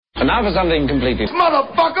now for something completely...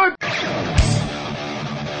 Motherfucker!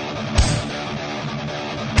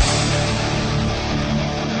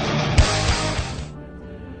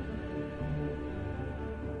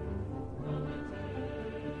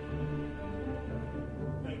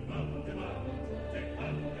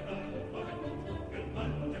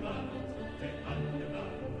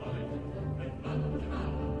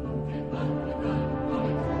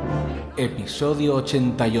 Episodio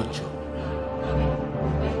 88.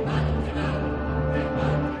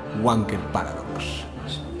 Wanker Paradox.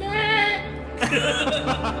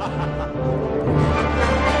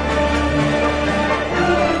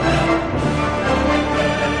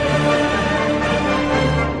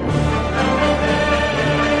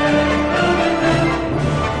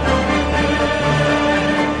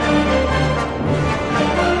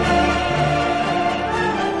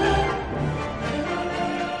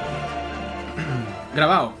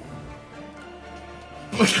 Grabado.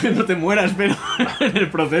 Pues que no te mueras, pero en el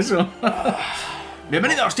proceso.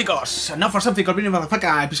 Bienvenidos, chicos. No for Something, Opinion Motherfucker,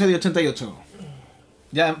 episodio 88.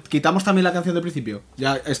 Ya quitamos también la canción del principio.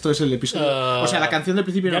 Ya esto es el episodio. O sea, la canción del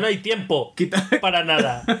principio. Ya no hay tiempo para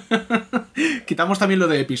nada. Quitamos también lo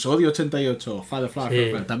de episodio 88. Father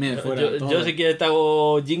Flower, sí. También fuera. Yo si quieres te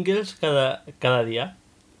hago jingles cada día.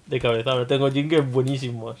 De cabeza. Ahora tengo jingles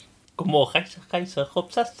buenísimos. Como Heise,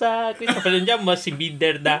 Hopsasa, Christopher Llamas y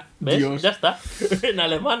Binderda. ¿Ves? Dios. Ya está. En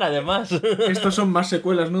alemán, además. Estos son más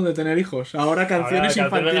secuelas, ¿no? De tener hijos. Ahora canciones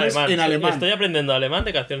infantiles en alemán. Estoy aprendiendo alemán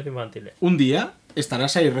de canciones infantiles. Un día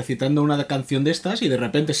estarás ahí recitando una canción de estas y de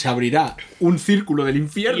repente se abrirá un círculo del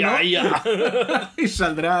infierno. Ya. Y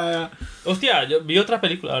saldrá... Hostia, yo vi otra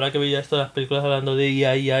película. Ahora que veía esto de las películas hablando de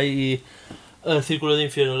IA y... El Círculo de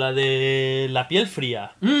Infierno, la de La piel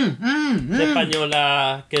fría. De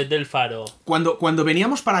española, que es del Faro. Cuando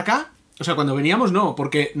veníamos para acá, o sea, cuando veníamos no,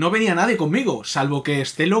 porque no venía nadie conmigo, salvo que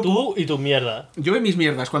esté loco. Tú y tu mierda. Yo y mis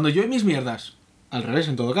mierdas. Cuando yo y mis mierdas, al revés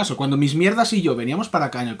en todo caso, cuando mis mierdas y yo veníamos para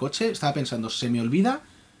acá en el coche, estaba pensando, se me olvida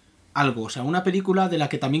algo, o sea, una película de la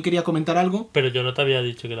que también quería comentar algo. Pero yo no te había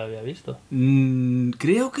dicho que la había visto.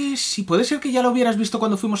 Creo que sí, puede ser que ya lo hubieras visto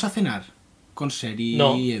cuando fuimos a cenar. Con Seri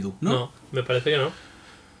y Edu, ¿no? No, me parece que no.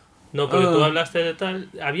 No, porque tú hablaste de tal...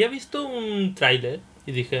 Había visto un tráiler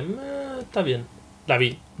y dije, está bien. La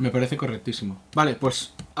vi. Me parece correctísimo. Vale,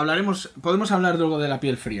 pues podemos hablar luego de la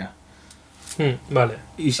piel fría. Vale.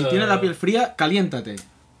 Y si tiene la piel fría, caliéntate.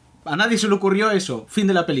 A nadie se le ocurrió eso. Fin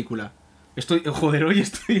de la película. Joder, hoy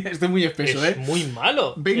estoy muy espeso, Es muy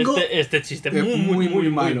malo. Vengo... Este chiste es muy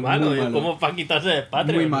malo. Muy malo. Como para quitarse de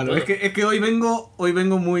Patreon. Muy malo. Es que hoy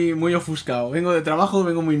vengo muy ofuscado. Vengo de trabajo,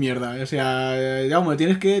 vengo muy mierda. O sea, Jaume,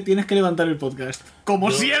 tienes que levantar el podcast. Como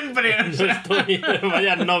siempre. O sea...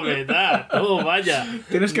 Vaya novedad. Vaya.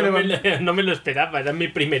 Tienes que levantar. No me lo esperaba. Era mi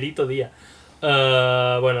primerito día.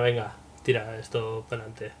 Bueno, venga. Tira esto para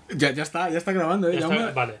adelante. Ya está grabando, ya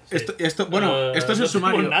está, vale. Sí. Esto es el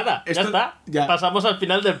sumario. No nada, ya está. Ya. Pasamos al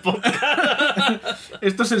final del podcast.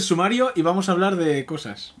 Esto es el sumario y vamos a hablar de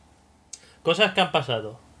cosas. Cosas que han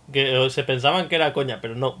pasado. Que se pensaban que era coña,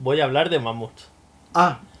 pero no. Voy a hablar de mamuts.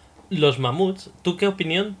 Los mamuts, ¿tú qué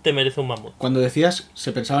opinión te merece un mamut? Cuando decías,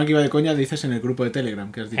 se pensaban que iba de coña, dices en el grupo de Telegram,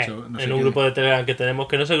 que has dicho... No sé en un grupo de Telegram que tenemos,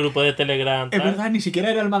 que no es el grupo de Telegram... Es verdad, ni siquiera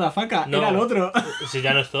era el Madafaka, era el otro. Si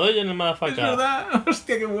ya no estoy en el Madafaka. Es verdad,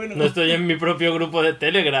 hostia, qué bueno. No estoy en mi propio grupo de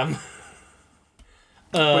Telegram.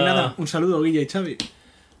 Pues nada, un saludo, Guille y Xavi.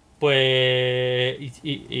 Pues...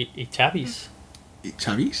 Y Chavis. ¿Y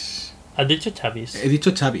Chavis? ¿Has dicho Chavis? He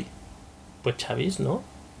dicho Xavi. Pues Chavis, ¿no?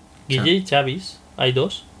 Guille y Chavis. ¿Hay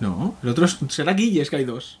dos? No, el otro será Guille, es que hay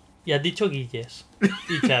dos. Y has dicho Guilles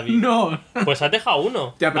y Xavi. No. Pues has dejado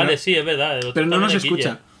uno. Ya, vale, sí, es verdad. Pero no nos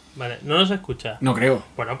escucha. Vale, no nos escucha. No creo.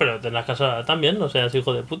 Bueno, pero tendrás que hablar también, no seas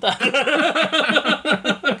hijo de puta.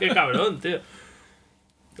 Qué cabrón, tío.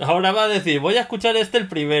 Ahora va a decir, voy a escuchar el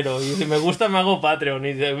primero. Y si me gusta me hago Patreon.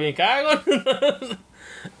 Y dice, me cago.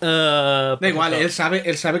 Da igual, él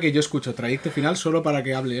sabe que yo escucho Trayecto Final solo para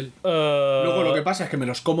que hable él. Luego lo que pasa es que me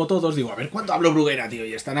los como todos. Digo, a ver cuánto hablo Bruguera, tío.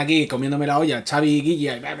 Y están aquí comiéndome la olla, Xavi y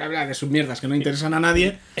Guille, bla bla bla, de sus mierdas que no interesan a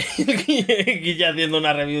nadie. Guille haciendo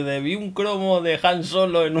una review de vi un cromo de Han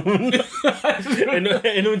Solo en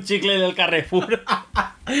un chicle del Carrefour.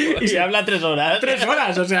 Y se habla 3 horas. 3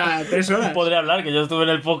 horas, o sea, 3 horas. Podría hablar, que yo estuve en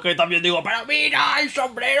el podcast y también digo, pero mira el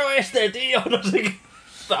sombrero tío, no sé qué.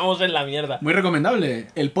 Estamos en la mierda. Muy recomendable.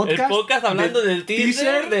 El podcast hablando del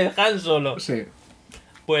teaser de Han Solo. Sí.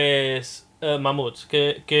 Pues, mamuts.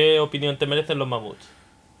 ¿Qué opinión te merecen los mamuts?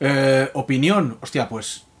 Opinión. Hostia,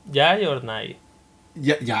 pues... ¿Ya hay o no hay?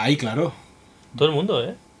 Ya hay, claro. Todo el mundo,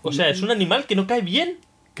 ¿eh? O sea, es un animal que no cae bien.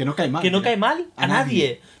 Que no cae mal. Que no cae mal a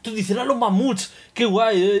nadie. Tú dices, los mamuts, qué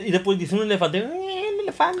guay. Y después dice un elefante, un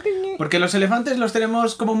elefante. Porque los elefantes los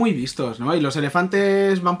tenemos como muy vistos, ¿no? Y los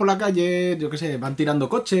elefantes van por la calle, yo qué sé, van tirando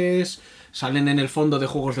coches, salen en el fondo de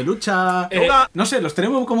juegos de lucha. No sé, los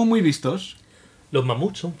tenemos como muy vistos. Los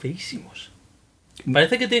mamuts son feísimos.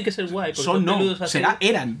 Parece que tienen que ser guay. Son no,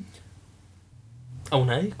 eran. Aún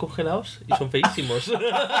hay congelados y son feísimos.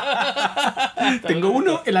 Tengo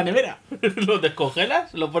uno en la nevera. Lo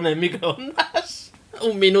descongelas, lo pones en microondas,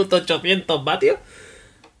 1 minuto 800 vatios.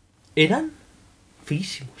 Eran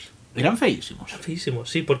feísimos. Eran feísimos. Eran feísimos,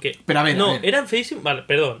 sí, porque... Pero a ver, no, eran feísimos... Vale,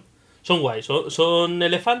 perdón. Son guays, son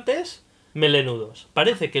elefantes melenudos.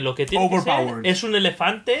 Parece que lo que tiene que ser es un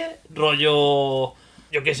elefante rollo...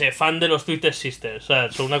 Yo qué sé, fan de los Twisted Sisters. O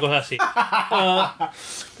sea, son una cosa así.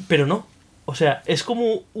 Pero no. O sea, es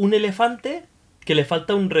como un elefante que le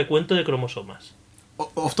falta un recuento de cromosomas.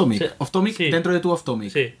 Off-tomic. Sí. Off-tomic Sí. Dentro de tu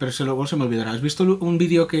off-tomic. Sí. Pero luego se me olvidará. ¿Has visto un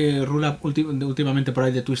vídeo que rula últimamente por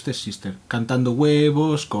ahí de Twisted Sister? Cantando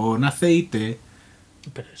huevos con aceite.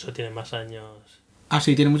 Pero eso tiene más años. Ah,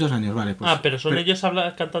 sí, tiene muchos años, vale. Pues, pero son ellos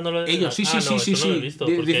cantándolo de... Ellos, sí. No lo he visto,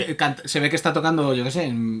 porque... Se ve que está tocando, yo qué sé,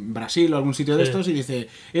 en Brasil o algún sitio de estos y dice,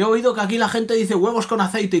 he oído que aquí la gente dice huevos con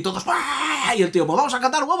aceite y todos, ¡ah! Y el tío, pues vamos a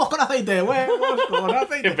cantar huevos con aceite, huevos con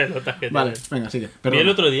aceite. Qué pelotas que Vale, tienes. venga, sigue. Vi Perdona. el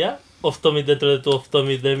otro día, off-tomic dentro de tu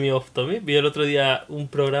off-tomic, de mi off-tomic, vi el otro día un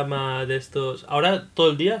programa de estos... Ahora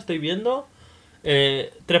todo el día estoy viendo 3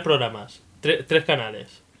 programas, 3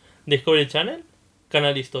 canales. Discovery Channel,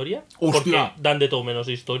 Canal Historia, ¡Hostia! porque dan de todo menos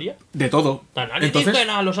historia. De todo. Dan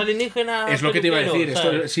alienígenas, los alienígenas... Es lo que te iba a decir.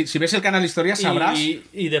 Esto, si ves el canal Historia sabrás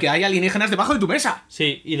que hay alienígenas debajo de tu mesa.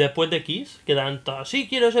 Sí, y después de Kiss, que dan todo, sí,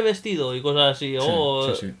 quiero ese vestido y cosas así.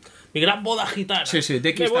 Sí. Mi gran boda gitana. Sí,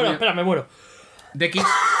 de Kiss me muero, también. espera, me muero. De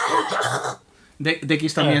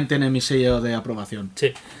Kiss también tiene mi sello de aprobación.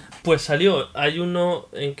 Sí, pues salió, hay uno,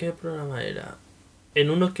 ¿en qué programa era?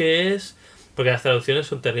 En uno que es, porque las traducciones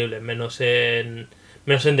son terribles, menos en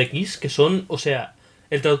The Kiss, que son, o sea,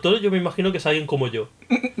 el traductor yo me imagino que es alguien como yo.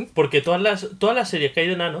 Porque todas las series que hay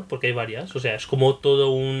de nanos, porque hay varias, o sea, es como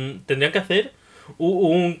todo un... Tendrían que hacer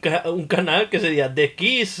un canal que sería The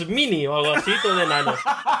Kiss Mini o algo así, todo de nanos.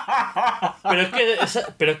 Pero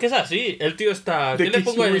es que es así. El tío está... The ¿Qué le Kiss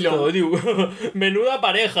pongo a esto? Willow. Digo, menuda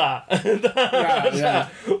pareja. O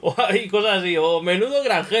sea, o hay cosas así. O menudo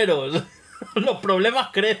granjeros. Los problemas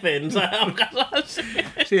crecen. O sea, cosas así.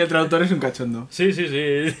 Sí, el traductor es un cachondo. Sí.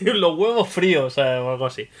 Los huevos fríos, o sea, o algo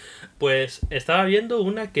así. Pues estaba viendo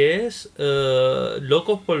una que es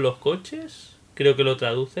Locos por los coches, creo que lo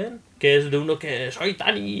traducen, que es de uno que soy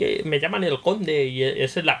tan y me llaman el conde y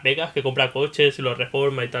es en Las Vegas que compra coches y los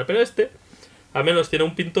reforma y tal. Pero al menos tiene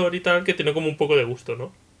un pintor y tal que tiene como un poco de gusto,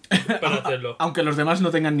 ¿no? Para hacerlo. Aunque los demás no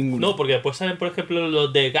tengan ninguno. No, porque después salen, por ejemplo,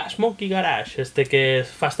 los de Gas Monkey Garage, que es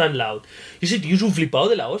Fast and Loud. Y ese tío es un flipado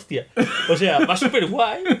de la hostia. O sea, va súper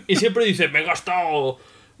guay y siempre dice, me he gastado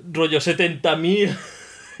rollo $70,000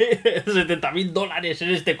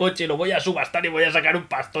 en este coche, lo voy a subastar y voy a sacar un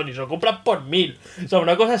pastón y se lo compran por 1.000. O sea,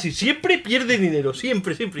 una cosa así, siempre pierde dinero,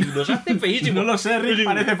 siempre. Y nos hace feísimo. No lo sé, Rick,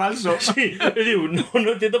 parece falso. Sí, digo,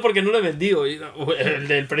 no entiendo por qué no lo he vendido. Y el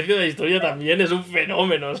del precio de la historia también es un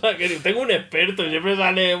fenómeno. O sea, que tengo un experto y siempre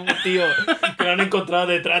sale un tío que lo han encontrado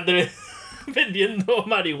detrás de vendiendo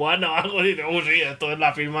marihuana o algo. Y dice, sí, esto es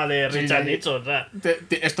la firma de Richard Nixon. O sea.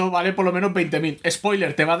 Esto vale por lo menos 20.000.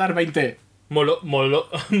 Spoiler, te va a dar 20. Moló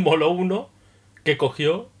uno que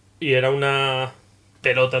cogió y era una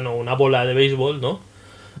pelota, no, una bola de béisbol, ¿no?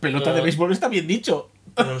 Pelota de béisbol está bien dicho.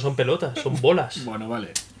 Pero no son pelotas, son bolas. Bueno, vale.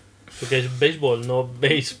 Porque es béisbol, no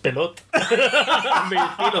base pelot. Base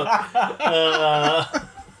pilot.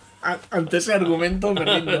 Ante ese argumento me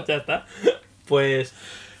rindo. Ya está. Pues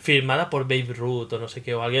firmada por Babe Ruth o no sé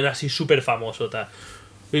qué, o alguien así súper famoso, tal.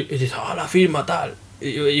 Y dices, la firma, tal.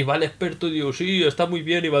 Y va el experto y digo, sí, está muy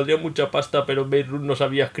bien y valdría mucha pasta, pero Babe Ruth no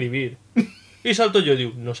sabía escribir. Y salto yo y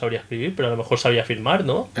digo, no sabría escribir, pero a lo mejor sabía firmar,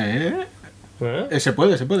 ¿no? Se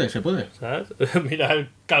puede. ¿Sabes? Mira, el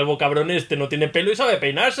calvo cabrón no tiene pelo y sabe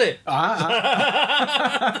peinarse. Hasta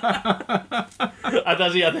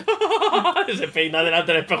así, se peina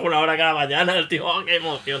delante del espejo 1 hora cada mañana, el tío, ¡qué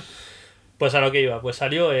emoción! Pues a lo que iba, pues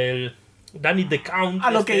salió el Danny the Count. A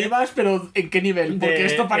lo que ibas, pero ¿en qué nivel? Porque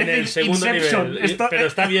esto parece en el segundo Inception. nivel. Pero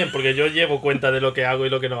está bien, porque yo llevo cuenta de lo que hago y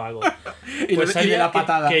lo que no hago. y Pues de la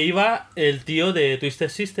patada. Que iba el tío de Twisted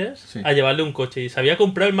Sisters Sí. a llevarle un coche y se había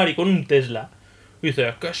comprado el maricón un Tesla. Y dice,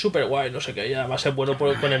 es que es súper guay, no sé qué, ya va a ser bueno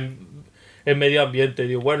con el medio ambiente.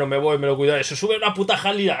 Digo, bueno, me voy, me lo cuido. Se sube una puta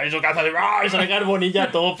jálida, eso que hace, y sale carbonilla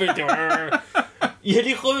a tope. Tío. Y el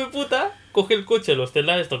hijo de puta coge el coche, los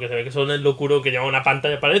Tesla, esto que se ve que son el locuro, que lleva una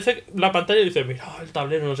pantalla. Parece la pantalla y dice, mira, el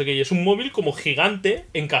tablero, no sé qué. Y es un móvil como gigante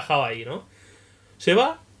encajado ahí, ¿no? Se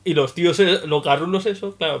va y los tíos, los garrulos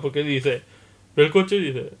eso, claro, porque dice, ve el coche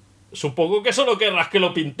y dice, supongo que solo querrás que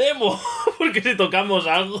lo pintemos, porque si tocamos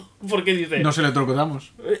algo, porque dice... No se le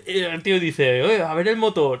tropezamos. El tío dice, oye, a ver el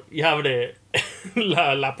motor, y abre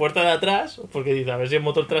la puerta de atrás, porque dice, a ver si es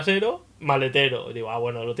motor trasero, maletero. Y digo,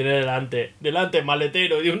 bueno, lo tiene delante,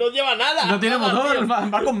 maletero. Y digo, no lleva nada. No tiene motor,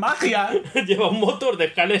 va con magia. Lleva un motor de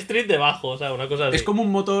Skull Street debajo, o sea, una cosa así. Es como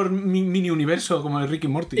un motor mini universo, como el Rick y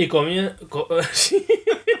Morty. Y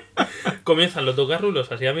comienzan los dos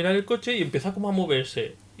garrulos así a mirar el coche y empieza como a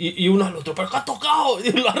moverse. Y uno al otro, pero ¿qué ha tocado?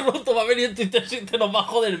 Y lo ha roto, va a venir y te nos va a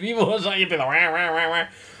joder vivos. Y empieza,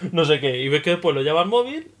 no sé qué. Y ves que después lo llama al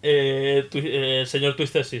móvil, el señor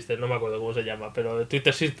Twister Sister, no me acuerdo cómo se llama, pero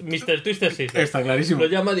Mr. Twister Sister. Está clarísimo. Lo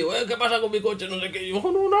llama y digo, ¿qué pasa con mi coche? No sé qué. Y digo,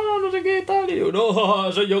 no sé qué tal. Y digo,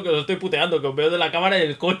 no, soy yo que lo estoy puteando, que os veo de la cámara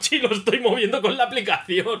del coche y lo estoy moviendo con la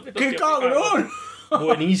aplicación. ¡Qué cabrón!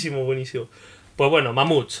 Buenísimo. Pues bueno,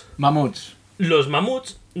 mamuts. Los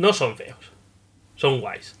mamuts no son feos. Son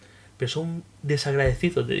guays. Pero son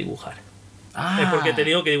desagradecidos de dibujar. Es porque he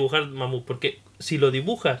tenido que dibujar mamut. Porque si lo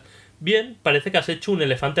dibujas bien, parece que has hecho un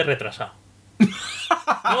elefante retrasado.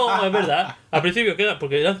 No, es verdad. Al principio quedan,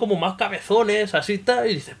 porque eran como más cabezones, así tal.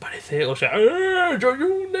 Y dices, parece, o sea, soy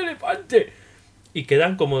un elefante. Y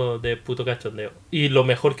quedan como de puto cachondeo. Y lo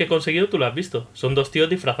mejor que he conseguido, tú lo has visto. Son dos tíos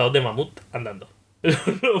disfrazados de mamut andando.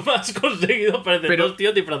 Lo más conseguido parece dos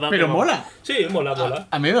tíos disfrazados de mamut. Pero mola. Sí, mola.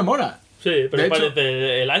 A mí me mola. Sí, pero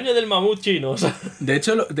parece el año del mamut chino. O sea. De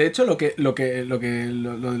hecho, lo de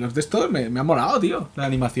los de estos me ha molado, tío. La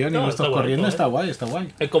animación y estos corriendo está guay.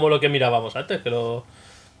 Es como lo que mirábamos antes, que lo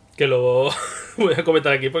voy a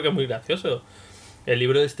comentar aquí porque es muy gracioso. El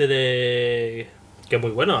libro este de... que es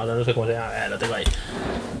muy bueno, ahora no sé cómo se llama, lo tengo ahí.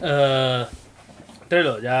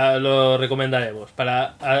 Trello, ya lo recomendaremos.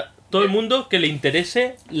 Para todo el mundo que le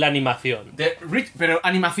interese la animación. Pero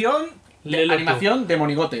animación... Animación de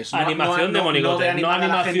monigotes. Animación de monigotes. No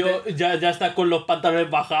animación, ya está con los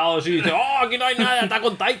pantalones bajados y dice, aquí no hay nada, está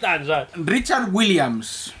con Titan, ¿sabes? Richard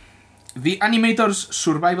Williams, The Animator's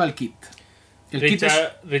Survival Kit.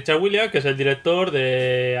 Richard Williams, que es el director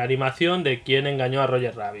de animación de Quién engañó a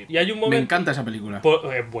Roger Rabbit. Y hay un momento... Me encanta esa película.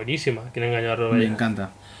 Es buenísima, Quién engañó a Roger. Me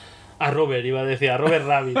encanta. A Robert, iba a decir, a Robert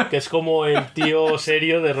Rabbit, que es como el tío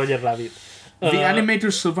serio de Roger Rabbit. The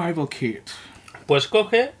Animator's Survival Kit. Pues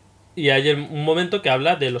coge... Y hay un momento que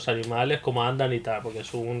habla de los animales, cómo andan y tal, porque es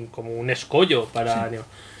como un escollo para... Sí.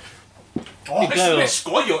 Oh, claro, es un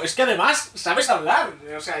escollo, es que además sabes hablar.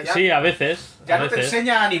 O sea, ya, sí, a veces. Ya no te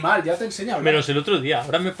enseña a animar, ya te enseña a hablar. Menos el otro día,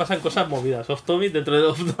 ahora me pasan cosas movidas. Off-Topic, dentro de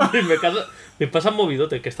Off-Topic me pasan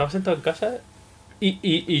movidotes, que estaba sentado en casa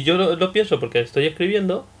y yo lo pienso porque estoy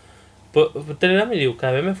escribiendo por Telegram y digo,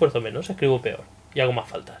 cada vez me esfuerzo menos, escribo peor. Y hago más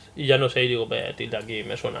faltas. Y ya no sé, y digo, tilde aquí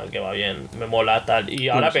me suena que va bien, me mola, tal. Y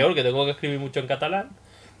ahora pues, peor, que tengo que escribir mucho en catalán,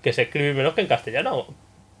 que sé escribir menos que en castellano.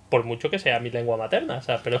 Por mucho que sea mi lengua materna. O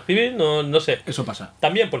sea, pero escribir no sé. Eso pasa.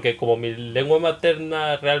 También porque como mi lengua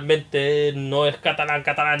materna realmente no es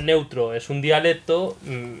catalán neutro, es un dialecto,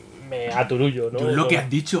 me aturullo, ¿no? Lo que has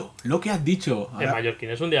dicho. El mallorquín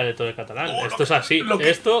es un dialecto de catalán. Esto es así.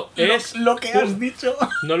 Esto es lo que has dicho.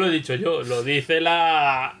 No lo he dicho yo, lo dice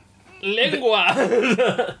la... ¡lengua!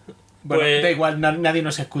 Bueno, da igual, nadie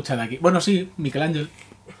nos escucha de aquí. Bueno, sí, Michelangelo.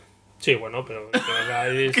 Sí, bueno, pero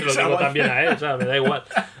se lo digo también a él, o sea, me da igual.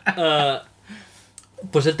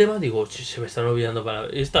 Pues el tema, digo, se me están olvidando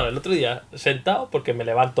palabras. Y estaba el otro día sentado, porque me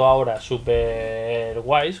levanto ahora súper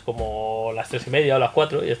guays, como las 3:30 o las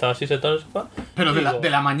 4, y estaba así sentado en el sofá. Pero de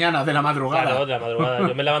la mañana, de la madrugada. Claro, de la madrugada.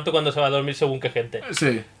 Yo me levanto cuando se va a dormir según qué gente.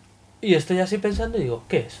 Sí. Y estoy así pensando y digo,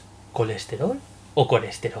 ¿qué es? ¿Colesterol o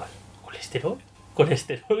colesterol?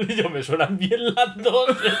 ¿Colesterol? Y yo, me suenan bien las dos.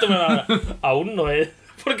 Esto me va a... Aún no es.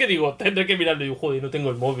 Porque digo, tendré que mirarlo y yo, joder, no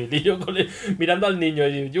tengo el móvil. Y yo mirando al niño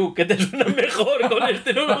y digo, ¿qué te suena mejor?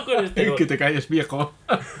 ¿Colesterol o colesterol? Que te caes viejo.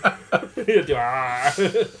 Y yo, tío,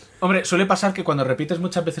 Hombre, suele pasar que cuando repites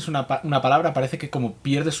muchas veces una palabra parece que como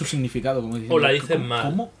pierde su significado. Como diciendo, o la dices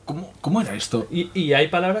mal. ¿Cómo era esto? Y hay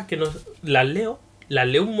palabras que no... Las leo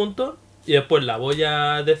un montón y después la voy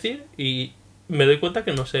a decir y me doy cuenta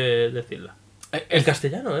que no sé decirla. En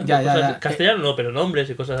castellano, ¿eh? Ya. Castellano no, pero nombres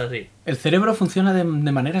y cosas así. El cerebro funciona de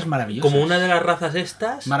maneras maravillosas. Como una de las razas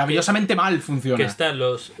estas... Maravillosamente mal funciona. Que están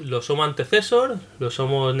los Homo antecesor, los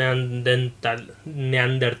Homo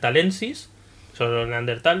neandertalensis, son los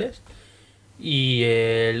neandertales, y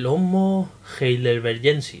el Homo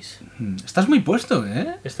heidelbergensis. Estás muy puesto,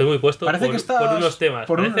 ¿eh? Estoy muy puesto Parece por, que estás, por unos temas.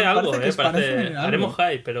 Parece algo, parece algo. Haremos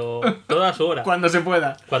hype, pero todo a su hora. Cuando se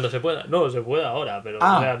pueda. Cuando se pueda. No, se puede ahora, pero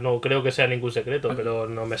o sea, no creo que sea ningún secreto, pero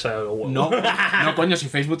no me sale los huevos. No, coño, si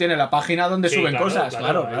Facebook tiene la página donde Sí, suben claro, cosas,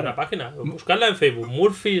 claro. Hay una página. Buscarla en Facebook,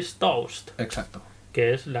 Murphy's Toast, Exacto.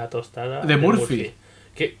 que es la tostada de Murphy.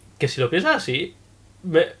 Que si lo piensas así,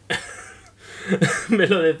 me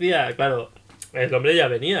lo decía, claro. El hombre ya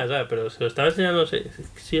venía, ¿sabes? Pero se lo estaba enseñando, no sé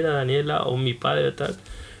si era Daniela o mi padre o tal.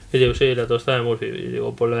 Y digo, sí, la tostada de Murphy. Y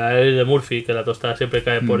digo, por la ley de Murphy, que la tostada siempre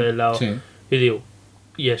cae por el lado. Sí. Y digo,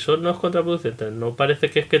 ¿y eso no es contraproducente? ¿No parece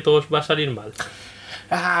que es que todo va a salir mal?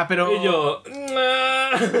 Pero... Y yo...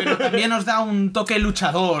 Pero también nos da un toque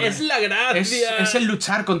luchador. ¡Es la gracia! Es el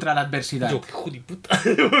luchar contra la adversidad. Yo, qué judiputa.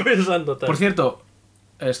 Pensando tal. Por cierto,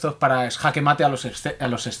 esto es jaque mate a los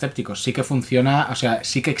escépticos. Sí que funciona, o sea,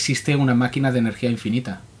 sí que existe una máquina de energía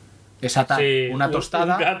infinita. Es atar una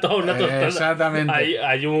tostada. Un gato a una tostada. Exactamente.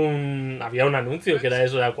 Había un anuncio que era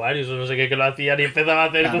eso de Aquarius o no sé qué, que lo hacían y empezaba a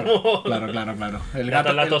hacer como... Claro. El gato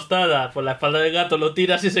en la tostada, por la espalda del gato lo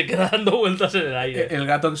tiras y se queda dando vueltas en el aire. El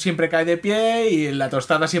gato siempre cae de pie y la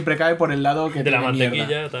tostada siempre cae por el lado que de tiene la mantequilla,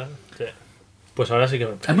 mierda. tal. Sí. Pues ahora sí que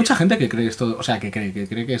me... Hay mucha gente que cree esto, o sea, que cree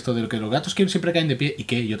que esto de que los gatos siempre caen de pie y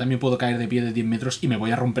que yo también puedo caer de pie de 10 metros y me voy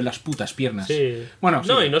a romper las putas piernas. Sí. Bueno,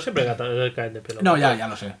 no, sí. y no siempre caen de pelo. No, ya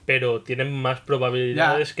lo sé. Pero tienen más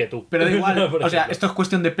probabilidades Ya, que tú. Pero da igual, Por o sea, ejemplo. esto es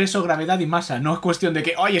cuestión de peso, gravedad y masa, no es cuestión de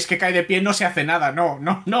que, oye, es que cae de pie, no se hace nada,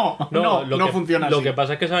 no funciona así. Lo que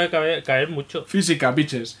pasa es que sabe caer mucho. Física,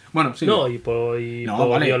 bitches. Bueno, sí. No, y por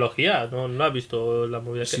vale. biología, no has visto la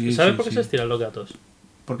movida. Sí, ¿Sabes sí, por qué sí. se estiran los gatos?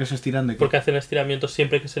 ¿Por qué se estiran de qué? Porque hacen estiramientos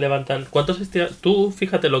siempre que se levantan. ¿Cuántos estiramientos? Tú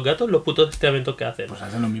fíjate los gatos, los putos estiramientos que hacen. Pues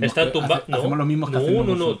hacen lo mismo. Están tumbados. Hacemos lo mismo que hacemos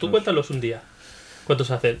No, nosotros. tú cuéntalos un día.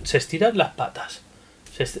 ¿Cuántos hacen? Se estiran las patas.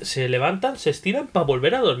 Se levantan, se estiran para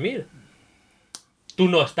volver a dormir. Tú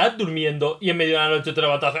no estás durmiendo y en medio de la noche te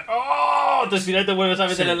levantas. ¡Oh! Te estiras y te vuelves a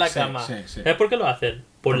meter en la cama. Sí. ¿Sabes por qué lo hacen?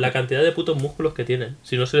 Por la cantidad de putos músculos que tienen.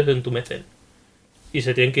 Si no se les entumecen. Y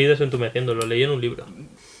se tienen que ir desentumeciendo. Lo leí en un libro.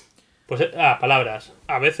 Pues, palabras.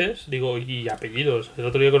 A veces, digo, y apellidos. El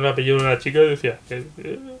otro día con un apellido de una chica decía...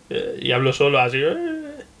 y hablo solo así...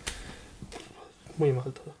 Muy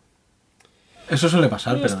mal todo. Eso suele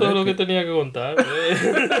pasar, pero... Es todo lo que tenía que contar.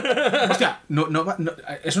 Hostia,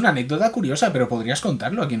 es una anécdota curiosa, pero podrías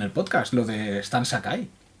contarlo aquí en el podcast, lo de Stan Sakai.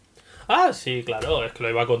 Ah, sí, claro. Es que lo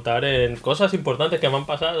iba a contar en cosas importantes que me han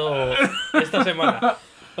pasado esta semana.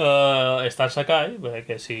 Stan Sakai,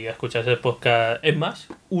 que si escuchas el podcast, es más,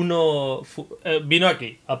 vino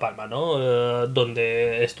aquí, a Palma, ¿no?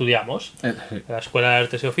 Donde estudiamos, en la Escuela de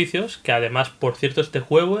Artes y Oficios, que además, por cierto, este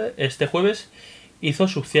jueves hizo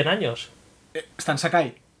sus 100 años. Stan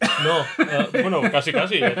Sakai. No, bueno, casi,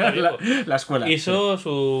 está vivo. La escuela. Hizo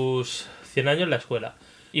sus 100 años la escuela.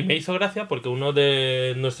 Y me hizo gracia porque uno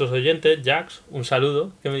de nuestros oyentes, Jax, un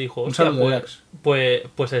saludo, que me dijo... Un saludo, Jax.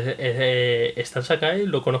 Pues Stan Sakai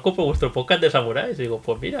lo conozco por vuestro podcast de samuráis. Y digo,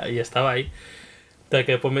 pues mira, y estaba ahí. Hasta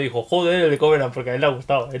que después me dijo, joder, el de Covenant, porque a él le ha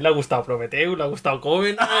gustado. A él le ha gustado Prometeo, le ha gustado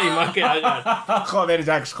Covenant y más que hagan. Joder,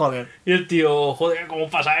 Jax, joder. Y el tío, joder, ¿cómo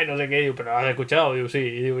pasa? No sé qué. Digo, ¿pero lo has escuchado? Digo, sí.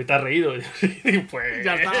 Y digo, ¿y te has reído? Digo, sí. Digo, pues...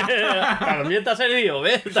 Ya está. También te ha servido,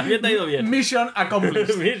 ¿ves? También te ha ido bien. Mission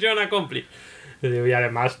accomplished. Mission accomplished. Y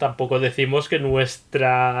además tampoco decimos que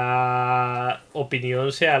nuestra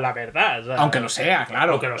opinión sea la verdad. ¿Sabes? Aunque lo sea,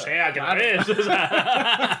 claro. Aunque lo sea, que claro. lo es. O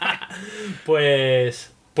sea,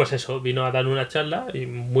 pues eso, vino a dar una charla y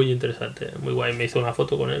muy interesante, muy guay. Me hizo una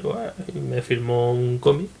foto con él y me firmó un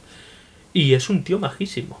cómic. Y es un tío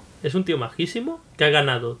majísimo. Es un tío majísimo que ha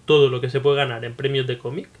ganado todo lo que se puede ganar en premios de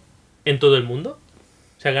cómic en todo el mundo.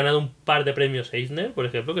 Se ha ganado un par de premios Eisner, por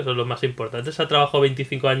ejemplo, que son los más importantes. Ha trabajado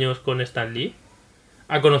 25 años con Stan Lee.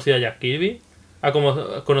 Ha conocido a Jack Kirby. Ha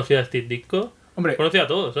conocido a Steve Ditko. Hombre, ha conocido a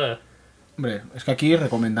todos, ¿sabes? Hombre, es que aquí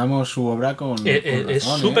recomendamos su obra con es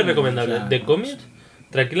razón, súper recomendable. O sea, de cómics,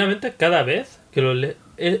 tranquilamente, cada vez que lo lees,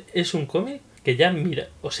 es un cómic que ya mira,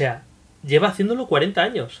 o sea, lleva haciéndolo 40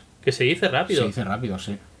 años, que se dice rápido. Se dice rápido,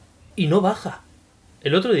 sí. Y no baja.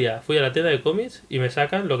 El otro día fui a la tienda de cómics y me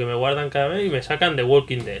sacan lo que me guardan cada mes y me sacan The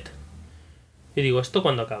Walking Dead. Y digo, ¿esto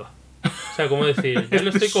cuándo acaba? O sea, como decir, yo lo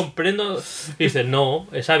estoy comprando. Y dices, no,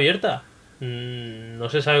 es abierta. No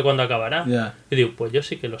se sabe cuándo acabará. Yeah. Y digo, pues yo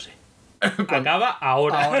sí que lo sé. Acaba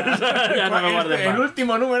ahora. Ya no me guardes El más.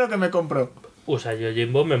 último número que me compró. O sea, yo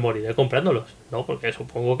Jimbo me moriré comprándolos, ¿no? Porque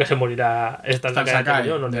supongo que se morirá Stan Sakai.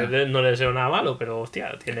 Yo no le deseo nada malo, pero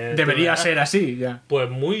hostia, Debería ser así, ya. Pues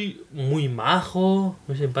muy, muy majo,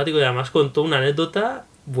 muy simpático y además contó una anécdota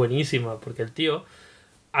buenísima, porque el tío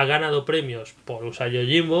ha ganado premios por Usagi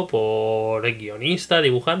Yojimbo, por guionista,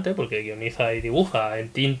 dibujante, porque guioniza y dibuja en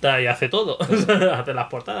tinta y hace todo. Hace las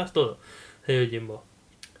portadas, todo. Yojimbo.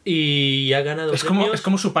 Y ha ganado premios. Es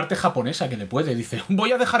como su parte japonesa que le puede. Dice,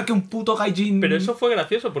 voy a dejar que un puto gaijin... Pero eso fue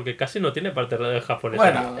gracioso porque casi no tiene parte japonesa.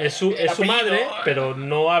 Bueno, es su madre, pero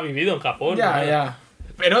no ha vivido en Japón. Ya.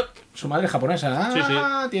 Pero su madre es japonesa.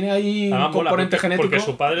 Sí. Tiene ahí un componente genético. Porque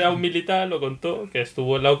su padre era un militar, lo contó, que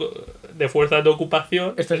estuvo de fuerzas de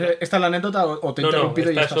ocupación. ¿Esta es la anécdota o te he interrumpido?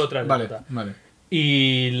 Esta es otra anécdota. Vale.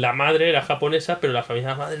 Y la madre era japonesa, pero la familia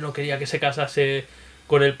de la madre no quería que se casase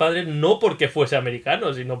con el padre, no porque fuese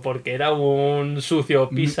americano, sino porque era un sucio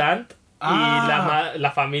peasant. Y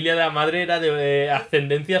la familia de la madre era de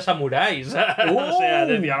ascendencia samuráis. O sea,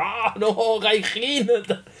 decía, no, gaijin.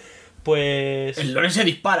 Pues... El lore se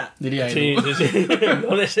dispara, diría él. Sí. El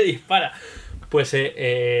lore se dispara. Pues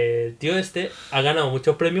el tío este ha ganado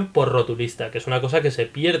muchos premios por rotulista, que es una cosa que se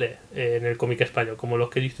pierde en el cómic español. Como los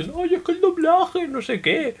que dicen, oye, es que el doblaje, no sé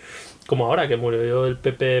qué. Como ahora que murió el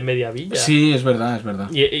Pepe Mediavilla. Sí, es verdad.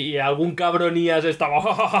 Y algún cabronías estaba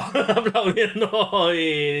aplaudiendo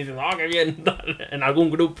y diciendo, qué bien, en algún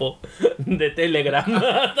grupo de Telegram.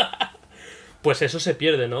 Pues eso se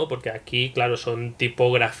pierde, ¿no? Porque aquí, claro, son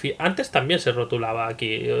tipografías... Antes también se rotulaba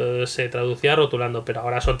aquí, se traducía rotulando, pero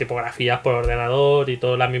ahora son tipografías por ordenador y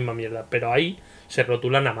toda la misma mierda. Pero ahí se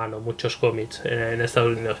rotulan a mano muchos cómics en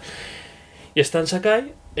Estados Unidos. Y Stan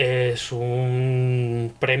Sakai es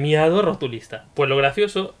un premiado rotulista. Pues lo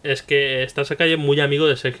gracioso es que Stan Sakai es muy amigo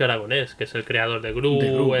de Sergio Aragonés, que es el creador de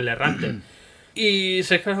Gru, el errante. Y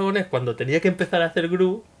Sergio Aragonés, cuando tenía que empezar a hacer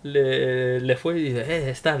Gru, le fue y dice,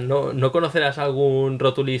 Stan, ¿no conocerás a algún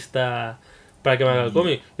rotulista para que me haga el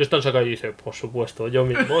cómic? Y Stan Sakai dice, por supuesto, yo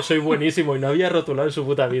mismo soy buenísimo, y no había rotulado en su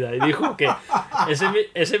puta vida. Y dijo que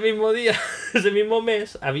ese mismo día, ese mismo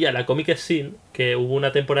mes, había la Comic Scene, que hubo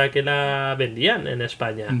una temporada que la vendían en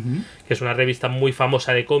España, que es una revista muy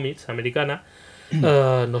famosa de cómics americana.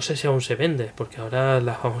 No sé si aún se vende, porque ahora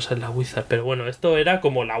la vamos a la Wizard, pero bueno, esto era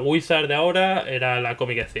como la Wizard de ahora, era la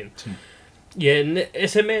Comic Scene. Sí. Y en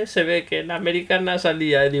ese mes se ve que en la americana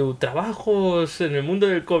salía, digo, trabajos en el mundo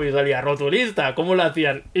del cómic, salía rotulista, ¿cómo lo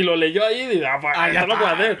hacían? Y lo leyó ahí y dice, esto lo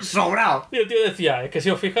puedo hacer. ¡Sobrado! Y el tío decía, es que si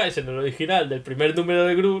os fijáis en el original del primer número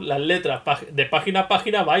de Gru, las letras de página a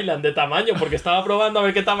página bailan de tamaño, porque estaba probando a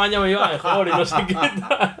ver qué tamaño me iba mejor y no sé qué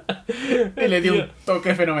tal. Y le dio un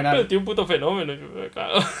toque fenomenal. El tío un puto fenómeno.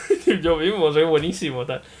 Yo mismo, soy buenísimo.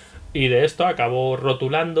 Tal. Y de esto acabó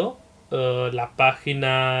rotulando la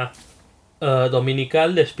página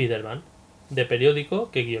dominical de Spider-Man, de periódico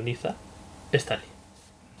que guioniza Stan Lee.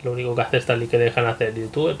 Lo único que hace Stan Lee que dejan hacer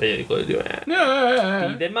YouTube, el periódico.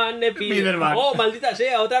 Spider-Man. Oh, maldita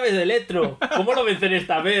sea, otra vez Electro. ¿Cómo lo vencen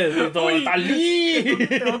esta vez? Stan Lee.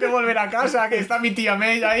 Tengo que volver a casa, que está mi tía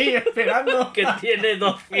May ahí esperando. Que tiene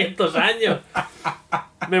 200 años.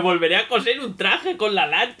 Me volveré a coser un traje con la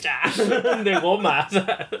lancha de gomas.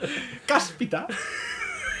 Cáspita.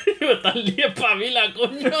 Stan Lee espabila,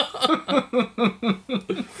 coño.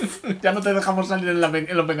 Ya no te dejamos salir en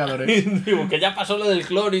los Vengadores. Digo, que ya pasó lo del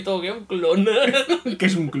clon y todo, que es un clon. ¿Qué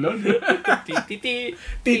es un clon?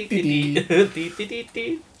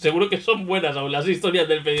 Seguro que son buenas aún las historias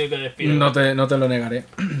del periódico de Spider-Man. No te lo negaré.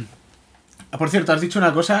 Por cierto, has dicho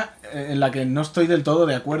una cosa en la que no estoy del todo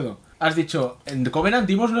de acuerdo. Has dicho, en Covenant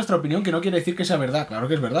dimos nuestra opinión, que no quiere decir que sea verdad. Claro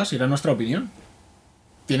que es verdad, si era nuestra opinión.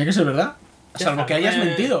 Tiene que ser verdad. Salvo que hayas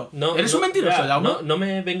mentido. ¿Eres un mentiroso, Jaume? No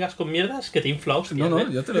me vengas con mierdas que te he inflado.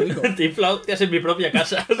 No, yo te lo digo. Te he inflado en mi propia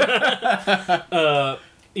casa.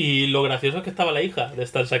 Y lo gracioso es que estaba la hija de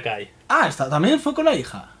Stan Sakai. ¿También fue con la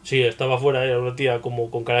hija? Sí, estaba fuera, era una tía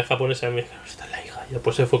como con cara de japonesa y me dijeron, esta es la hija. Y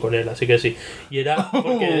después se fue con él, así que sí. Y era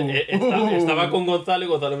porque estaba con Gonzalo y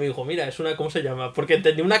Gonzalo me dijo, mira, es una, ¿cómo se llama? Porque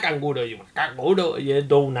entendí una canguro. Y yo, ¿canguro? Y es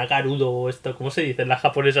una garudo, esto, ¿cómo se dicen las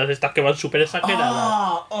japonesas estas que van súper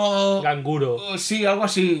exageradas? Ganguro. Sí, algo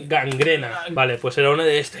así. Gangrena. Vale, pues era una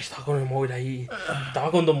de estas. Estaba con el móvil ahí. Estaba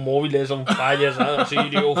con 2 móviles, son fallas, así,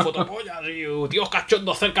 digo, fotopollas, digo, tíos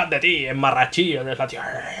cachondos cerca de ti, en Marrachí, en la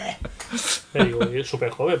tía. Me digo, súper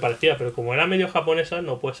joven parecía, pero como era medio japonesa,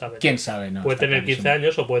 no puedes saber. ¿Quién sabe? No, puede tener 15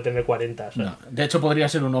 años o puede tener 40. No, de hecho, podría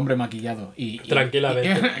ser un hombre maquillado.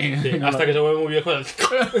 Tranquilamente. Sí, hasta que se vuelve muy viejo.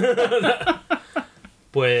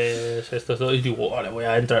 Pues esto es todo. Y digo, vale, voy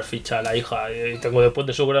a entrar ficha a la hija. Y tengo después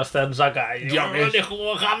de su Stan Sakai. Y digo,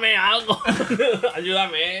 déjame algo.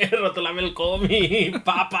 Ayúdame, rótulame el cómic,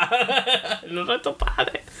 papá. No soy tu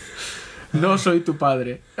padre. No soy tu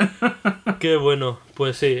padre. Qué bueno.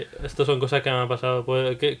 Pues sí, estas son cosas que me han pasado.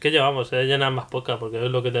 Pues, ¿qué llevamos? Llenar más poca, porque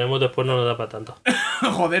lo que tenemos después no nos da para tanto.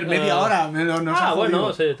 Joder, media hora. Nos ha jodido.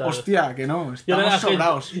 Bueno, sí, tal vez. Hostia, que no. Y ahora Estamos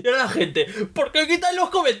sobrados. y ahora la gente, ¿por qué quitáis los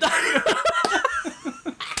comentarios?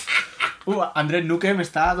 Andrés Nukem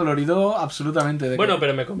está dolorido absolutamente. Bueno,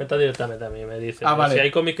 pero me comenta directamente a mí, me dice. Vale. Si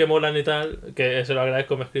hay cómics que molan y tal, que se lo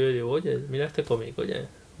agradezco, me escribe y digo, oye, mira este cómic, oye,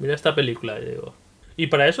 mira esta película. Y digo, y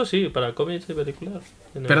para eso sí, para cómics y películas.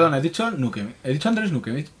 Perdón, he dicho Nukem. He dicho Andrés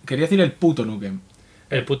Nukem. Quería decir el puto Nukem.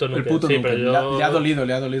 El puto Nukem. El puto sí, Nukem. pero yo... Le ha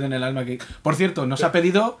dolido en el alma. Por cierto, nos ha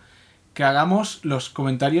pedido que hagamos los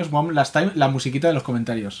comentarios, la musiquita de los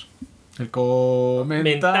comentarios. El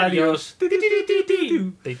comentarios.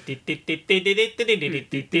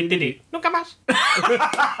 Nunca más.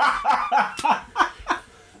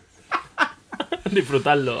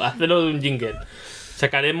 Disfrutadlo, hacedlo de un jingle.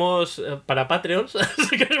 Sacaremos para Patreons,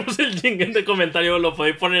 sacaremos el jingle de comentarios, lo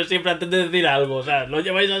podéis poner siempre antes de decir algo, o sea, lo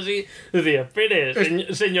lleváis así, decís,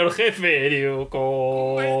 espere, señor jefe, digo,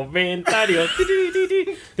 comentarios.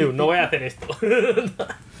 Digo, no voy a hacer esto.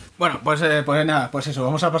 Bueno, pues nada, pues eso,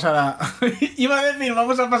 vamos a pasar a... Iba a decir,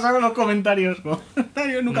 vamos a pasar a los comentarios.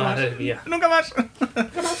 Comentarios, nunca más. Nunca más.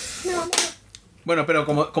 Bueno, pero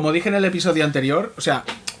como dije en el episodio anterior, o sea,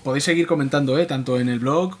 podéis seguir comentando, tanto en el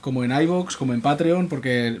blog, como en iVoox, como en Patreon,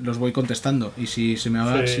 porque los voy contestando. Y si se me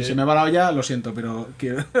va la olla, lo siento, pero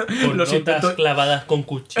quiero... Con los notas clavadas con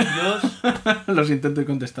cuchillos. Los intento ir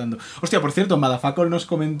contestando. Hostia, por cierto, Madafacol nos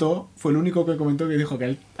comentó, fue el único que comentó que dijo que a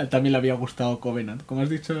él también le había gustado Covenant. Como has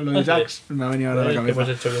dicho, lo de Jax, me ha venido ahora a la cabeza. ¿Qué hemos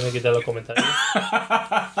hecho? Que me he quitado los comentarios.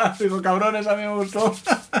 Digo, cabrones, a mí me gustó.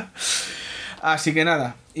 Así que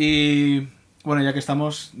nada, y... Bueno, ya que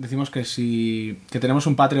estamos, decimos que tenemos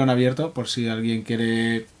un Patreon abierto por si alguien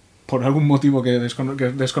quiere, por algún motivo que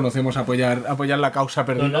desconocemos, apoyar la causa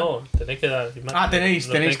perdida. No, tenéis que dar. Tenéis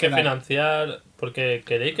que dar. Financiar, porque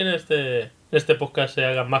queréis que en este podcast se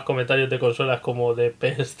hagan más comentarios de consolas como de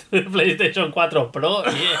PlayStation 4 Pro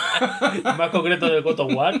y más concreto del God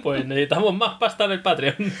of War, pues necesitamos más pasta en el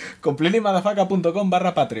Patreon.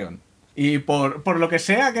 Completelymadafaka.com/Patreon. Y por lo que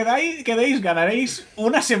sea quedéis, ganaréis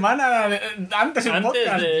una semana antes el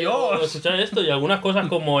podcast. De Dios. escuchar esto y algunas cosas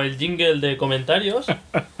como el jingle de comentarios,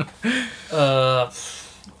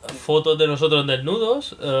 fotos de nosotros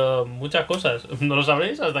desnudos, muchas cosas. No lo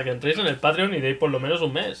sabréis hasta que entréis en el Patreon y deis por lo menos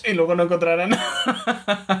un mes. Y luego no encontrarán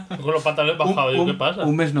Con los pantalones bajados. ¿Qué pasa?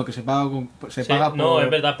 Un mes no, que se paga por... No, es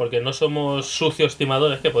verdad, porque no somos sucios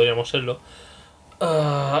timadores, que podríamos serlo.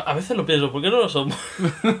 A veces lo pienso, ¿por qué no lo somos?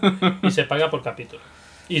 Y se paga por capítulo.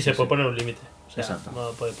 Y se puede poner un límite. O sea, exacto.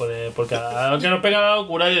 no puede poner. Porque a lo que nos pega la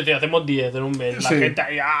locura y decir, hacemos 10 en un mes. La gente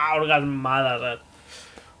ahí orgasmada, ¿sabes?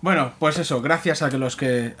 Bueno, pues eso, gracias a los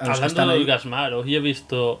que Hablando están de ahí. orgasmar, hoy he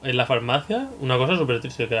visto en la farmacia una cosa súper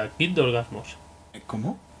triste, que era kit de orgasmos.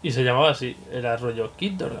 ¿Cómo? Y se llamaba así, era rollo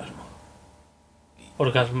kit de orgasmo.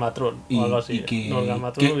 Orgasmatron o algo así. No,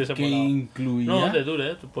 Orgasmatron no hubiese ¿qué molado. incluía? No, te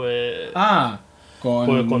dure, pues...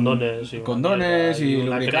 Con condones y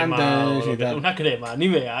una lubricantes crema, y tal. Una crema, ni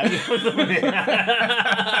vea.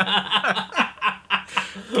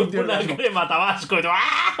 Una crema tabasco y todo.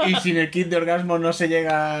 Y sin el kit de orgasmo no se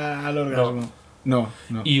llega al orgasmo. No.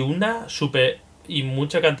 Y y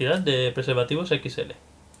mucha cantidad de preservativos XL.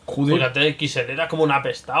 Joder. Porque antes XL era como un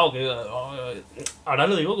apestado. Ahora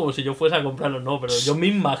lo digo como si yo fuese a comprarlo, no, pero yo me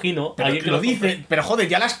imagino. Pero alguien que lo dice, pero joder,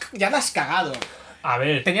 ya la has cagado. A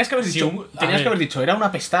ver, tenías que haber dicho, era un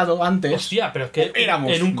apestado antes. Hostia, pero es que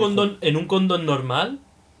éramos en un condón normal.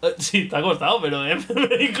 Sí, te ha costado, pero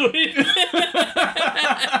incluirme.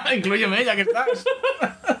 Inclúyeme, ya que estás.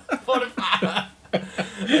 Por favor.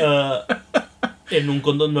 En un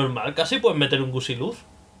condón normal casi puedes meter un gusiluz.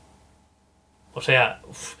 O sea,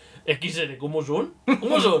 XL, ¿cómo son?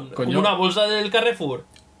 ¿Cómo son? Como una bolsa del Carrefour.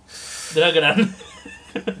 De la gran.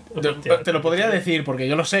 Te lo podría decir porque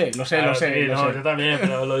yo lo sé. Sí, yo también,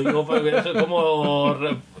 pero lo digo porque es como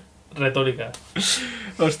retórica.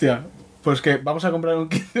 Hostia, pues que vamos a comprar un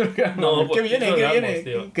kit de orgasmo. No, pues ¿Qué viene?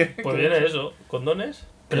 Pues viene eso, condones.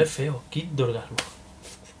 Pero es feo, kit de orgasmo.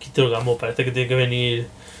 Kit de orgasmo, parece que tiene que venir.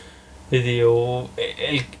 Digo,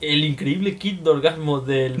 el increíble kit de orgasmo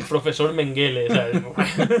del profesor Mengele, ¿sabes?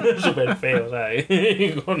 Súper feo, ¿sabes?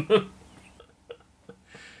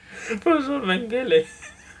 Profesor Mengele.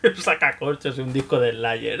 Saca corchos y un disco de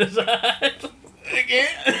Slayer, ¿sabes? ¿Qué?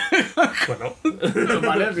 Bueno,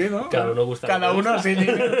 vale, sí, ¿no? Cada uno gusta. Cada uno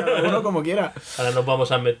como quiera. Ahora nos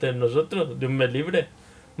vamos a meter nosotros de un mes libre.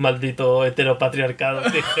 Maldito heteropatriarcado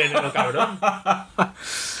de género, cabrón.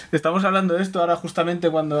 Estamos hablando de esto ahora justamente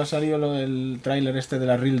cuando ha salido lo del tráiler este de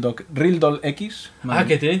la Real Doll X. Ah,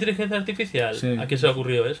 que tiene inteligencia artificial. Sí. ¿A quién se le ha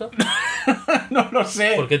ocurrido eso? No lo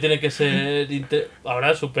sé. ¿Por qué tiene que ser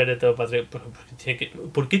ahora súper heteropatriarcal?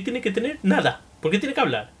 ¿Por qué tiene que tener nada? ¿Por qué tiene que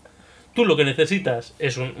hablar? Tú lo que necesitas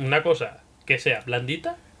es una cosa que sea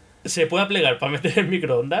blandita, se pueda plegar para meter en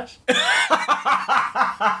microondas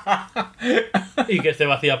y que esté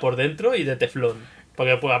vacía por dentro y de teflón.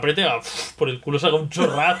 Para que pues, apriete por el culo, salga un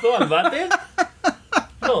chorrazo al váter.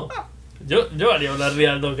 No. Yo haría una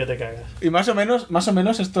Real Doll que te cagas. Y más o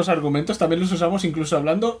menos estos argumentos también los usamos incluso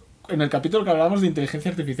hablando en el capítulo que hablábamos de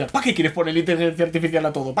inteligencia artificial. ¿Para qué quieres poner inteligencia artificial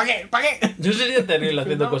a todo? ¿Para qué? ¿Para qué? Yo sería terrible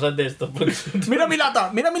haciendo cosas de esto. Porque... Mira mi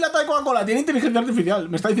lata de Coca-Cola, tiene inteligencia artificial.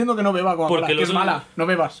 Me está diciendo que no beba Coca-Cola, que es mala, no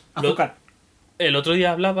bebas azúcar. El otro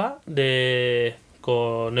día hablaba de...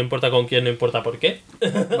 no importa con quién, no importa por qué.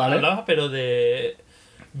 Vale. Hablaba, pero de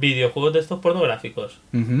videojuegos de estos pornográficos.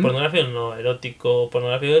 Pornográficos no, erótico,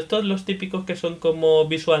 pornográficos. Estos los típicos que son como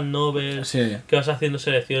visual novels, sí. que vas haciendo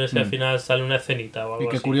selecciones y al final sale una escenita o algo Y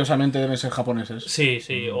que así. Curiosamente deben ser japoneses. Sí,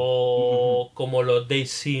 o como los Date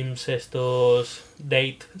Sims, estos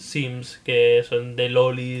Date Sims, que son de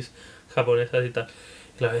lolis japonesas y tal.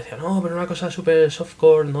 Y claro, decía, no, pero una cosa súper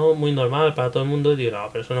softcore, ¿no? Muy normal para todo el mundo. Y digo, no,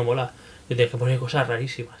 pero eso no mola. Y tienes que poner cosas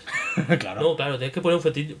rarísimas. Claro. No, claro, tienes que poner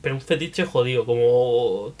un fetiche jodido,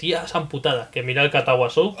 como tías amputadas, que mira el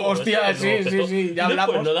Katawaso. Hostia, sí, ya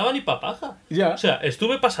hablamos. Pues no daba ni papaja. Ya. O sea,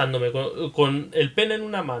 estuve pasándome con el pene en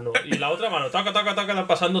una mano y la otra mano, taca,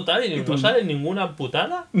 pasando tal, y no sale ninguna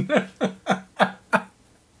amputada.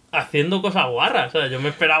 Haciendo cosas guarras. O sea, yo me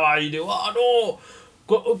esperaba y digo,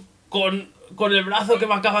 no, con el brazo que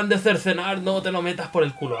me acaban de cercenar, no te lo metas por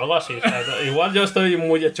el culo, algo así. O sea, igual yo estoy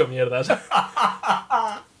muy hecho mierda, ¿sabes?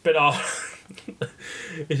 Pero...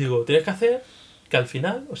 y digo, tienes que hacer que al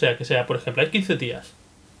final, o sea, que sea, por ejemplo, hay 15 tías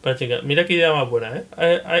para chingar. Mira qué idea más buena,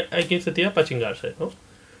 ¿eh? Hay 15 tías para chingarse, ¿no?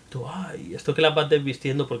 Tú, esto que las vas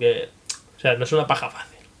desvistiendo porque... O sea, no es una paja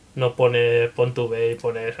fácil. No pon tu B y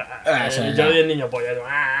pones... yo y el niño polla.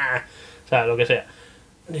 O sea, lo que sea.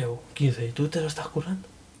 Digo, 15, ¿y tú te lo estás curando?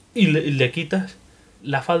 Y le quitas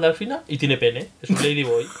la falda al final y tiene pene. Es un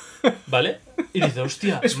ladyboy, ¿vale? Y dice,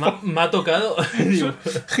 hostia, me ha tocado. Digo,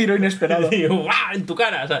 giro inesperado. Digo, en tu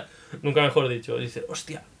cara. O sea, nunca mejor dicho. Dice,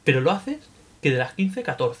 hostia, pero lo haces que de las 15,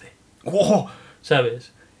 14. ¡Oh!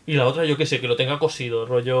 ¿Sabes? Y la otra, yo qué sé, que lo tenga cosido,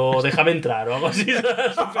 rollo, déjame entrar o algo así.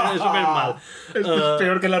 Súper mal. Esto es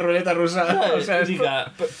peor que la ruleta rusa. O sea,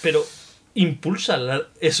 diga, pero... impulsa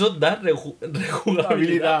eso da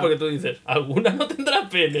rejugabilidad porque tú dices, alguna no tendrá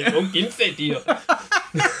pene, son 15, tío.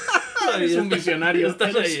 Eres un visionario.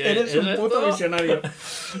 Eres un puto visionario.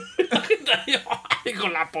 La gente ahí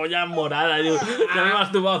con la polla morada, digo, ya me he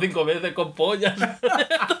masturbado 5 veces con pollas.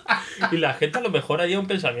 Y la gente a lo mejor haría un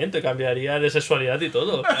pensamiento y cambiaría de sexualidad y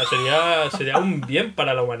todo. O sea, sería un bien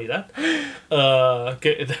para la humanidad.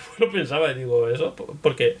 Que después lo pensaba y digo, eso,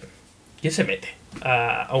 porque ¿quién se mete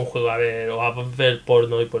a un juego a ver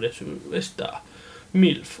porno y por eso esta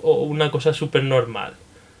MILF o una cosa súper normal?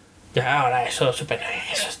 Ya ahora eso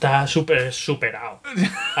está súper superado.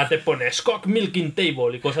 Ahora te pones cock milking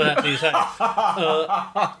table y cosas así, ¿sabes?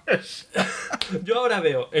 Yo ahora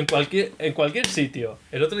veo en cualquier sitio.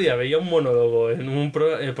 El otro día veía un monólogo en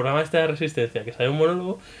el programa este de Resistencia, que sale un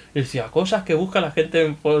monólogo y decía cosas que busca la gente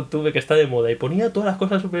en YouTube que está de moda y ponía todas las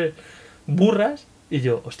cosas súper burras y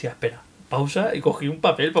yo, hostia, espera. Pausa y cogí un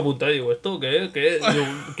papel para apuntar y digo, ¿esto qué? Digo,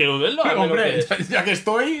 quiero verlo. Hombre, ya que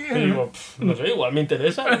estoy... Y digo, no sé, igual me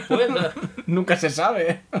interesa después. Nunca se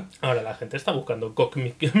sabe. Ahora la gente está buscando cock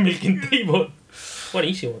milking table.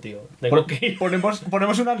 Buenísimo, tío.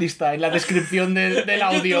 Ponemos una lista en la descripción del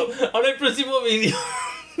audio. YouTube, ahora el próximo vídeo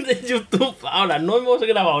de YouTube. Ahora no hemos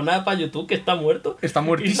grabado nada para YouTube, que está muerto. Está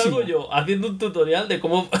muertísimo. Y salgo yo haciendo un tutorial de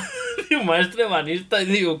cómo... un maestro ebanista y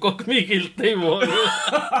digo, cock milking table.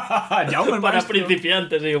 Para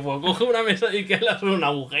principiantes. Digo, pues coge una mesa y que le hace un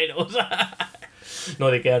agujero. O sea, no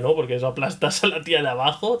de Ikea, no, porque eso aplastas a la tía de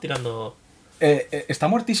abajo tirando... Está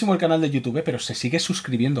muertísimo el canal de YouTube, pero se sigue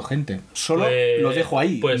suscribiendo gente. Solo lo dejo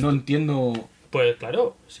ahí. No entiendo... Pues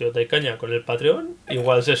claro, si os dais caña con el Patreon,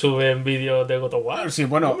 igual se suben vídeos de God of War. Sí,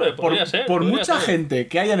 bueno, hombre, por mucha gente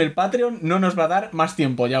que haya en el Patreon, no nos va a dar más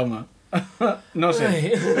tiempo, Jaume. No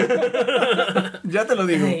sé. Ya te lo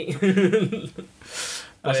digo.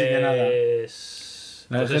 Así que nada.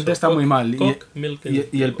 La gente está muy mal.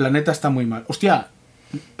 Y el planeta está muy mal. Hostia,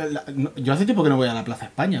 yo hace tiempo que no voy a la Plaza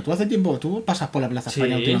España. ¿Tú pasas por la Plaza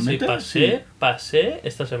España últimamente? Sí, pasé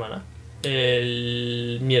esta semana.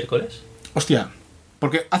 El miércoles. Hostia,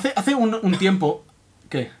 porque hace un tiempo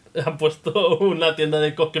 ¿Qué? Han puesto una tienda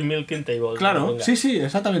de Coque Milk in Table. Claro, sí,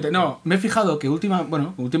 exactamente. No, me he fijado que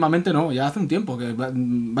últimamente no, ya hace un tiempo, que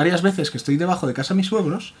varias veces que estoy debajo de casa de mis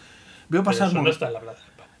suegros, veo pasar... Pero eso no está en la plaza.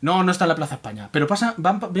 No está en la Plaza España, pero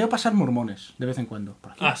veo pasar mormones de vez en cuando.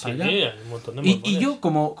 Por aquí, Sí, allá. hay un montón de mormones. Y yo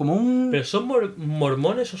como un... ¿Pero son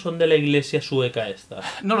mormones o son de la iglesia sueca esta?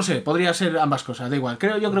 No lo sé, podría ser ambas cosas, da igual.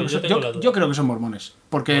 Yo creo que son mormones,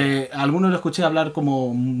 porque a algunos lo escuché hablar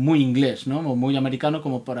como muy inglés, ¿no? Muy americano,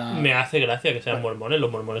 como para... Me hace gracia que sean mormones,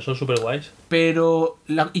 los mormones son súper guays. Pero...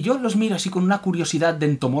 Y yo los miro así con una curiosidad de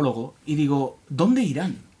entomólogo y digo, ¿dónde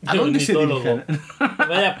irán? ¿A dónde se dirigen?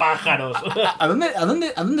 Vaya pájaros. ¿A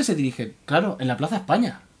dónde se dirigen? Claro, en la Plaza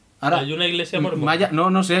España. Ahora, ¿hay una iglesia mormona?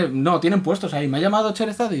 No sé, tienen puestos ahí. Me ha llamado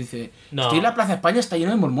Cherezado y dice, estoy en la Plaza España, está lleno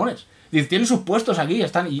de mormones. Dice, tienen sus puestos aquí,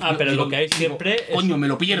 están... Pero lo que hay siempre es... Coño, me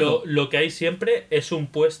lo pierdo. Lo que hay siempre es un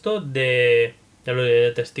puesto de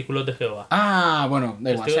testículos de Jehová. Bueno,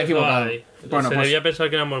 da igual, se ha equivocado. Bueno, se debía pensar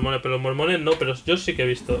que eran mormones, pero los mormones no, pero yo sí que he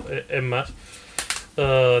visto. Es más,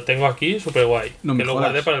 tengo aquí super guay, que lo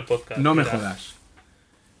guardé para el podcast. No me jodas.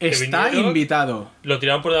 Está invitado. Lo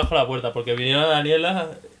tiraron por debajo de la puerta porque vinieron a Daniela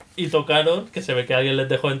y tocaron, que se ve que alguien les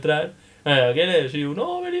dejó entrar. ¿Quién es? Y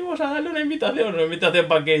no, venimos a darle una invitación. ¿Una invitación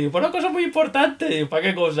para qué? Por una cosa muy importante. ¿Para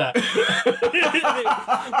qué cosa?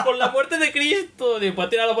 Por la muerte de Cristo. Pues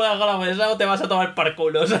tíralo por debajo de la mesa o te vas a tomar par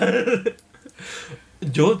culo.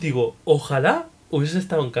 Yo digo, ojalá hubiese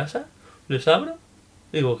estado en casa. Les abro.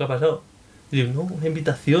 Digo, ¿qué ha pasado? Y digo, no, una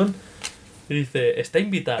invitación. Y dice, está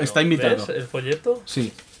invitado. Está invitado. ¿Ves el folleto?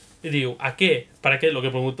 Sí. Y digo, ¿a qué? ¿Para qué? Lo que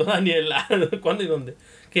preguntó Daniela. ¿Cuándo y dónde?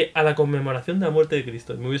 Que a la conmemoración de la muerte de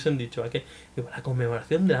Cristo. Y me hubiesen dicho, ¿a qué? Digo, a la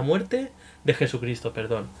conmemoración de la muerte de Jesucristo,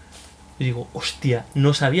 perdón. Y digo, hostia,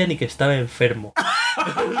 no sabía ni que estaba enfermo.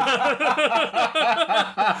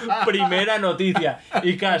 Primera noticia.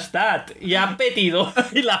 Y Castat. Y ha petido.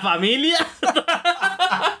 ¿Y la familia?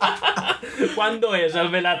 ¿Cuándo es el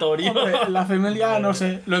velatorio? Hombre, la familia, no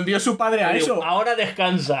sé, lo envió su padre a eso. Ahora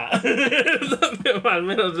descansa. Al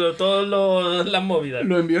menos todas las movidas.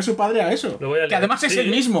 Lo envió su padre a eso. Que además es el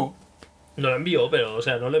mismo. No lo envió, pero, o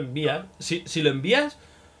sea, no lo envía. Si lo envías,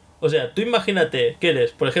 o sea, tú imagínate que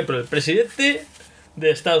eres, por ejemplo, el presidente de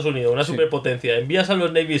Estados Unidos, una superpotencia. Envías a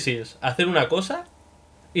los Navy Seals a hacer una cosa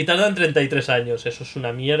y tardan 33 años. Eso es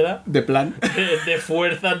una mierda. De plan. De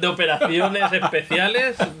fuerzas, de operaciones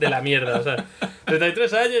especiales, de la mierda. O sea,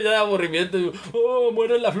 33 años ya de aburrimiento. Digo,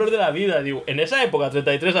 muero en la flor de la vida. Digo, en esa época,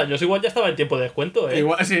 33 años, igual ya estaba en tiempo de descuento, ¿eh?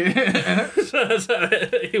 Igual, sí. O sea,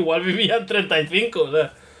 igual vivían 35, o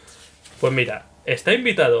sea. Pues mira, está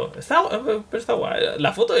invitado. Está guay.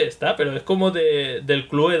 La foto está, pero es como del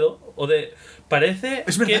Cluedo. O de... Parece...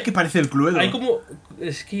 Es verdad que parece el Cluedo. Hay como...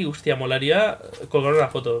 Es que, hostia, molaría colgar una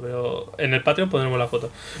foto, pero en el Patreon pondremos la foto.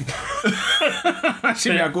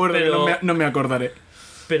 Sí, me acuerdo, pero no me acordaré.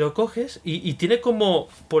 Pero coges y tiene como,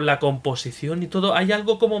 por la composición y todo, hay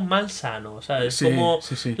algo como malsano, ¿sabes? Sí, como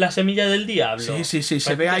sí. la semilla del diablo. Sí,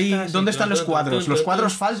 se ve ahí dónde están los cuadros. Los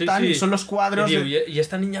cuadros faltan y son los cuadros... ¿Y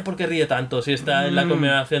esta niña por qué ríe tanto si está en la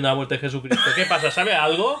conmemoración de la muerte de Jesucristo? ¿Qué pasa? ¿Sabe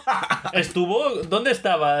algo? ¿Dónde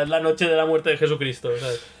estaba la noche de la muerte de Jesucristo?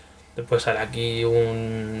 ¿Sabes? Después sale aquí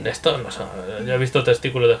esto, no sé, yo he visto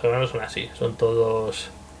testículos de Jehová, no son así, son todos...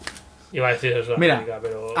 Iba a decir eso, mira, América,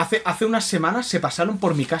 pero... hace unas semanas se pasaron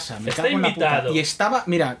por mi casa. Me está cago en la invitado. puta. Y estaba,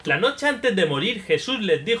 mira... La noche antes de morir, Jesús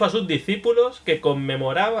les dijo a sus discípulos que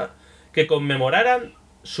conmemoraran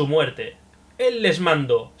su muerte. Él les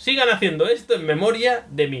mandó, sigan haciendo esto en memoria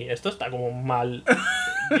de mí. Esto está como mal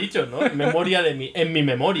dicho, ¿no? En memoria de mí, en mi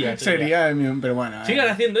memoria. Sería pero bueno. Sigan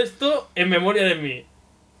haciendo esto en memoria de mí.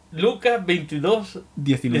 Lucas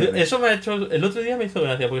 22:19. Eso me ha hecho... El otro día me hizo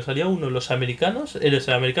gracia porque salía uno, los americanos, eres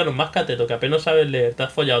el americano más cateto que apenas sabes leer, te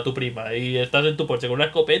has follado a tu prima y estás en tu porche con una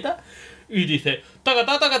escopeta y dice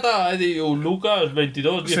tacatá, tacatá, Lucas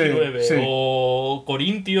 22:19 sí. O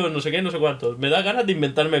Corintios, no sé qué, no sé cuántos. Me da ganas de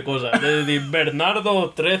inventarme cosas. De decir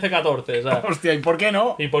Bernardo 13:14, ¿sabes? Hostia, ¿y por qué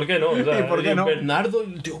no? ¿Y por qué no? O sea, ¿Y por qué no? Bernardo,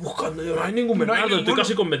 el tío buscando, no hay ningún Bernardo, estoy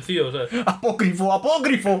casi convencido, ¿sabes?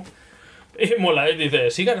 ¡Apócrifo! Y mola, y dice,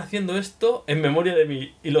 sigan haciendo esto en memoria de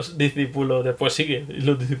mí. Y los discípulos después siguen. ¿Y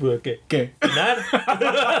los discípulos qué? ¿Qué? ¿Cenar?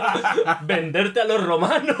 Venderte a los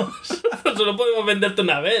romanos. Solo podemos venderte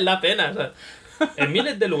una vez, la pena. O sea, en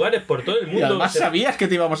miles de lugares por todo el mundo. Y además sabías que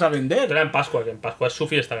te íbamos a vender. Era en Pascua, que en Pascua es su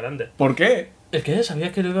fiesta grande. ¿Por qué? ¿El qué?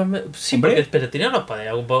 ¿Sabías que lo iban a... Sí, ¿Hombre? porque pero tenía unos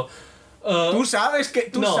padres un poco... Tú sabes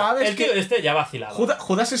que... el tío este ya vacilaba.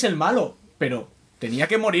 Judas es el malo, pero tenía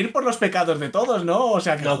que morir por los pecados de todos, ¿no? O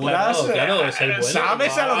sea, que No, Judas... claro, es el bueno.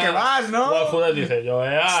 Sabes a lo que vas, ¿no? Igual Judas dice, yo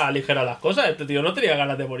aligera las cosas. Este tío no tenía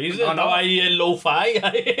ganas de morirse. No. Estaba ahí en low-fi.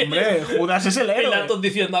 Hombre, Judas es el héroe. Pilatos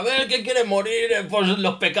diciendo, a ver, ¿quién quiere morir? Pues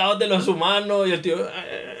los pecados de los humanos. Y el tío...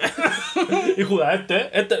 Y Judas,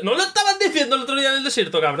 ¿no lo estaban diciendo el otro día en el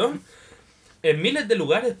desierto, cabrón? En miles de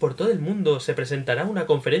lugares por todo el mundo se presentará una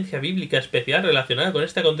conferencia bíblica especial relacionada con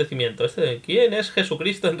este acontecimiento. ¿Quién es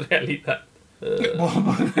Jesucristo en realidad?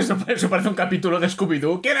 Eso parece un capítulo de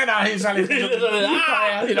Scooby-Doo. ¿Quién era? Y sale...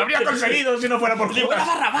 Y lo habría conseguido si no fuera por ¡Digo, era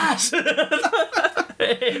Judas. Barrabás!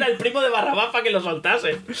 Era el primo de Barrabás para que lo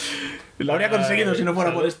soltase. Lo habría conseguido si no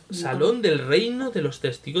fuera por esto. Salón del reino de los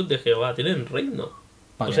testigos de Jehová. Tienen reino.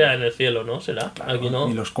 Vale. O sea, en el cielo, ¿no? ¿Será? Aquí no.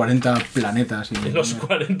 Y los 40 planetas. Y los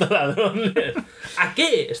 40 ladrones. ¿A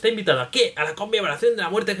qué? Está invitado. ¿A qué? A la conmemoración de la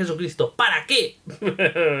muerte de Jesucristo. ¿Para qué?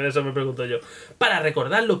 Eso me pregunto yo. Para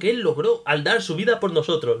recordar lo que él logró al dar su vida por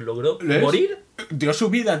nosotros. ¿Logró ¿Ves? morir? Dio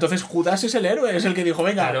su vida, entonces Judas es el héroe, es el que dijo,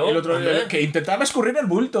 venga, Claro, el otro hombre. que intentaba escurrir el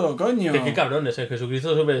bulto, coño. ¿Qué cabrones? En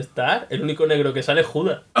Jesucristo Superstar, el único negro que sale es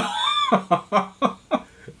Judas.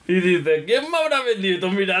 Y dice, ¿quién me habrá vendido? Tú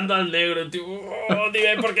mirando al negro, tío. Oh,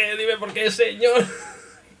 dime por qué, señor.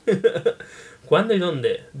 ¿Cuándo y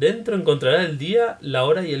dónde? Dentro encontrará el día, la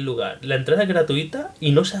hora y el lugar. La entrada es gratuita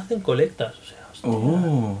y no se hacen colectas. O sea, hostia,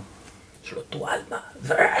 Oh. solo tu alma.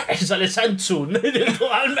 Sale Sanchun. Tu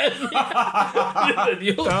alma es mía. Dice,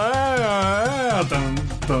 Dios.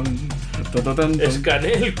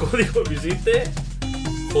 Escanee el código, visite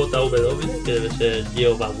JW, que debe ser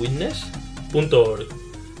jehovahwitness.org,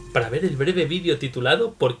 para ver el breve vídeo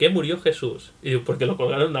titulado ¿Por qué murió Jesús? Y porque lo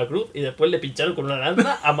colgaron en una cruz y después le pincharon con una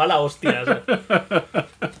lanza a mala hostia.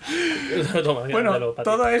 Toma, Bueno, dándolo, Pati.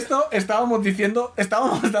 todo esto estábamos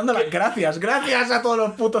dando las gracias. Gracias a todos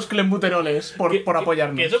los putos clembuteroles por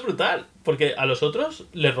apoyarnos. Que eso es brutal, porque a los otros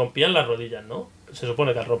les rompían las rodillas, ¿no? Se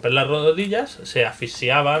supone que al romper las rodillas se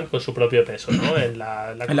asfixiaban con su propio peso, ¿no? En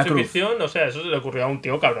la crucifixión, o sea, eso se le ocurrió a un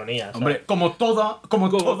tío cabronía. ¿sabes? Hombre, como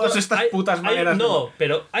todas estas putas maneras. No,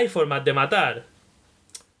 pero hay formas de matar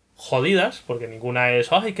jodidas, porque ninguna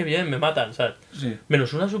es, ¡ay, qué bien, me matan! ¿Sabes? Sí.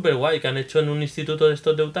 Menos una super guay que han hecho en un instituto de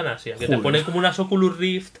estos de eutanasia, que Joder. te ponen como unas Oculus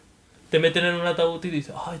Rift, te meten en un ataúd y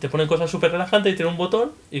dices, ¡ay! Te ponen cosas súper relajantes y tiene un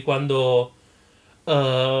botón, y cuando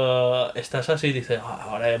estás así, dices,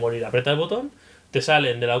 ahora he de morir, aprieta el botón. Te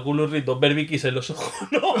salen de la Oculus Rift dos berbiquis en los ojos.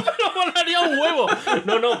 No, pero molaría un huevo.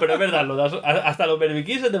 No, pero es verdad, lo das hasta los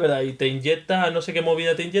berbiquis de verdad. Y te inyecta, no sé qué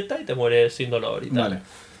movida te inyecta y te mueres sin dolor y tal.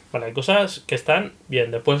 Vale, hay cosas que están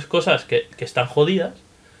bien. Después cosas que están jodidas.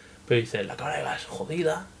 Pero dices, la cámara de gas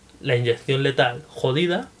jodida. La inyección letal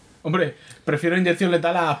jodida. Hombre, prefiero inyección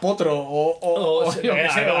letal a potro o yo qué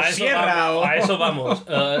sé, o sierra. A eso vamos.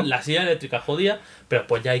 La silla eléctrica jodida, pero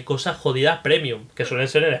pues ya hay cosas jodidas premium, que suelen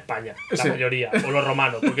ser en España, la Sí. mayoría, o los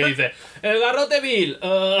romanos, porque dice, el garrote vil,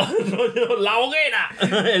 la hoguera,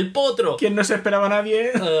 el potro, ¿Quién no se esperaba a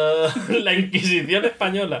nadie? la Inquisición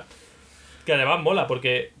española. Que además mola,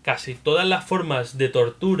 porque casi todas las formas de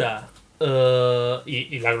tortura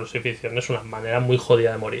y la crucifixión es una manera muy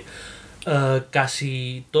jodida de morir.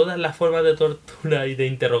 Casi todas las formas de tortura y de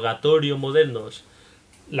interrogatorio modernos,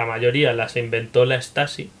 la mayoría las inventó la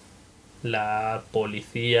Stasi, la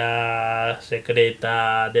policía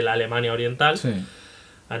secreta de la Alemania Oriental, Sí.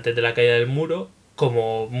 antes de la caída del muro.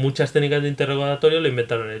 Como muchas técnicas de interrogatorio lo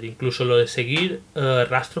inventaron él, incluso lo de seguir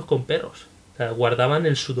rastros con perros. O sea, guardaban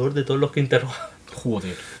el sudor de todos los que interrogaban.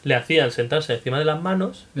 Joder. Le hacían sentarse encima de las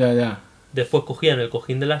manos, Ya. después cogían el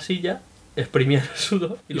cojín de la silla, exprimían el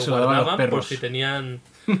sudor y lo se lo daban a los guardaban por perros. si tenían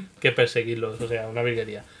que perseguirlos. O sea, una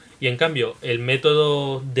virguería. Y en cambio, el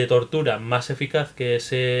método de tortura más eficaz, que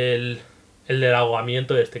es el del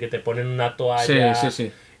ahogamiento que te ponen una toalla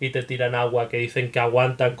Sí. y te tiran agua, que dicen que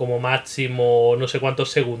aguantan como máximo no sé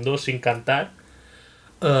cuántos segundos sin cantar,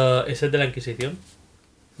 ese es de la Inquisición.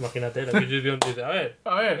 Imagínate, la Inquisición dice, a ver,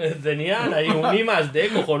 tenían ahí un I+D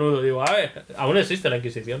cojonudo. Digo, a ver, aún existe la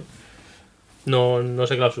Inquisición. No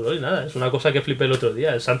se clausuró ni nada. Es una cosa que flipé el otro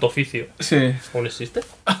día. El Santo Oficio. Sí. ¿Aún existe?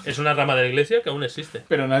 Es una rama de la iglesia que aún existe.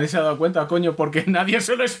 Pero nadie se ha dado cuenta, coño, porque nadie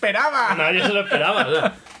se lo esperaba. Nadie se lo esperaba,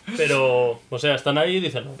 ¿verdad? Pero, o sea, están ahí y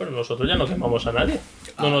dicen, no, pero nosotros ya no quemamos a nadie.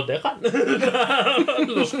 No nos dejan.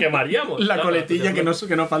 Los quemaríamos. La claro, coletilla que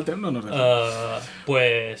no falte, no nos deja.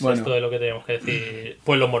 Pues Bueno. esto es lo que teníamos que decir.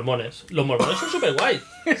 Pues los mormones. Los mormones son súper guays.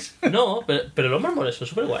 No, pero los mormones son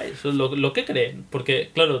súper guays. Lo que creen.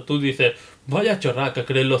 Porque, claro, tú dices, vaya chorrada que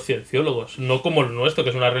creen los cienciólogos. No como el nuestro, que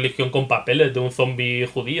es una religión con papeles de un zombie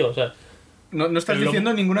judío. O sea, No estás pero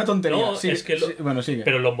diciendo ninguna tontería. no, Sí, es que sí, bueno, sigue.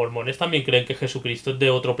 pero los mormones también creen que Jesucristo es de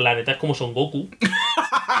otro planeta. Es como Son Goku.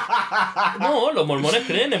 No, los mormones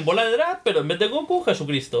creen en bola de drag, pero en vez de Goku,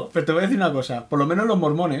 Jesucristo. Pero te voy a decir una cosa. Por lo menos los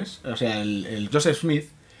mormones, o sea, el Joseph Smith...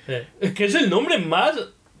 Es que es el nombre más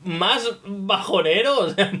bajonero, o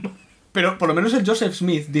sea... Pero por lo menos el Joseph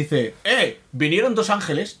Smith dice, vinieron dos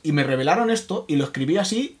ángeles y me revelaron esto y lo escribí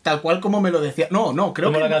así, tal cual como me lo decía. No, creo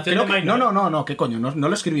como que... la canción creo de que no, ¿qué coño? No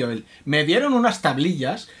lo escribió él. Me dieron unas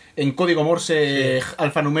tablillas en código Morse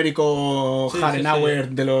alfanumérico Harenauer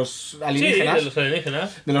de los alienígenas. Sí, de los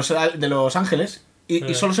alienígenas. De los ángeles.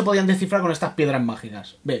 Y solo se podían descifrar con estas piedras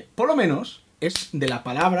mágicas. Por lo menos... es de la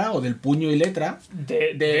palabra o del puño y letra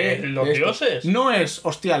de los dioses. No es,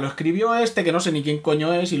 hostia, lo escribió este que no sé ni quién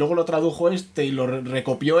coño es y luego lo tradujo este y lo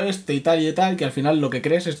recopió este y tal, que al final lo que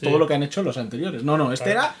crees es todo lo que han hecho los anteriores. No,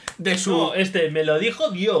 este era de su... No, este me lo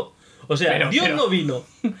dijo Dios. O sea, Dios no vino.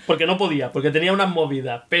 Porque no podía, porque tenía unas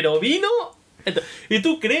movidas. Pero vino... ¿Y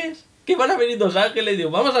tú crees que van a venir dos ángeles y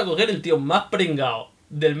digo, vamos a coger el tío más pringao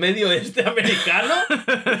del medio oeste americano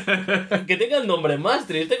que tenga el nombre más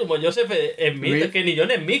triste como Joseph Smith, que ni John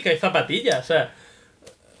Smith, que hay zapatillas, o sea,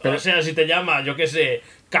 pero, o sea, si te llama, yo qué sé,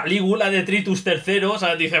 Calígula de Tritus III, o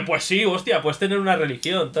sea, dice, pues sí, hostia, puedes tener una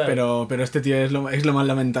religión, tal. Pero este tío es lo más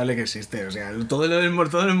lamentable que existe, o sea, todo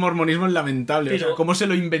el mormonismo es lamentable, pero, o sea, cómo se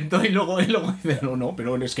lo inventó y luego dice, no,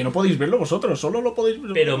 pero es que no podéis verlo vosotros, solo lo podéis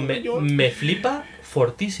ver. Pero me flipa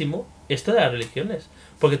fortísimo esto de las religiones,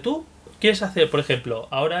 porque tú quieres hacer, por ejemplo,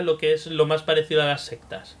 ahora lo que es lo más parecido a las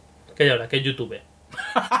sectas que hay ahora, que es YouTube.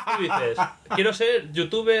 Tú dices, quiero ser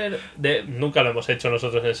youtuber de... Nunca lo hemos hecho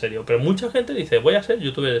nosotros en serio, pero mucha gente dice, voy a ser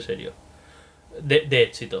youtuber de serio. De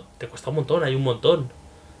éxito. Te cuesta un montón, hay un montón,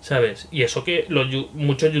 ¿sabes? Y eso que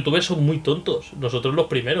muchos youtubers son muy tontos. Nosotros los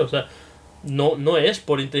primeros, o sea, no es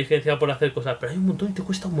por inteligencia o por hacer cosas, pero hay un montón y te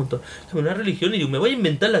cuesta un montón. Una religión y digo, me voy a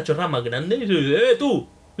inventar la chorra más grande. Y dice, tú.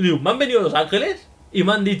 Y digo, ¿me han venido los ángeles? Y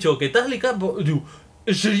me han dicho, ¿qué tal y campo? Digo,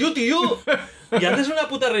 ¿en serio, tío? Y haces una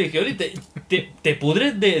puta religión y te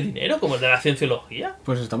pudres de dinero, como el de la cienciología.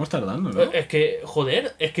 Pues estamos tardando, ¿no? Es que,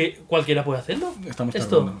 joder, es que cualquiera puede hacerlo.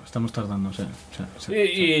 Estamos tardando, sí.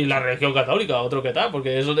 Y la religión católica, otro que tal,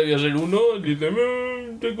 porque eso debió ser uno, dice,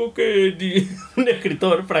 tengo que... Un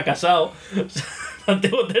escritor fracasado...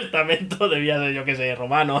 Antiguo Testamento debía ser, yo que sé,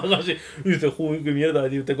 romano o algo así. Y dice, joder, qué mierda,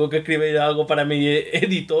 tío, tengo que escribir algo para mi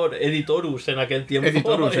editorus en aquel tiempo.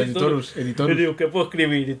 Editorus. Y digo, ¿qué puedo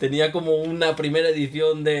escribir? Y tenía como una primera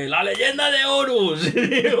edición de La leyenda de Horus. Y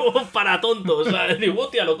digo, para tontos, ¿sabes? Y digo,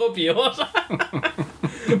 hostia, lo copio.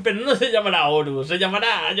 Pero no se llamará Horus, se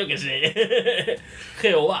llamará, yo que sé,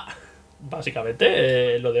 Jehová.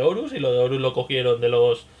 Básicamente, lo de Horus, y lo de Horus lo cogieron de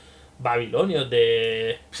los babilonios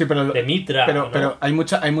de Mitra, pero hay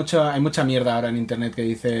mucha mierda ahora en internet que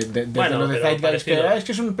dice lo de Zeitgeist que es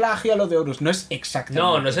que es un plagio a lo de Horus. No es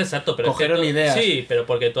exactamente. No es exacto, pero cogieron ideas. Sí, pero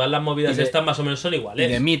porque todas las movidas estas más o menos son iguales.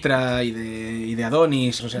 Y de Mitra y de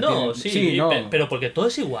Adonis, o sea, no, pero porque todo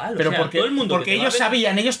es igual, pero o sea, porque todo el mundo porque ellos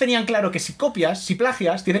sabían, ellos tenían claro que si copias, si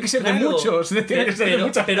plagias, tiene que ser de muchos, tiene que ser de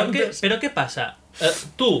muchas fuentes. Pero ¿qué pasa?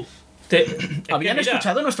 Tú habían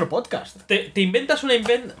escuchado nuestro podcast. Te inventas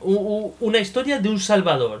una historia de un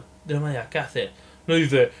salvador. De la manera, ¿qué hacer? No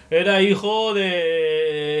dice, era hijo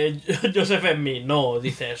de Joseph Smith. No,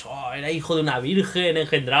 dices, era hijo de una virgen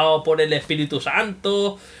engendrado por el Espíritu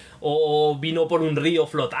Santo. O vino por un río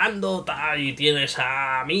flotando. Tal, y tienes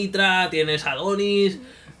a Mitra, tienes a Adonis,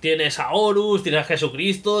 tienes a Horus, tienes a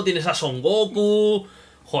Jesucristo, tienes a Son Goku.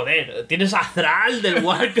 Joder, tienes a Thrall del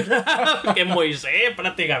Warcraft, que es Moisés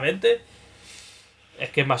prácticamente. Es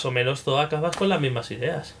que más o menos todo acabas con las mismas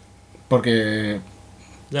ideas. Porque...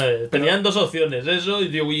 Tenían dos opciones, eso, y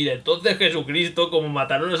digo, y entonces Jesucristo, como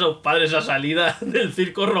mataron a sus padres a salida del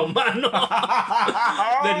circo romano,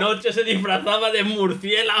 de noche se disfrazaba de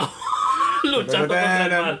murciélago luchando contra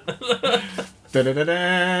el mal.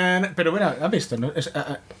 Pero bueno, ¿has visto? ¿No?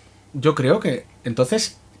 Yo creo que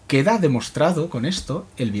entonces... queda demostrado con esto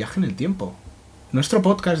el viaje en el tiempo. Nuestro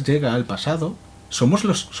podcast llega al pasado. Somos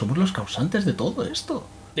los causantes de todo esto.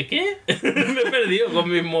 ¿De qué? Me he perdido con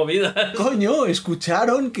mis movidas. Coño,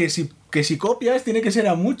 escucharon que si copias tiene que ser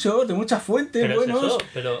a muchos, de muchas fuentes. Pero buenos. Es eso,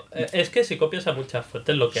 pero es que si copias a muchas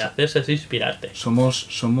fuentes lo que haces es inspirarte. Somos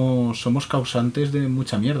causantes de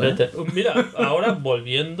mucha mierda. Mira, ahora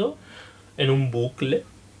volviendo en un bucle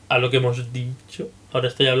a lo que hemos dicho. Ahora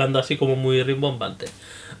estoy hablando así como muy rimbombante.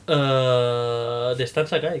 De Stan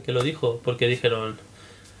Sakai, que lo dijo, porque dijeron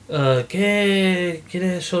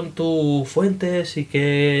 ¿quiénes son tus fuentes y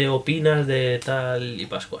qué opinas de tal y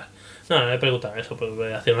pascual? No le preguntaron eso, porque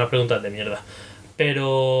voy a hacer unas preguntas de mierda.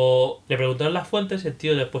 Pero le preguntaron las fuentes y el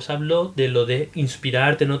tío después habló de lo de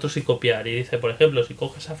inspirarte en otros y copiar. Y dice, por ejemplo, si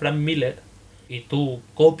coges a Frank Miller y tú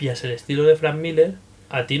copias el estilo de Frank Miller,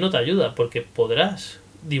 a ti no te ayuda, porque podrás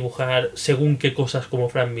dibujar según qué cosas como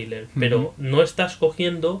Frank Miller, pero no estás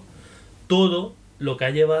cogiendo todo lo que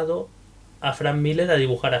ha llevado a Frank Miller a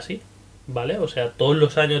dibujar así, ¿vale? O sea, todos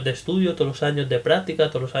los años de estudio, todos los años de práctica,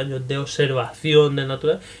 todos los años de observación del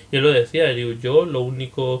natural. Y él lo decía, yo lo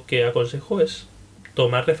único que aconsejo es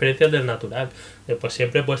tomar referencias del natural. Pues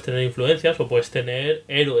siempre puedes tener influencias o puedes tener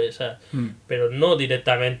héroes, ¿sabes? Pero no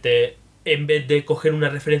directamente, en vez de coger una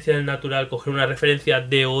referencia del natural, coger una referencia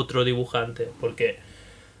de otro dibujante, porque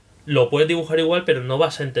lo puedes dibujar igual, pero no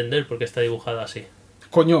vas a entender por qué está dibujado así.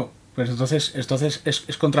 Coño, pues entonces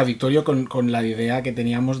es contradictorio con la idea que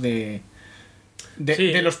teníamos de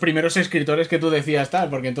los primeros escritores que tú decías tal,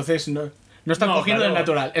 porque entonces no están cogiendo del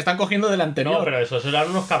natural, están cogiendo del anterior. No, pero esos eran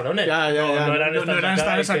unos cabrones. Ya. No eran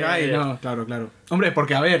Stan Sakai, no, claro. Hombre,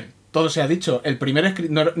 porque a ver, todo se ha dicho, el primer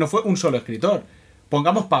escritor no fue un solo escritor.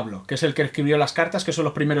 Pongamos Pablo, que es el que escribió las cartas, que son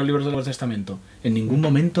los primeros libros del Nuevo Testamento. En ningún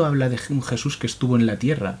momento habla de un Jesús que estuvo en la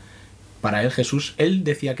tierra. Para él, Jesús, él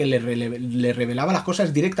decía que le revelaba las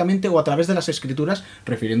cosas directamente o a través de las escrituras,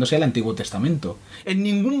 refiriéndose al Antiguo Testamento. En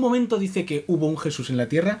ningún momento dice que hubo un Jesús en la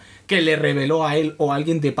tierra que le reveló a él o a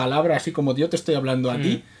alguien de palabra, así como yo te estoy hablando a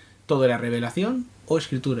ti. Todo era revelación o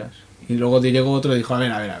escrituras. Y luego llegó otro y dijo, a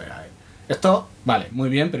ver. Esto, vale, muy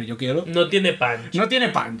bien, pero yo quiero... No tiene punch. No tiene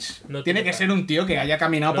punch. Tiene que ser un tío que haya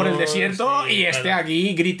caminado por el desierto y esté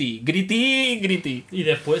aquí gritty. Y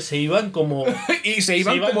después se iban como... y se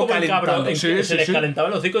iban como calentando. Se les calentaba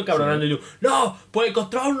el hocico y cabronando. Y digo, no, pues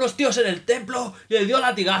encontraron unos tíos en el templo y le dio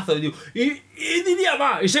latigazo. Y diría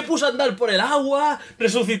más. Y se puso a andar por el agua,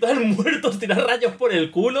 resucitar muertos, tirar rayos por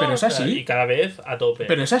el culo. Pero es así. Y cada vez a tope.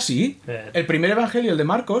 Pero es así. El primer evangelio, el de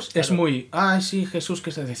Marcos, es muy... sí, Jesús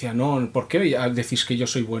que se decía, no, ¿por qué decís que yo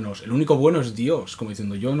soy bueno? El único bueno es Dios. Como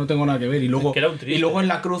diciendo, yo no tengo nada que ver. Y luego en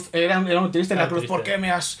la cruz, era un triste en la cruz, ¿por qué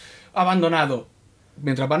me has abandonado?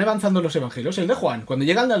 Mientras van avanzando los evangelios, el de Juan, cuando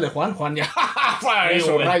llegan al de Juan ya...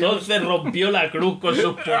 Entonces rompió la cruz con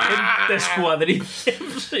sus potentes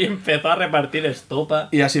cuadríceps y empezó a repartir estopa.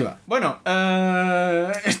 Y así va. Bueno,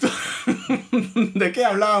 esto... ¿De qué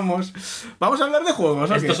hablábamos? Vamos a hablar de juegos,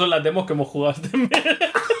 ¿o qué? Estos son las demos que hemos jugado este mes.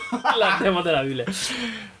 Las demos de la Biblia.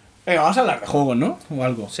 Venga, vamos a hablar de juegos, ¿no? O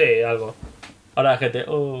algo. Sí, algo. Ahora, gente...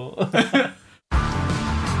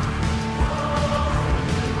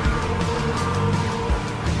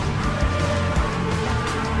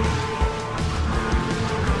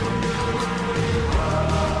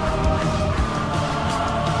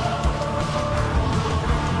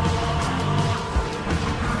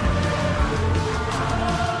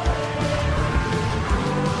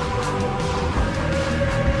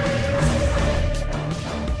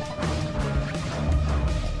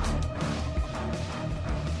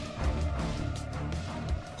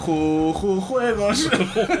 Juegos.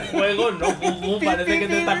 Juegos, no, parece que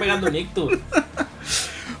te está pegando un ictus.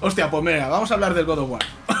 Hostia, pues mira, vamos a hablar del God of War.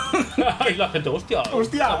 Ay, la gente, hostia.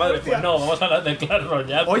 Madre, pues no, vamos a hablar de Clash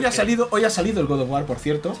Royale. Hoy ha salido el God of War, por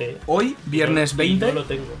cierto. Sí. Hoy, viernes 20. Y no lo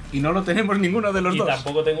tengo. Y no lo tenemos ninguno de los dos. Y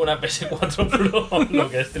tampoco tengo una PS4 Pro, lo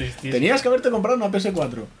que es tristísimo. Tenías que haberte comprado una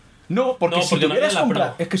PS4. No, porque si tuvieras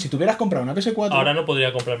comprado... Es que si tuvieras comprado una PS4... Ahora no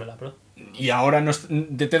podría comprarme la Pro. Y ahora no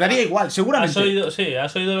te daría igual, seguramente.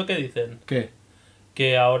 ¿Has oído lo que dicen? ¿Qué?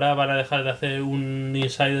 Que ahora van a dejar de hacer un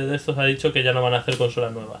insider de estos. Ha dicho que ya no van a hacer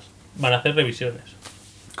consolas nuevas. Van a hacer revisiones.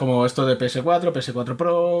 Como esto de PS4, PS4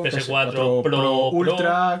 Pro, PS4 Pro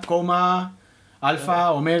Ultra, Coma,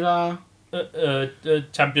 Alpha, Omega...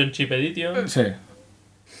 Championship Edition. Sí.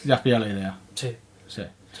 Ya has pillado la idea. Sí.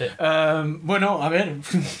 Bueno, a ver...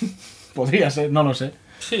 Podría ser, no lo sé.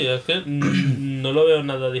 Sí, es que no lo veo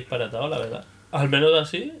nada disparatado, la verdad. Al menos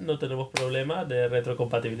así no tenemos problemas de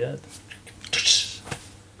retrocompatibilidad.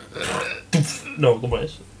 No, ¿cómo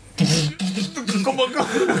es? ¿Cómo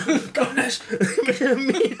es?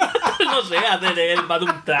 No sé, hacer el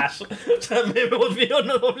Badum Trash. O sea, me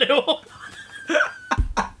emociono doble voz.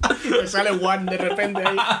 Me sale One de repente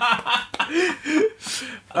ahí.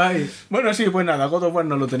 Ay. Bueno, sí, pues nada, God of War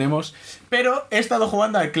no lo tenemos. Pero he estado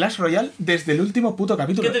jugando al Clash Royale desde el último puto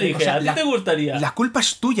capítulo. ¿Qué te dije? O sea, ¿a ti te gustaría? La culpa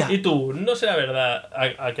es tuya. Y tú, no será verdad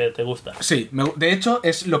a que te gusta. Sí, de hecho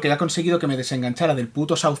es lo que ha conseguido que me desenganchara del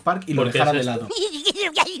puto South Park y lo dejara de lado.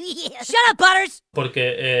 Shut up, Butters.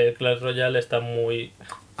 Porque Clash Royale está muy...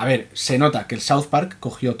 A ver, se nota que el South Park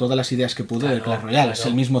cogió todas las ideas que pudo del Clash Royale. Es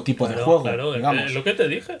el mismo tipo de juego, digamos. Lo que te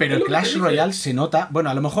dije. Pero el Clash Royale se nota... Bueno,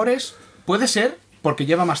 a lo mejor puede ser porque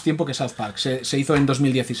lleva más tiempo que South Park. Se hizo en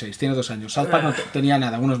 2016, tiene 2 años. South Park no tenía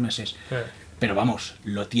nada, unos meses. Pero vamos,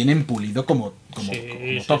 lo tienen pulido como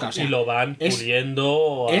toca. O sea, y lo van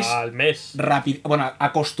puliendo al mes. Bueno,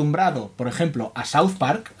 acostumbrado, por ejemplo, a South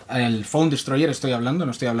Park, el Phone Destroyer estoy hablando,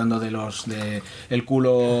 no estoy hablando de los de el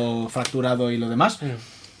culo fracturado y lo demás.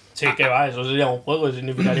 Sí, que va, eso sería un juego y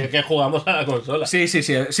significaría que jugamos a la consola. Sí,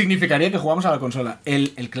 significaría que jugamos a la consola.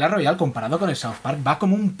 El Clash Royale comparado con el South Park va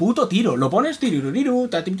como un puto tiro. Lo pones tiruriru,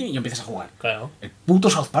 y empiezas a jugar. Claro. El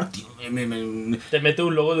puto South Park, tío. Te mete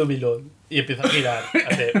un logo de Ubilol y empieza a girar.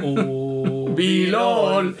 Hace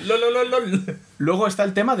Ubilol. Lol. Luego está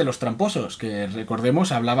el tema de los tramposos, que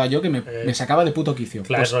recordemos, hablaba yo que me sacaba de puto quicio.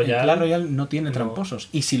 Clash Royale, el Clash Royale no tiene tramposos.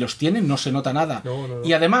 Y si los tiene, no se nota nada. No.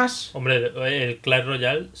 Y además... Hombre, el Clash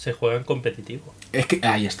Royale se juega en competitivo. Es que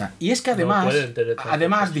ahí está. Y es que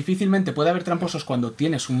además difícilmente puede haber tramposos cuando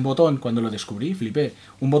tienes un botón, cuando lo descubrí, flipé,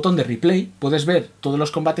 un botón de replay, puedes ver todos los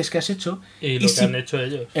combates que has hecho. Y lo que han hecho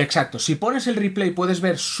ellos. Exacto. Si pones el replay, puedes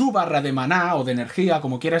ver su barra de maná o de energía,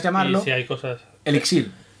 como quieras llamarlo. Y si hay cosas... Elixir.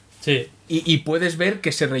 Sí. Y puedes ver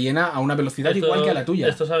que se rellena a una velocidad igual que a la tuya.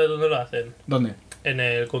 ¿Esto sabes dónde lo hacen? ¿Dónde? En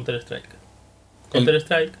el Counter-Strike.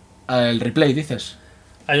 Counter-Strike. El replay, dices.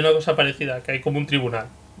 Hay una cosa parecida, que hay como un tribunal.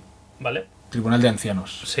 ¿Vale? Tribunal de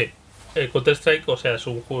ancianos. Sí. El Counter-Strike, o sea, es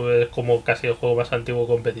un juego, es como casi el juego más antiguo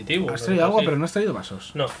competitivo. Has traído agua, pero no has traído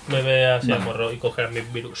vasos. No, me ve así al morro y coger mi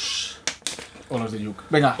virus. O los de Yuk.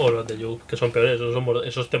 Venga. O los de Yuk, que son peores,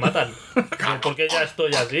 esos te matan. Porque ya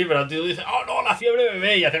estoy así, pero el tío dice, oh no, la fiebre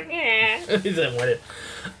bebé, y hace y se muere.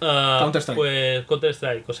 Counter-Strike. Pues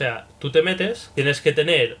Counter-Strike, o sea, tú te metes, tienes que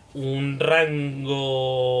tener un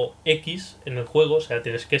rango X en el juego, o sea,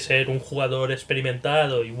 tienes que ser un jugador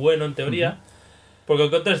experimentado y bueno en teoría. Porque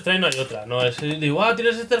en Counter-Strike no hay otra, no es, digo,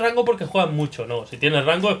 tienes este rango porque juegas mucho, no, si tienes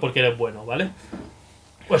rango es porque eres bueno, ¿vale?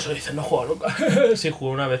 Pues eso dices, no juego nunca. Sí,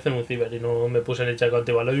 jugué una vez en un ciber y no me puse en el chat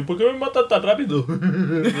antibalas. ¿Y por qué me matan tan rápido?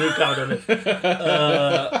 Muy cabrones.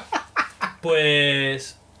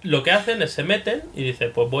 Pues lo que hacen es se meten y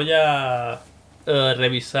dicen, pues voy a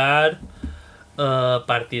revisar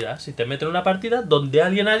partidas. Y te meten una partida donde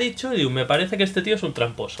alguien ha dicho, y digo, me parece que este tío es un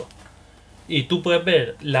tramposo. Y tú puedes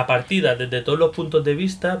ver la partida desde todos los puntos de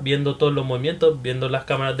vista, viendo todos los movimientos, viendo las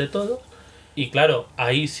cámaras de todos. Y claro,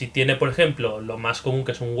 ahí si tiene, por ejemplo, lo más común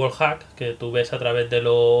que es un wall hack, que tú ves a través de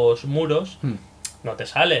los muros, no te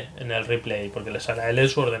sale en el replay, porque le sale a él en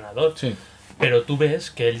su ordenador. Sí. Pero tú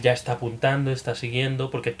ves que él ya está apuntando, está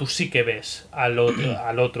siguiendo, porque tú sí que ves al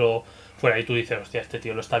otro fuera y tú dices, hostia, este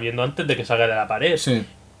tío lo está viendo antes de que salga de la pared. Sí.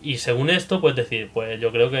 Y según esto, puedes decir, pues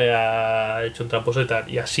yo creo que ha hecho un tramposo y tal.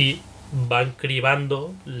 Y así van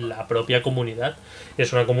cribando la propia comunidad. Y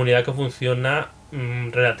es una comunidad que funciona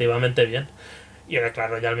relativamente bien. Y ahora,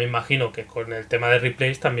 claro, ya me imagino que con el tema de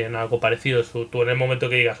replays también algo parecido. Tú en el momento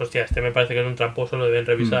que digas, hostia, este me parece que es un tramposo, lo deben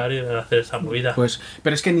revisar y deben hacer esa movida. Pues,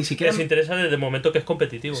 pero es que ni siquiera... Les interesa desde el momento que es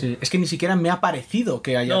competitivo. Sí, es que ni siquiera me ha parecido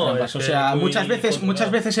que haya trampas. Es o sea, que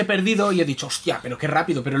muchas veces he perdido y he dicho, hostia, pero qué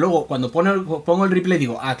rápido. Pero luego, cuando pongo el replay,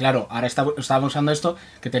 digo, claro, ahora estaba usando esto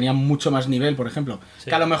que tenía mucho más nivel, por ejemplo. Sí.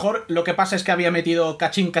 Que a lo mejor lo que pasa es que había metido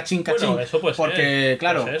cachín. Bueno, eso puede porque, ser,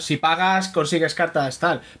 claro, puede ser. si pagas, consigues cartas,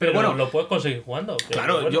 tal. Pero bueno, lo puedes conseguir jugando.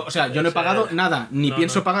 Claro, bueno, yo no he pagado nada, ni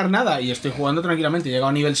pienso pagar nada, y estoy jugando tranquilamente. He llegado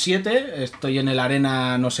a nivel 7, estoy en el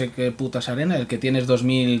arena, no sé qué putas arena, el que tienes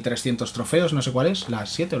 2300 trofeos, no sé cuál es, la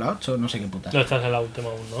 7 o la 8, no sé qué putas. No estás en la última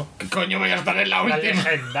aún, ¿no? ¿Qué coño voy a estar en la La última?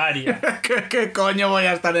 legendaria. ¿Qué coño voy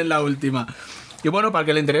a estar en la última? Y bueno, para el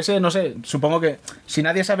que le interese, no sé, supongo que si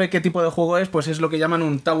nadie sabe qué tipo de juego es, pues es lo que llaman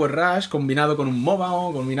un Tower Rush combinado con un MOBA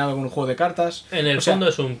o combinado con un juego de cartas. En el fondo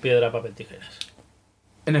es un piedra, papel, tijeras.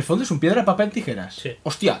 En el fondo es un piedra, papel, tijeras. Sí.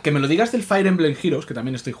 Hostia, que me lo digas del Fire Emblem Heroes, que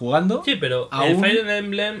también estoy jugando. Sí, pero aún... el Fire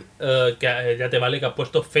Emblem, que ya te vale que ha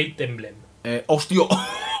puesto Fate Emblem. ¡Hostia!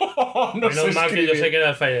 No Menos sé mal escribir. que yo sé que era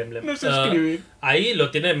el Fire Emblem. No sé escribir. Ahí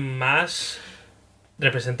lo tiene más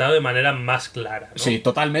representado de manera más clara, ¿no? Sí,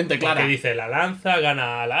 totalmente clara. Porque dice, la lanza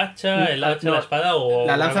gana al hacha, el hacha No, la espada o...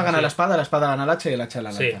 la lanza algo gana así. la espada gana el hacha y el hacha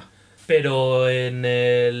la lanza. Sí, pero en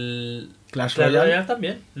el Clash Clash Royale Royale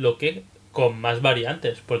también, lo que con más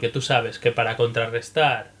variantes, porque tú sabes que para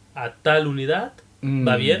contrarrestar a tal unidad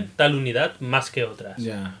va bien tal unidad más que otras.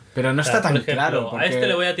 Ya, pero no O sea, está tan por ejemplo, claro. Porque... a este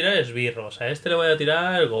le voy a tirar esbirros, a este le voy a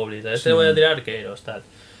tirar goblins, a este le voy a tirar arqueros, tal.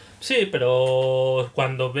 Sí, pero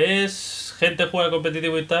cuando ves gente juega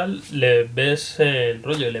competitivo y tal, le ves el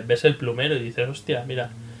rollo y le ves el plumero y dices, hostia,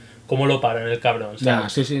 mira cómo lo paran el cabrón,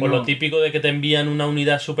 ¿sabes? Ya, sí, o no. lo típico de que te envían una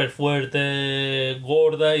unidad súper fuerte,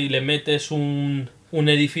 gorda, y le metes un un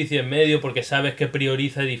edificio en medio porque sabes que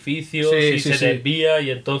prioriza edificios y se desvía y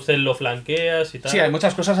entonces lo flanqueas y tal. Sí, hay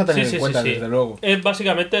muchas cosas a tener en cuenta, desde luego.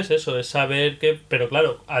 Básicamente es eso, es saber que... Pero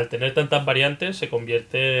claro, al tener tantas variantes se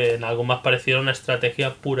convierte en algo más parecido a una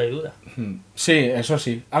estrategia pura y dura. Sí, eso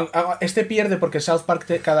sí. Este pierde porque el South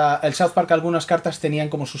Park algunas cartas tenían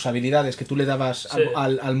como sus habilidades que tú le dabas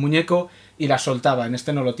al muñeco y las soltaba. En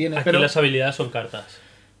este no lo tiene. Aquí pero las habilidades son cartas.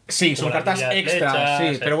 Sí, son cartas extras,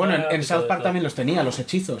 sí, pero bueno, en South Park también los tenía, los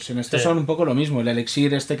hechizos. En estos son un poco lo mismo, el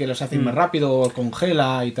elixir que los hace más rápido, o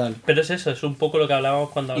congela y tal. Pero es eso, es un poco lo que hablábamos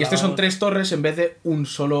cuando Y son 3 torres en vez de un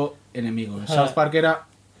solo enemigo. En South Park era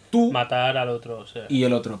tú matar al otro, y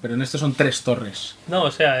el otro, pero en estos son 3 torres. No,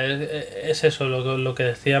 o sea, es eso, lo que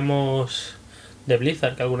decíamos de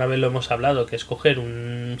Blizzard, que alguna vez lo hemos hablado, que es coger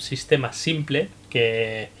un sistema simple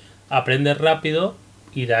que aprendes rápido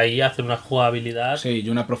y de ahí hacer una jugabilidad y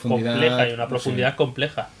una profundidad compleja y una profundidad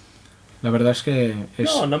compleja. La verdad es que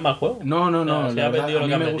no es mal juego. No, la verdad,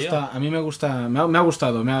 a mí me gusta, me ha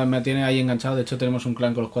gustado, me tiene ahí enganchado. De hecho tenemos un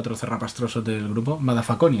clan con los 4 cerrapastrosos del grupo,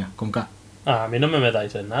 Madafaconia, con K. A mí no me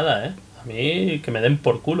metáis en nada, a mí que me den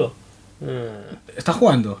por culo. ¿Estás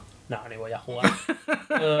jugando? No, ni voy a jugar.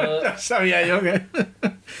 Sabía yo que...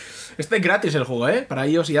 Este es gratis el juego, para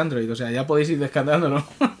iOS y Android, o sea, ya podéis ir descargándolo.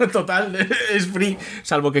 Total, es free,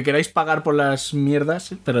 salvo que queráis pagar por las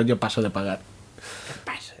mierdas, pero yo paso de pagar.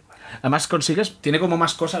 Además tiene como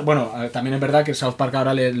más cosas, bueno, también es verdad que South Park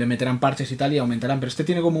ahora le meterán parches y tal y aumentarán, pero este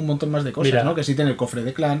tiene como un montón más de cosas. Mira, ¿no? Que sí tiene el cofre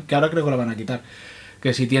de clan, que ahora creo que lo van a quitar.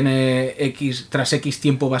 Que si tiene tras X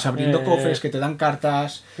tiempo vas abriendo cofres que te dan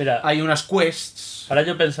cartas. Mira, hay unas quests. Ahora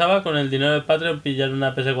yo pensaba con el dinero del Patreon pillar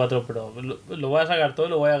una PS4 Pro. Lo voy a sacar todo,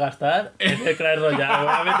 lo voy a gastar en el Clash Royale. Lo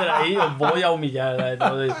voy a meter ahí y os voy a humillar.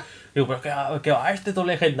 Entonces, digo, pero ¿qué va este todo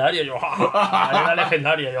legendario? Yo, era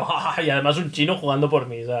legendaria. Yo, y además un chino jugando por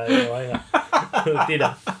mí, ¿sabes? Yo, venga,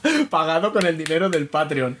 tira. Pagado con el dinero del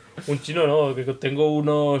Patreon. Un chino no, que tengo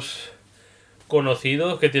unos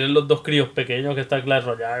conocidos que tienen los 2 críos pequeños que está en Clash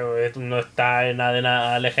Royale, no está en nada de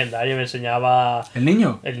nada legendario. Me enseñaba ¿el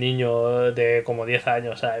niño? El niño de como 10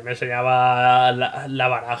 años, ¿sabes? Me enseñaba la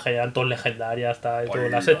baraja, ya eran todos legendarias, y todo.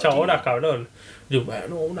 Las he hecho horas, cabrón. Digo,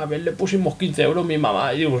 bueno, una vez le pusimos 15 euros a mi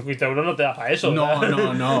mamá. Y digo, pues 15 euros no te da para eso.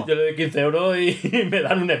 No. Yo le doy 15 euros y me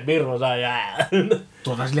dan un esbirro, o sea, ya.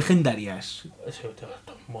 Todas legendarias. Sí,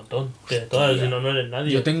 un montón. De todas, si no eres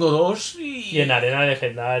nadie. Yo tengo 2 y en arena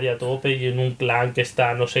legendaria, tope, y en un clan que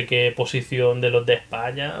está no sé qué posición de los de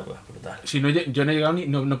España. Pues brutal. Si no, yo no he llegado ni...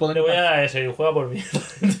 No puedo Le voy a dar ese y juega por mí.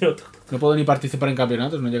 No puedo ni participar en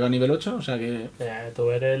campeonatos, no he llegado a nivel 8, o sea que...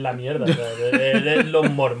 tú eres la mierda, o sea, eres los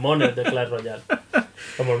mormones de Clash Royale.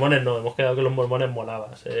 Los mormones no, hemos quedado que los mormones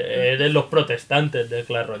molabas. Eres los protestantes de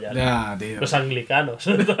Clash Royale. Ya, tío. Los anglicanos.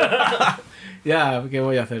 Ya, ¿qué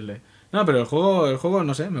voy a hacerle? No, pero el juego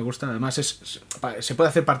no sé, me gusta. Además, se puede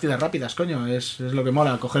hacer partidas rápidas, coño. Es lo que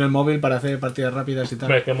mola, coger el móvil para hacer partidas rápidas y tal.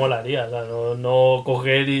 Pero es que molaría, o sea, no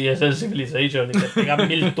coger y es el Civilization y que tengan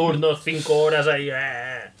 1000 turnos, 5 horas ahí.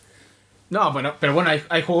 No, bueno, pero bueno,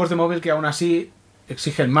 hay juegos de móvil que aún así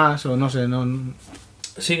exigen más, o no sé, no...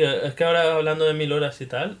 Sí, es que ahora hablando de 1000 horas y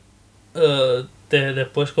tal,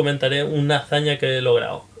 después comentaré una hazaña que he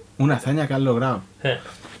logrado. ¿Una hazaña que has logrado?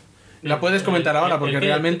 La puedes comentar ahora, porque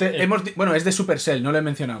realmente... bueno, es de Supercell, no lo he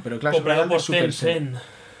mencionado, pero claro, comprado por Tencent.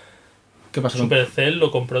 ¿Qué pasó? Supercell lo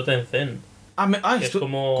compró Tencent. Esto,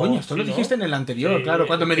 coño, esto lo dijiste en el anterior, sí, claro,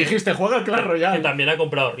 cuando me dijiste juega el Clash Royale. Que también ha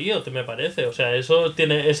comprado Riot, me parece, o sea, es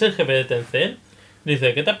el jefe de Tencent.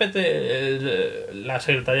 Dice, ¿qué te apetece? La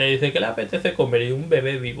secretaria dice, ¿qué le apetece comer? Y un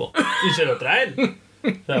bebé vivo. Y se lo traen.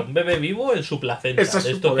 O sea, un bebé vivo en su placenta.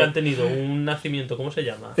 Estos que han tenido un nacimiento, ¿cómo se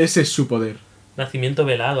llama? Ese es su poder. Nacimiento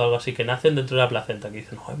velado, algo así, que nacen dentro de la placenta. Que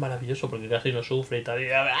dicen, no, es maravilloso porque casi no sufre y tal. Y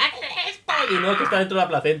no, que está dentro de la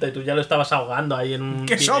placenta y tú ya lo estabas ahogando ahí en un...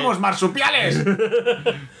 ¡Que somos marsupiales!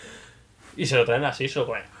 Y se lo traen así,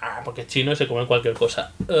 porque es chino y se comen cualquier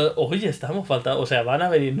cosa. Oye, estamos faltando... O sea, van a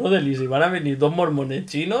venir, no de Lizzie, van a venir 2 mormones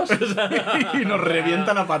chinos. Y nos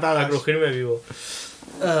revientan a patadas. A crujirme vivo.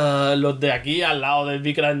 Los de aquí, al lado del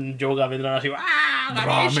Bikram Yoga, vendrán así...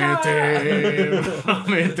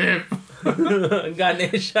 ¡Ramete!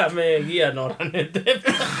 Ganesha me guía, no, Ranetep.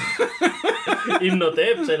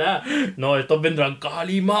 Hipnotep será. No, estos vendrán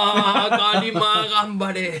Kalima,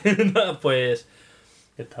 Gambare. Pues...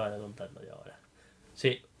 Estaba contando yo ahora.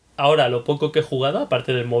 Sí, ahora lo poco que he jugado,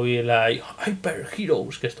 aparte del móvil, hay Hyper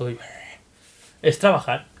Heroes, que estoy... Es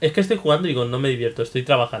trabajar. Es que estoy jugando y digo, no me divierto, estoy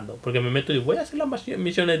trabajando. Porque me meto y digo, voy a hacer las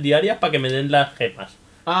misiones diarias para que me den las gemas.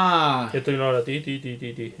 Y estoy una hora,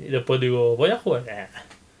 Y después digo, voy a jugar.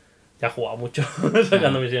 Ya he jugado mucho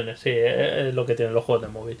sacando misiones. Sí, es lo que tienen los juegos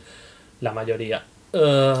de móvil. La mayoría.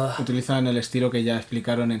 Utilizan el estilo que ya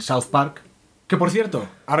explicaron en South Park. Que por cierto,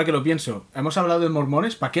 ahora que lo pienso, hemos hablado de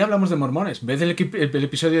mormones. ¿Para qué hablamos de mormones? Ves el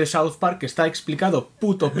episodio de South Park que está explicado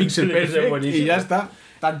puto pixel perfect y ya está.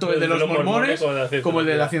 Tanto el de los mormones como el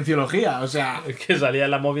de la cienciología. O sea, que salía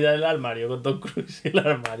la movida del armario con Tom Cruise y el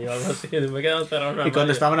armario, algo así. Me he quedado encerrado en un armario. Y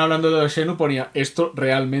cuando estaban hablando de Xenu ponía, esto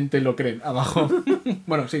realmente lo creen, abajo.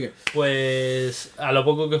 Bueno, sigue. Pues a lo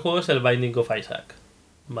poco que juego es el Binding of Isaac,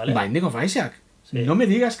 ¿vale? Binding of Isaac. Sí. No me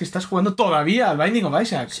digas que estás jugando todavía al Binding of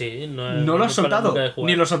Isaac. Sí, no lo has soltado,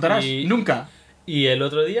 ni lo soltarás, nunca. Y el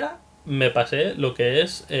otro día me pasé lo que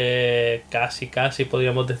es casi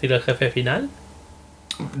podríamos decir el jefe final.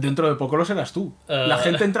 Dentro de poco lo serás tú. La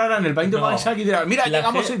gente entrará en el Binding of Isaac y dirá, mira,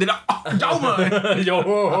 llegamos y dirá, ¡Jaume!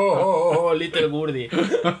 Yo, Little Gurdy.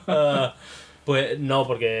 Pues no,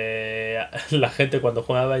 porque la gente cuando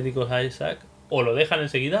juega al Binding of Isaac o lo dejan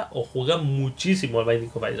enseguida o juegan muchísimo al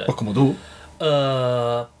Binding of Isaac. Pues como tú.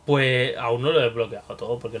 Pues aún no lo he desbloqueado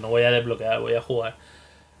todo, porque no voy a desbloquear, voy a jugar.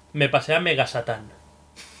 Me pasé a Mega Satán.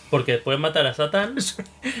 Porque puedes matar a Satán,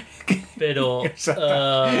 pero...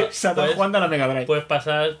 Satán jugando a la Mega Drive. Puedes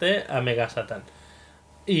pasarte a Mega Satán.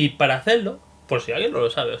 Y para hacerlo, por si alguien no lo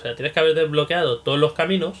sabe, o sea, tienes que haber desbloqueado todos los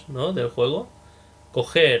caminos, ¿no?, del juego.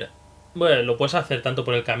 Coger... Bueno, lo puedes hacer tanto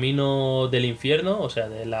por el camino del infierno, o sea,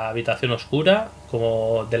 de la habitación oscura,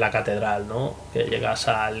 como de la catedral, ¿no? Que llegas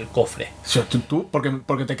al cofre. O sea, tú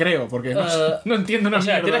porque te creo, porque no entiendo una O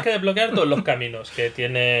sea, mierda. tienes que desbloquear todos los caminos, que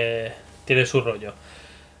tiene su rollo.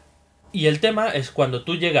 Y el tema es cuando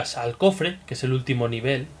tú llegas al cofre, que es el último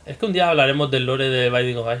nivel. Es que un día hablaremos del lore de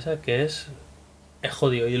Binding of Isaac, que es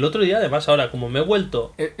jodido. Y el otro día, además, ahora, como me he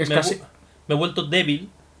vuelto... me he vuelto débil...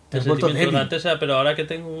 Pero ahora que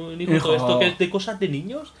tengo un hijo, todo esto que es de cosas de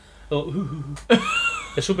niños,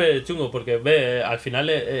 es súper chungo porque ve, al final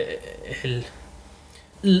el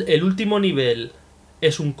último nivel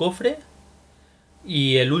es un cofre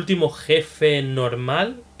y el último jefe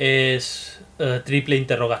normal es triple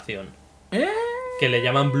interrogación, que le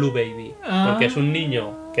llaman Blue Baby, porque es un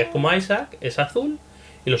niño que es como Isaac, es azul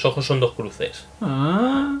y los ojos son dos cruces,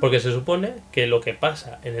 porque se supone que lo que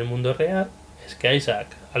pasa en el mundo real es que Isaac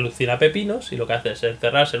alucina pepinos y lo que hace es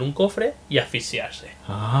encerrarse en un cofre y asfixiarse.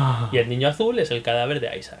 Y el niño azul es el cadáver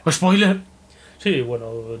de Isaac. ¡Spoiler! Sí,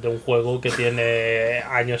 bueno, de un juego que tiene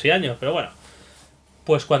años y años, pero bueno.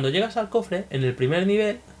 Pues cuando llegas al cofre, en el primer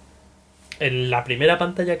nivel, en la primera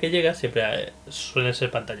pantalla que llegas, siempre suelen ser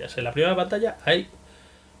pantallas. En la primera pantalla hay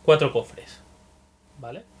 4 cofres,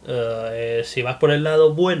 ¿vale? Si vas por el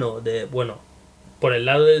lado por el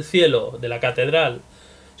lado del cielo, de la catedral,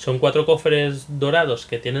 son 4 cofres dorados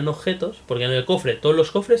que tienen objetos, porque en el cofre, todos los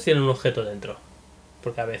cofres tienen un objeto dentro.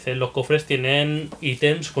 Porque a veces los cofres tienen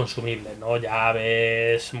ítems consumibles, ¿no?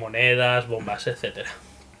 Llaves, monedas, bombas, etcétera.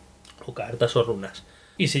 O cartas o runas.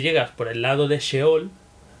 Y si llegas por el lado de Sheol,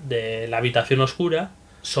 de la habitación oscura,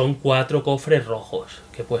 son 4 cofres rojos,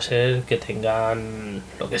 que puede ser que tengan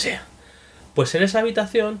lo que sea. Pues en esa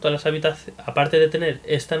habitación, todas las habitaciones, aparte de tener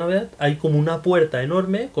esta novedad, hay como una puerta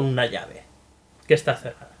enorme con una llave, que está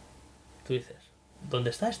cerrada. Tú dices,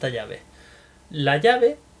 ¿dónde está esta llave? La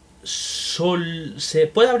llave se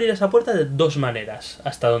puede abrir esa puerta de 2 maneras,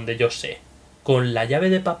 hasta donde yo sé. Con la llave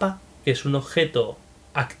de papá, que es un objeto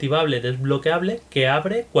activable, desbloqueable, que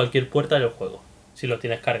abre cualquier puerta del juego, si lo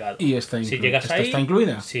tienes cargado. Y si llegas ahí, está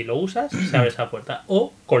incluida. Si lo usas, se abre esa puerta.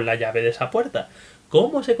 O con la llave de esa puerta.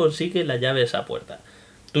 ¿Cómo se consigue la llave de esa puerta?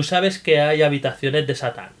 Tú sabes que hay habitaciones de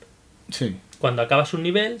Satán. Sí. Cuando acabas un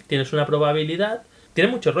nivel, tienes una probabilidad. Tiene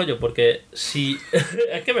mucho rollo, porque si...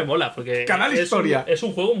 es que me mola, porque... Canal Historia. Es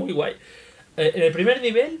un juego muy guay. En el primer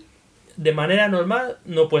nivel, de manera normal,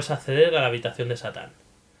 no puedes acceder a la habitación de Satán.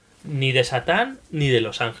 Ni de Satán, ni de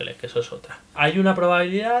Los Ángeles, que eso es otra. Hay una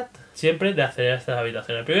probabilidad siempre de acceder a esta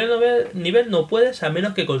habitación. En el primer nivel no puedes, a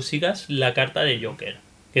menos que consigas la carta de Joker,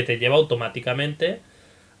 que te lleva automáticamente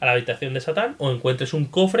a la habitación de Satán, o encuentres un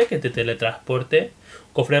cofre que te teletransporte,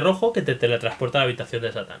 cofre rojo que te teletransporta a la habitación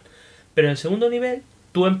de Satán. Pero en el segundo nivel,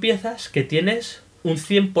 tú empiezas que tienes un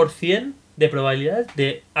 100% de probabilidad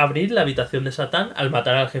de abrir la habitación de Satán al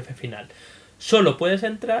matar al jefe final. Solo puedes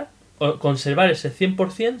entrar o conservar ese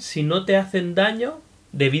 100% si no te hacen daño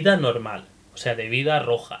de vida normal, o sea, de vida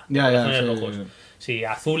roja. Rojos. Si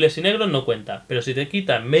azules y negros no cuenta, pero si te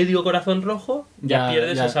quitan medio corazón rojo, ya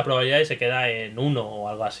pierdes esa probabilidad y se queda en 1 o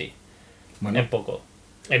algo así. Bueno. En poco.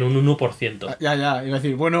 En un 1%. Ya, iba a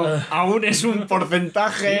decir, bueno, aún es un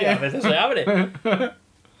porcentaje. Sí, a veces se abre.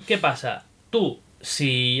 ¿Qué pasa? Tú,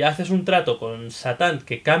 si haces un trato con Satán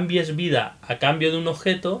que cambies vida a cambio de un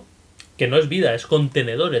objeto, que no es vida, es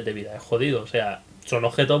contenedores de vida, es jodido. O sea, son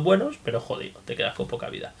objetos buenos, pero jodido, te quedas con poca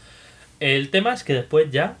vida. El tema es que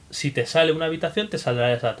después ya, si te sale una habitación, te saldrá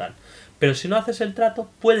de Satán. Pero si no haces el trato,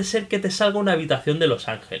 puede ser que te salga una habitación de Los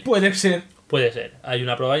Ángeles. Puede ser. Puede ser. Hay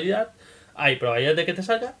una probabilidad. Hay probabilidad de que te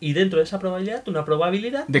salga. Y dentro de esa probabilidad, una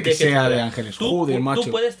probabilidad de que sea te de ángeles. Joder, macho. Tú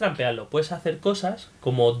puedes trampearlo. Puedes hacer cosas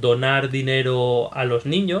como donar dinero a los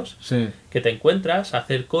niños que te encuentras.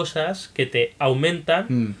 Hacer cosas que te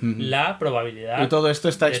aumentan la probabilidad. Y todo esto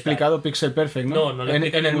está explicado Pixel Perfect, ¿no? No lo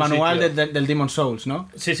en el manual del Demon's Souls, ¿no?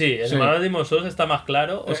 Sí, el manual de Demon's Souls está más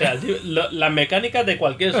claro. O sea, las mecánicas de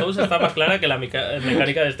cualquier Souls está más clara que la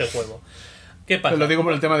mecánica de este juego. ¿Qué pasa? Te lo digo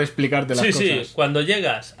por el tema de explicarte las cosas. Sí, cuando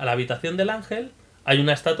llegas a la habitación del ángel, hay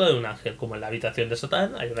una estatua de un ángel. Como en la habitación de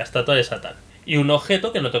Satán, hay una estatua de Satán. Y un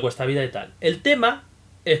objeto que no te cuesta vida y tal. El tema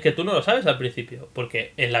es que tú no lo sabes al principio.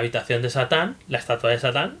 Porque en la habitación de Satán, la estatua de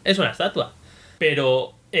Satán es una estatua.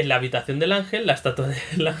 Pero en la habitación del ángel, la estatua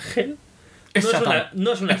del ángel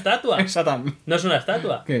no es una estatua. Es Satán. No es una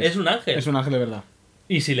estatua. Es un ángel. Es un ángel de verdad.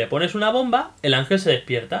 Y si le pones una bomba, el ángel se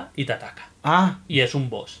despierta y te ataca. Y es un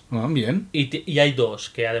boss. Bien. Y hay dos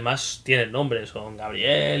que además tienen nombres, son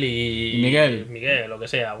Gabriel y Miguel. Miguel, lo que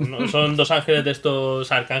sea. Son dos ángeles de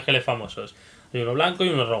estos arcángeles famosos. Hay uno blanco y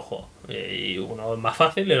uno rojo. Y uno es más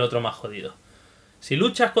fácil y el otro más jodido. Si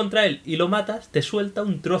luchas contra él y lo matas, te suelta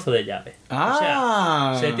un trozo de llave. O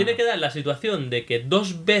sea, se tiene que dar la situación de que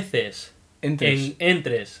 2 veces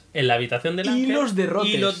entres en la habitación del ángel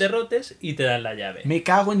y los derrotes y te dan la llave. Me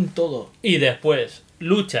cago en todo. Y después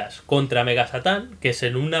luchas contra Mega Satán, que es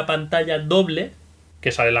en una pantalla doble,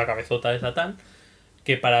 que sale la cabezota de Satán,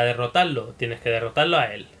 que para derrotarlo tienes que derrotarlo a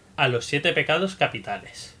él, a los 7 pecados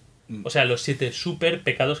capitales. O sea, los 7 super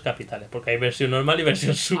pecados capitales, porque hay versión normal y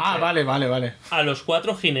versión super. Vale. A los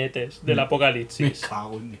 4 jinetes del apocalipsis. Me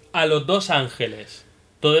cago en... A los 2 ángeles.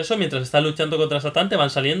 Todo eso, mientras estás luchando contra Satán, te van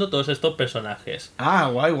saliendo todos estos personajes.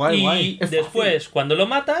 Guay. Y después, cuando lo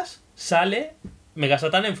matas, sale Mega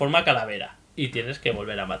Satán en forma calavera. Y tienes que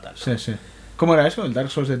volver a matarlo. Sí. ¿Cómo era eso? El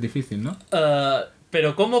Dark Souls es difícil, ¿no?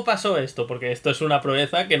 Pero ¿cómo pasó esto? Porque esto es una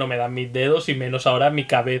proeza que no me dan mis dedos y menos ahora mi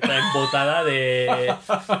cabeza embotada de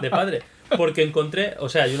padre. Porque encontré... O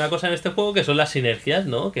sea, hay una cosa en este juego que son las sinergias,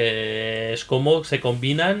 ¿no? Que es cómo se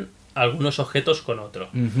combinan algunos objetos con otros.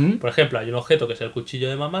 Por ejemplo, hay un objeto que es el cuchillo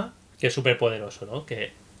de mamá, que es súper poderoso, ¿no?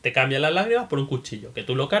 Que te cambia las lágrimas por un cuchillo, que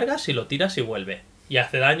tú lo cargas y lo tiras y vuelve. Y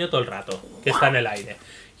hace daño todo el rato, que está en el aire.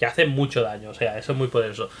 Que hace mucho daño, o sea, eso es muy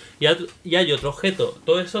poderoso. Y hay otro objeto,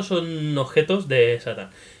 todo eso son objetos de Satán.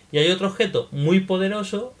 Y hay otro objeto muy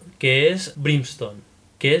poderoso que es Brimstone,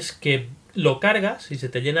 que es que lo cargas y se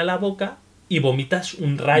te llena la boca y vomitas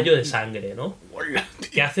un rayo de sangre, ¿no?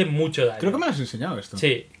 Que hace mucho daño. Creo que me lo has enseñado esto.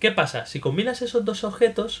 Sí. ¿Qué pasa? Si combinas esos dos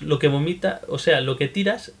objetos, lo que vomita, o sea, lo que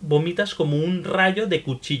tiras, vomitas como un rayo de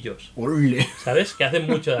cuchillos. ¡Ole! ¿Sabes? Que hacen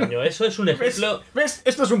mucho daño. Eso es un ejemplo... ¿Ves?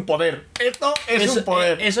 Esto es un poder. Esto es un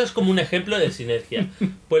poder. Eso es como un ejemplo de sinergia.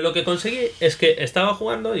 Pues lo que conseguí es que estaba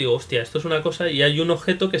jugando y digo, hostia, esto es una cosa, y hay un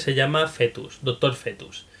objeto que se llama Fetus, Doctor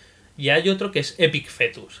Fetus. Y hay otro que es Epic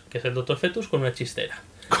Fetus, que es el Doctor Fetus con una chistera.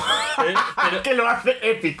 Pero que lo hace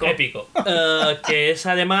épico. Que es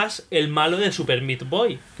además el malo de Super Meat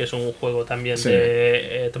Boy, que es un juego también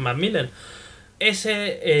de Thomas Millen.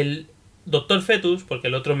 El Doctor Fetus, porque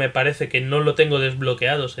el otro me parece que no lo tengo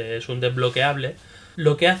desbloqueado, es un desbloqueable,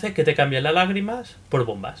 lo que hace es que te cambian las lágrimas por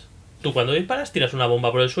bombas. Tú cuando disparas tiras una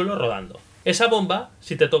bomba por el suelo rodando. Esa bomba,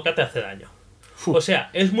 si te toca, te hace daño. O sea,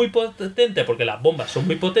 es muy potente porque las bombas son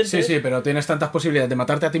muy potentes. Sí, pero tienes tantas posibilidades de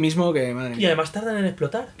matarte a ti mismo que... Madre mía. Y además tardan en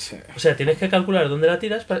explotar. Sí. O sea, tienes que calcular dónde la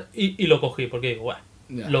tiras y lo cogí, porque digo, bueno,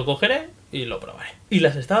 lo cogeré y lo probaré. Y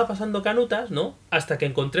las estaba pasando canutas, ¿no? Hasta que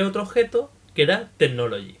encontré otro objeto que era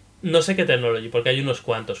Technology. No sé qué Technology, porque hay unos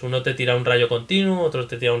cuantos. Uno te tira un rayo continuo, otro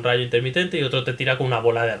te tira un rayo intermitente y otro te tira con una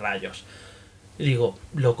bola de rayos. Y digo,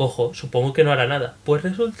 lo cojo, supongo que no hará nada. Pues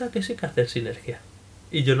resulta que sí que hace sinergia.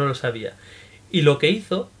 Y yo no lo sabía. Y lo que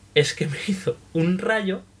hizo es que me hizo un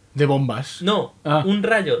rayo... De bombas. No, un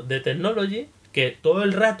rayo de Technology que todo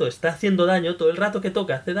el rato está haciendo daño, todo el rato que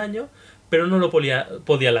toca hace daño, pero no lo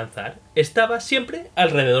podía lanzar. Estaba siempre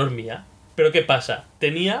alrededor mía. Pero ¿qué pasa?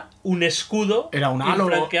 Tenía un escudo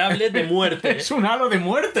infranqueable de muerte. Es un halo de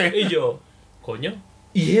muerte. Y yo, coño.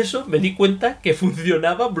 Y eso me di cuenta que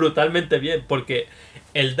funcionaba brutalmente bien, porque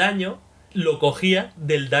el daño lo cogía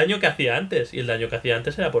del daño que hacía antes, y el daño que hacía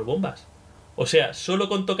antes era por bombas. O sea, solo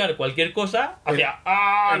con tocar cualquier cosa hacía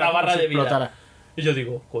la barra de vida. Y yo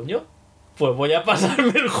digo, coño, pues voy a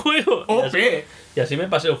pasarme el juego. OP. Y así me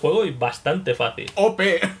pasé el juego y bastante fácil. OP.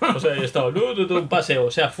 O sea, he estado un paseo.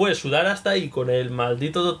 O sea, fue sudar hasta ahí con el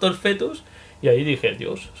maldito Dr. Fetus. Y ahí dije,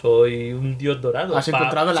 Dios, soy un dios dorado. Has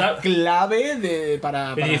encontrado la clave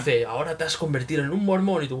para... Me dice, ahora te has convertido en un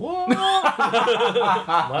mormón. Y tú, ¡wow!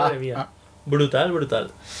 Madre mía. Brutal,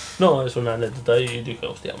 brutal. No, es una anécdota. Y dije,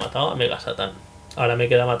 hostia, he matado a Mega Satan. Ahora me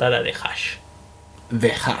queda matar a The Hash.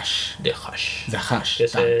 The Hash. The Hash. The Hash. Que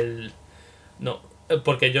es el... No,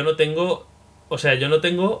 porque yo no tengo... O sea, yo no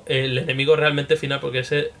tengo el enemigo realmente final, porque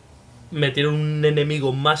ese... Metieron un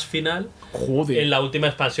enemigo más final. Joder. En la última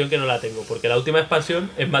expansión, que no la tengo. Porque la última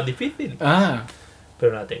expansión es más difícil. Ah.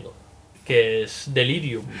 Pero no la tengo. Que es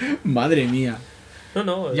Delirium. Madre mía.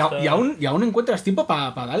 No. Y aún encuentras tiempo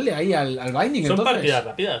para darle ahí al Binding. Son entonces. partidas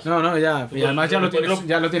rápidas. No, ya. Y además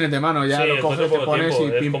ya lo tienes de mano. Ya sí, lo coges, te pones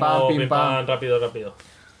tiempo. y pim pam. Rápido.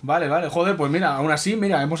 Vale. Joder, pues mira, aún así,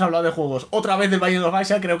 hemos hablado de juegos. Otra vez del Binding of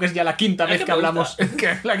Isaac, creo que es ya la quinta vez que hablamos.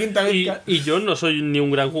 La quinta vez y yo no soy ni un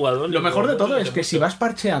gran jugador. Lo mejor de todo es que si vas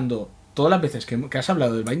parcheando todas las veces que has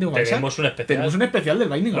hablado del Binding of Isaac, tenemos un especial del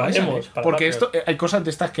Binding of Isaac. Porque hay cosas de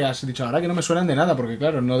estas que has dicho ahora que no me suenan de nada, porque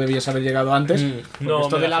claro, no debías haber llegado antes.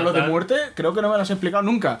 Esto del halo de muerte, creo que no me lo has explicado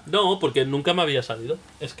nunca. No, porque nunca me había salido.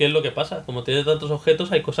 Es que es lo que pasa. Como tienes tantos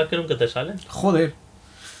objetos, hay cosas que nunca te salen. Joder.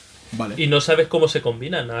 Vale. Y no sabes cómo se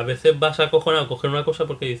combinan. A veces vas a coger una cosa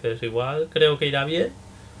porque dices, igual creo que irá bien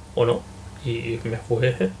o no. Y me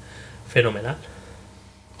fue fenomenal.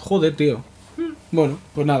 Joder, tío. Bueno,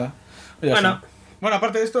 pues nada. Bueno,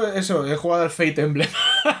 aparte de esto, eso, he jugado al Fate Emblem.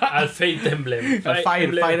 Al Fate Emblem. Al Fire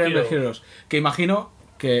Emblem Heroes. Que imagino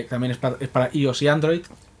que también es para iOS y Android.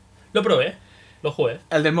 Lo probé. Lo jugué.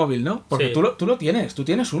 El del móvil, ¿no? Porque sí. tú lo tienes. Tú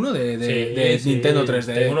tienes uno de Nintendo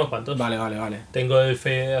 3D. Tengo unos cuantos. Vale. Tengo el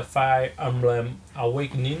Fire Emblem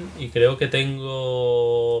Awakening. Y creo que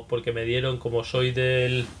tengo... Porque me dieron, como soy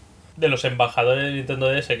de los embajadores de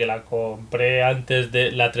Nintendo DS, que la compré antes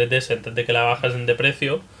de la 3DS, antes de que la bajasen de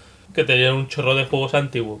precio, que tenían un chorro de juegos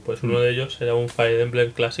antiguos. Pues uno de ellos era un Fire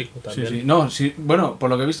Emblem clásico también. Sí. No, sí. Bueno, por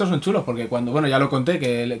lo que he visto son chulos, porque cuando... Bueno, ya lo conté,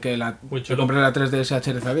 que compré la 3DS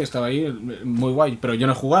HRCD, estaba ahí, muy guay, pero yo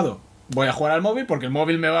no he jugado. Voy a jugar al móvil porque el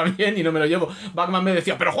móvil me va bien y no me lo llevo. Batman me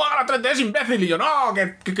decía, pero juega a la 3DS, imbécil. Y yo, no,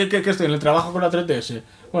 que estoy en el trabajo con la 3DS.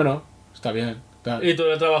 Bueno, está bien. Y tú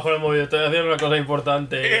en el trabajo en el móvil, estoy haciendo una cosa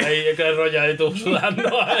importante. Ahí que rolla y tú sudando.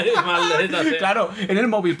 Ahí, maldita sea. Claro, en el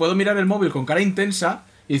móvil puedo mirar el móvil con cara intensa.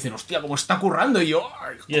 Y dicen, hostia, cómo está currando. Y yo,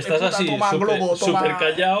 y estás así, súper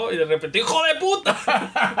callado, y de repente, ¡hijo de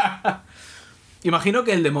puta! Imagino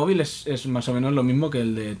que el de móvil es más o menos lo mismo que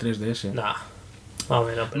el de 3DS. Nah, más o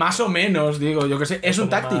menos. Más o menos, digo, yo que sé. Es un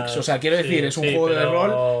Tactics, o sea, quiero decir, es un juego de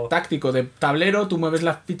rol táctico de tablero. Tú mueves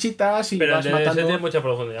las fichitas y vas matando. Pero tiene mucha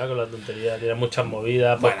profundidad con la tontería, tiene muchas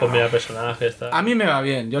movidas, puedes combinar personajes. Tal. A mí me va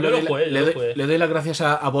bien. Yo le doy las gracias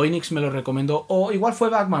a Voynix, me lo recomiendo. O igual fue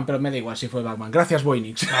Batman, pero me da igual si fue Batman. Gracias,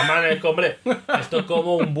 Voynix. Mamá, hombre, esto es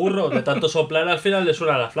como un burro, de tanto soplar al final le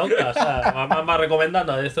suena la flauta. O sea, mamá va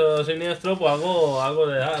recomendando a esto siniestro, pues algo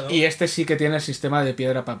de ¿no? Y este sí que tiene el sistema de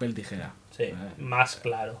piedra, papel, tijera. Sí, más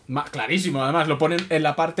claro. Clarísimo, además lo ponen en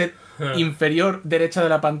la parte inferior derecha de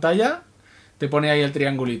la pantalla, te pone ahí el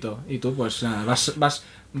triangulito. Y tú pues nada,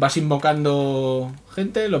 vas invocando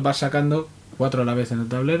gente, los vas sacando 4 a la vez en el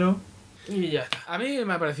tablero. Y ya está. A mí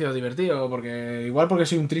me ha parecido divertido, porque igual porque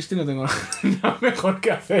soy un triste y no tengo nada mejor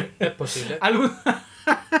que hacer. Es posible.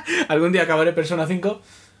 Algún día acabaré Persona 5.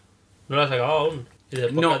 No lo has acabado aún. ¿Y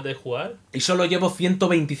después de jugar? Y solo llevo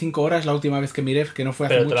 125 horas la última vez que miré, que no fue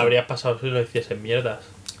hace mucho. Pero te lo habrías pasado si lo hiciesen mierdas.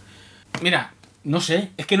 Mira, no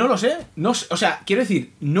sé. Es que no lo sé. O sea, quiero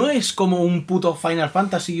decir, no es como un puto Final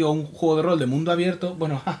Fantasy o un juego de rol de mundo abierto.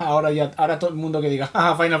 Bueno, ahora todo el mundo que diga,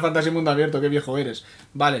 Final Fantasy mundo abierto, qué viejo eres.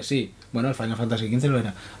 Vale, sí. Bueno, el Final Fantasy XV lo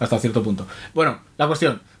era, hasta cierto punto. Bueno, la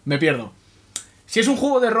cuestión, me pierdo. Si es un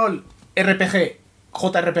juego de rol RPG,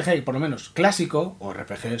 JRPG, por lo menos clásico, o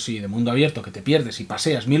RPG, sí, de mundo abierto, que te pierdes y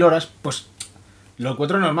paseas 1000 horas, pues lo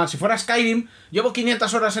encuentro normal. Si fuera Skyrim, llevo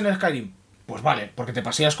 500 horas en el Skyrim, pues vale, porque te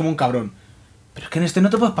paseas como un cabrón. Pero es que en este no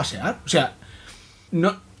te puedes pasear. O sea,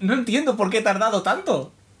 no entiendo por qué he tardado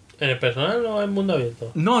tanto. ¿En el personal no es mundo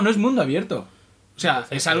abierto? No es mundo abierto. O sea,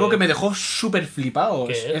 es algo que me dejó súper flipado.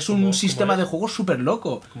 Es un sistema de juego súper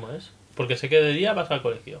loco. ¿Cómo es? Porque sé que de día vas al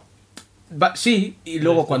colegio. Sí, y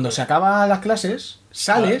luego cuando se acaban las clases,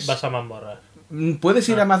 sales... Vas a mazmorras. Puedes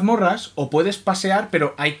ir a mazmorras o puedes pasear,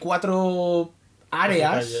 pero hay 4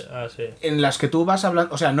 áreas en las que tú vas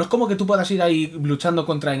hablando... O sea, no es como que tú puedas ir ahí luchando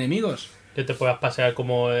contra enemigos. Que te puedas pasear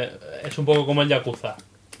como... Es un poco como el Yakuza.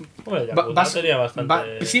 Bueno, ya vas- tenía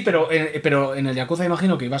bastante... sí, pero en el Yakuza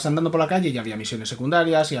imagino que ibas andando por la calle y había misiones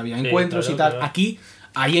secundarias y había Sí, encuentros claro, y tal. claro. Aquí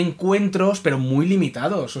hay encuentros, pero muy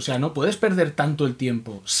limitados. O sea, no puedes perder tanto el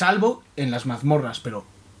tiempo, salvo en las mazmorras, pero...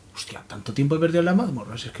 Hostia, tanto tiempo he perdido en las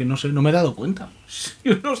mazmorras, es que no sé, no me he dado cuenta.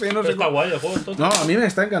 Yo no sé Pero está cómo. guay el juego, entonces. No, a mí me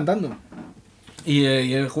está encantando. Y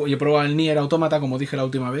he probado el Nier Automata, como dije la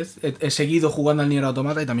última vez. He seguido jugando al Nier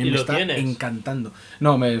Automata y también ¿Y me lo está tienes? encantando.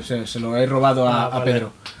 No, se lo he robado a Vale.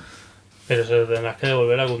 Pedro. Pero se lo tendrás que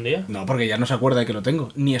devolver algún día. No, porque ya no se acuerda de que lo tengo.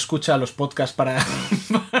 Ni escucha los podcasts para...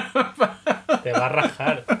 Te va a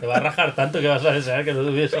rajar tanto que vas a desear que no te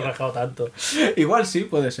hubiese rajado tanto. Igual sí,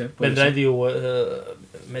 puede ser. Vendrá y digo,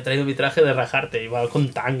 me he traído mi traje de rajarte, igual con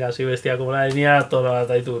tangas y vestida como una niña,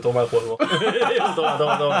 toda y tú, toma el juego.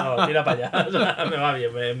 toma, tira para allá. O sea, me va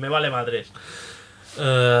bien, me vale madres.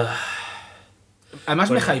 Además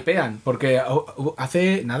Pues me hypean, porque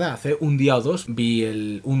hace un día o dos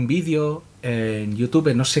vi un vídeo en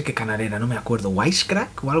YouTube, no sé qué canal era, no me acuerdo,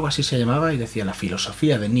 Wisecrack o algo así se llamaba, y decía la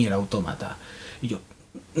filosofía de Nier Automata. Y yo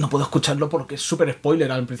no puedo escucharlo porque es súper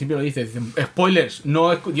spoiler, al principio lo dicen spoilers,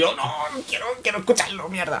 no yo no quiero escucharlo,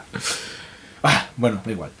 mierda. Bueno,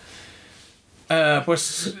 da igual.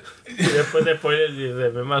 Pues... Y después de spoilers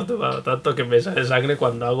dices, me he masturbado tanto que me sale sangre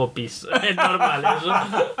cuando hago pis. Es normal eso.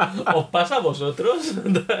 ¿Os pasa a vosotros?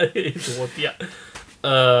 Y tú, hostia.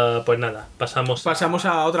 Pues nada, pasamos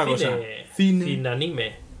a otra cosa. Cine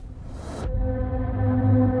anime.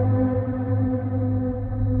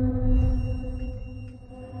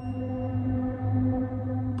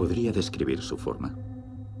 ¿Podría describir su forma?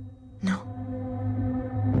 No,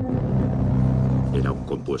 ¿Era un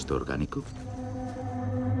compuesto orgánico?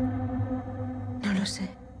 no lo sé.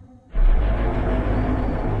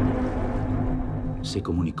 ¿Se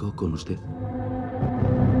comunicó con usted?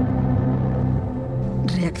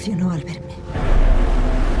 Reaccionó al verme.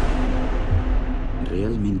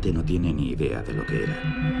 Realmente no tiene ni idea de lo que era.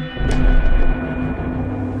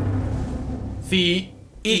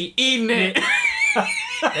 Ine.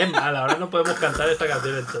 Es mal, ahora no podemos cantar esta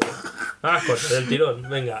canción en todo. Cosas del tirón,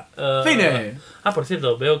 venga. ¡Cine! Por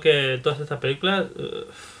cierto, veo que todas estas películas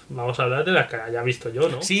vamos a hablar de las que haya visto yo,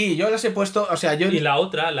 ¿no? Sí, yo las he puesto, o sea, yo... Y la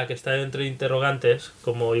otra, la que está entre interrogantes,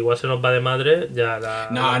 como igual se nos va de madre, ya la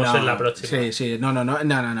vamos en la próxima. Sí, no.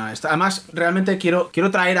 Además, realmente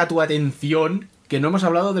quiero traer a tu atención que no hemos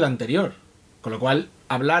hablado del anterior. Con lo cual,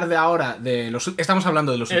 hablar de ahora de los... Estamos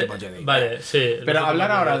hablando de los últimos Jedi. Vale, sí. Pero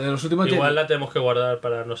hablar ahora de los últimos igual Jedi... la tenemos que guardar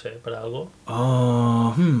para, no sé, para algo.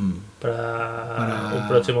 Oh, Para un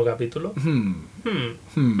próximo capítulo.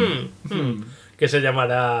 Que se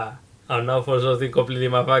llamará Arnau Fosos de Incompliti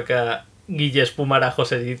Mafaca Guille Espumarajo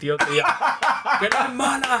Editio. ¡Que no es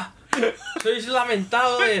mala! ¡Sois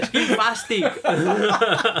lamentables! ¡Qué fastic!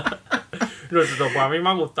 No, pues a mí me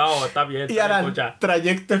ha gustado, está bien. Y ahora, escucha.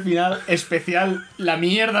 trayecto final especial, la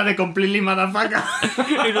mierda de Completely Motherfucker.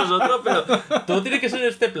 Y nosotros, pero todo tiene que ser en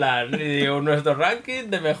este plan. Y digo, nuestro ranking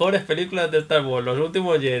de mejores películas de Star Wars, los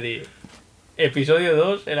últimos Jedi. Episodio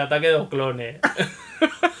 2, el ataque de los clones.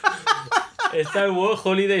 Star Wars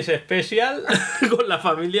Holidays Special con la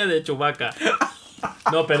familia de Chewbacca.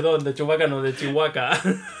 No, perdón, de Chewbacca no, de Chihuahua.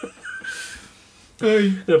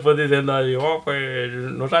 Ay. Después diciendo así, pues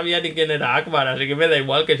no sabía ni quién era Akbar, así que me da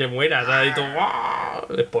igual que se muera. ¿Sabes? Y tú,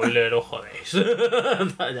 spoiler, os jodéis.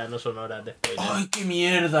 Ya no son horas de spoiler. Ay, qué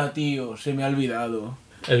mierda, tío. Se me ha olvidado.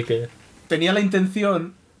 ¿El qué? Tenía la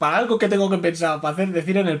intención, para algo que tengo que pensar, para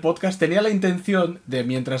decir en el podcast, tenía la intención de,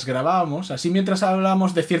 mientras grabábamos, así mientras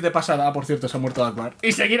hablábamos, decir de pasada, por cierto, se ha muerto Akbar.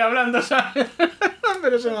 Y seguir hablando, ¿sabes?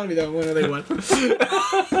 Pero se me ha olvidado, bueno, da igual.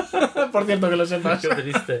 Por cierto, que lo sepas. Qué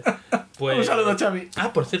triste. Pues... Un saludo, Xavi.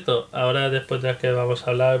 Por cierto, ahora después de las que vamos a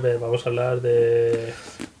hablar de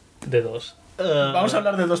dos. Vamos a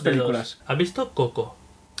hablar de dos películas. ¿Has visto Coco?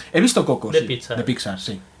 He visto Coco, De sí. Pixar. De Pixar,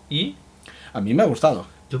 sí. Y A mí me ha gustado.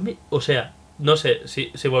 o sea, no sé,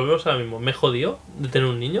 si volvemos ahora mismo, me jodió de tener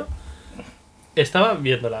un niño. Estaba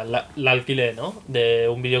viéndola, la alquilé, ¿no? De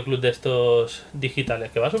un videoclub de estos digitales,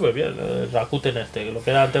 que va súper bien, el Rakuten que lo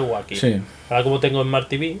que era antes Wacky. Sí. Ahora como tengo Smart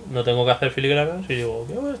TV, no tengo que hacer filigranas y digo,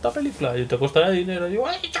 quiero esta película, y te costará dinero, y digo,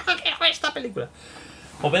 ¡ay, yo que quiero esta película!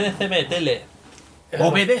 Obedéceme, tele.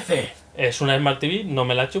 ¡Obedece! Es una Smart TV, no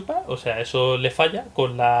me la chupa, o sea, eso le falla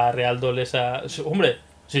con la Real Doll esa... Hombre,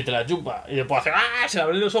 si te la chupa y después hacer se le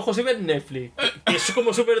abren los ojos y ves Netflix, que es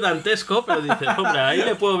como súper dantesco, pero dices, hombre, ahí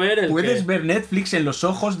le puedo ver el Puedes qué. ver Netflix en los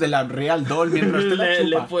ojos de la Real Doll mientras te la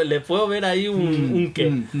chupa. Le puedo ver ahí un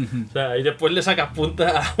qué. O sea, y después le sacas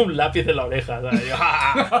punta a un lápiz de la oreja. O sea,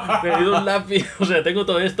 yo, me he ido un lápiz, o sea, tengo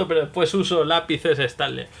todo esto, pero después uso lápices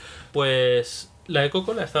Stanley. Pues la de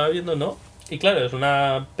Coco la estaba viendo, ¿no? Y claro, es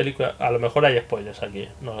una película... A lo mejor hay spoilers aquí,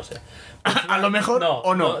 no lo sé. A lo mejor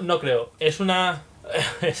o no. No creo. Es una...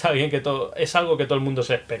 Es algo que todo el mundo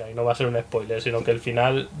se espera y no va a ser un spoiler, sino que el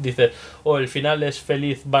final dice, el final es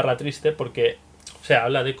feliz / triste porque, o sea,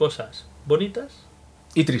 habla de cosas bonitas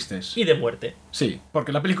y tristes y de muerte. Sí,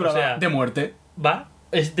 porque la película va de muerte.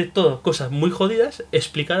 Es de todo, cosas muy jodidas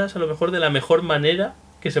explicadas a lo mejor de la mejor manera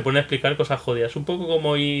que se pone a explicar cosas jodidas, un poco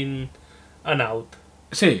como in and Out.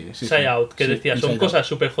 Sí. Side Out, que decía, son cosas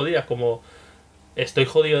súper jodidas como estoy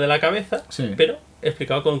jodido de la cabeza, pero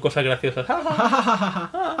explicado con cosas graciosas.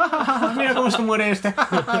 Mira cómo se muere este.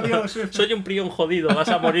 Adiós. Soy un prión jodido, vas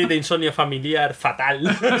a morir de insomnio familiar fatal.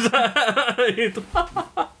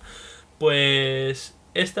 Pues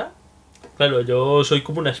esta, claro, yo soy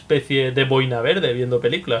como una especie de boina verde viendo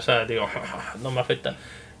películas, o sea, digo, no me afecta.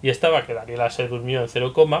 Y estaba que Daniela se durmió en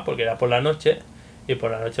 0, porque era por la noche, y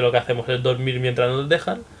por la noche lo que hacemos es dormir mientras nos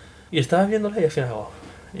dejan, y estaba viéndola y al final hago,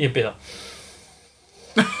 y empiezo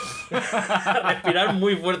a respirar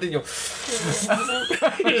muy fuerte y yo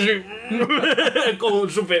como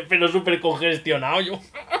súper congestionado yo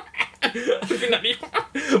al final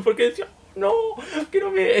porque decía no, que no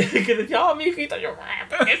me... que decía, mi hijita, yo...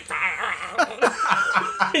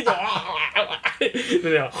 y yo...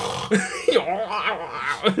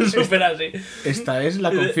 súper así. Esta es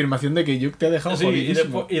la confirmación de que Yuk te ha dejado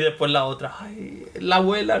jodidísimo. Y después la otra, ay, la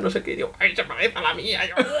abuela, no sé qué, y digo, ay, se parece a la mía,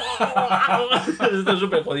 yo... Esto es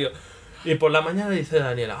súper jodido. Y por la mañana dice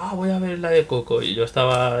Daniela, voy a ver la de Coco. Y yo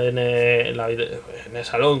estaba en el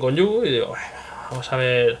salón con Yu y digo, bueno, vamos a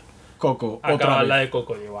ver... Coco, acabar la de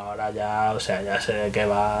Coco. Y digo, ahora ya, o sea, ya sé de qué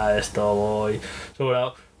va esto, voy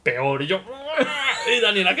sobrado. Peor. Y yo, y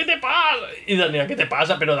Daniela, ¿qué te pasa? Y Daniela, ¿qué te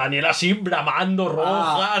pasa? Pero Daniela así bramando,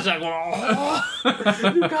 roja, o sea, como...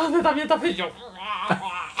 ¿Qué hace también te hace yo?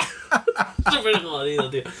 Súper jodido,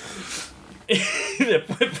 tío. Y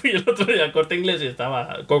después fui el otro día al Corte Inglés y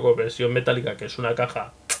estaba Coco, versión metálica, que es una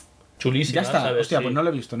caja chulísima. Ya está, ¿sabes? hostia, Sí. Pues no lo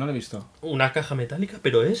he visto. Una caja metálica,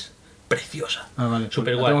 pero es preciosa. Vale.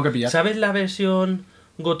 Súper Pues guay. tengo que pillar. ¿Sabes la versión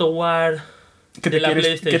God of War de la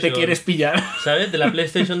PlayStation? Que te quieres pillar. ¿Sabes? De la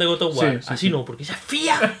PlayStation de God of War. Sí, Así no, porque esa es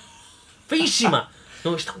fea. Feísima.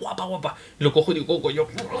 No, está guapa. Y lo cojo y digo, Coco, yo...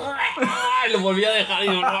 Y lo volví a dejar y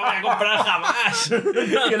digo, no la voy a comprar jamás.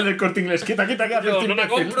 Y el del Corte Inglés, quita, que haces Yo, no la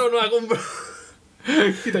compro.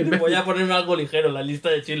 Quita, Voy a ponerme algo ligero en la lista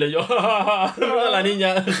de Chile. Yo, la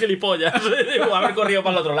niña, gilipollas. Digo, haber corrido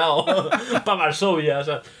para el otro lado. Para Varsovia, o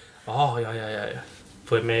sea... Ay.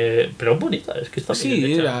 Pues pero bonita, es que está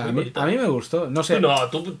bien hecha, a mí me gustó. No sé.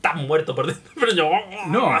 Tú estás muerto por dentro, pero yo...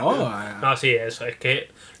 No, sí, eso, es que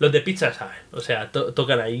los de Pixar saben. O sea,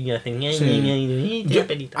 tocan ahí y hacen... Yo,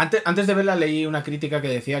 antes de verla leí una crítica que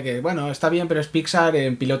decía que, bueno, está bien, pero es Pixar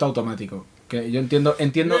en piloto automático. Que yo entiendo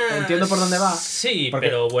por dónde va. Sí,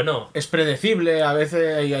 pero bueno. Es predecible, a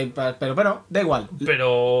veces pero bueno, da igual.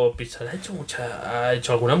 Pero Pixar ha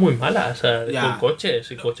hecho algunas muy malas, o sea, con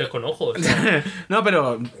coches y coches con ojos. No, pero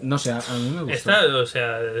no sé, a mí me gusta. Esta, o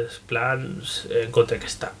sea, es plan, encontré que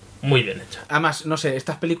está muy bien hecha. Además, no sé,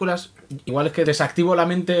 estas películas, igual es que desactivo la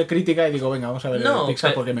mente crítica y digo, venga, vamos a ver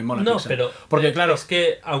Pixar porque me mola Pixar. Pero porque claro, es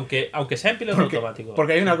que aunque sea en piloto automático.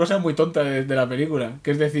 Porque hay una cosa muy tonta de la película,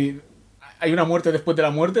 que es decir, hay una muerte después de la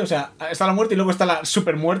muerte, o sea, está la muerte y luego está la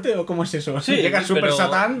super muerte, ¿o cómo es eso? Sí, llega Super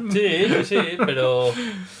Satán. Sí, pero...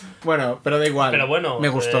 Bueno, pero da igual. Pero bueno, me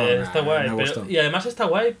gustó. Está guay. Y además está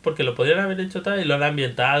guay porque lo podrían haber hecho tal y lo han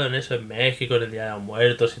ambientado en eso, en México, en el Día de los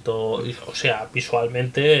Muertos y todo. Y, o sea,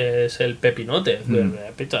 visualmente es el pepinote.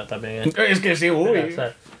 Pizza también. Es que sí, uy.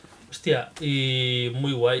 Hostia, y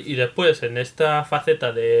muy guay. Y después, en esta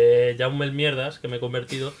faceta de Jaume el Mierdas, que me he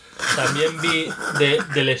convertido, también vi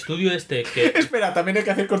del estudio este que... Espera, también hay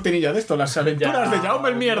que hacer cortinilla de esto, las aventuras de Jaume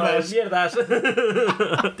el Mierdas.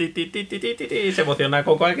 Se emociona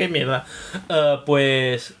con cualquier mierda.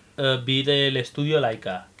 Pues vi del estudio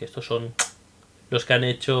Laika, que estos son los que han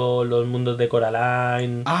hecho los mundos de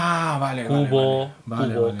Coraline. Vale. Cubo,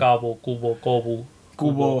 Cabo, Cobu.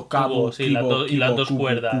 Cubo, Cabo, sí, y las dos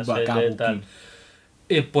cuerdas. Tal.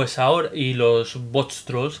 Pues ahora, y los Bots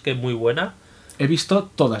Trolls, que es muy buena. He visto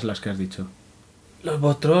todas las que has dicho. Los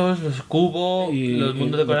Bots Trolls, los Cubo, los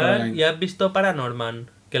mundos de Coraline. Y has visto Paranorman,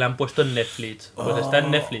 que la han puesto en Netflix. Pues está en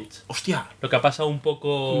Netflix. Hostia. Lo que ha pasado un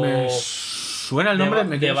poco... Me suena el nombre.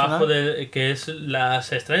 Debajo de que es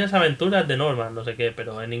Las extrañas aventuras de Norman, no sé qué,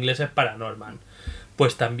 pero en inglés es Paranorman.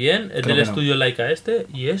 Pues también es del estudio Laika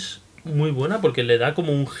y es muy buena porque le da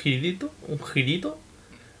como un girito,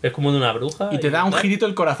 es como de una bruja. Y te da un girito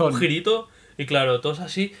el corazón. Un girito, Y claro, todos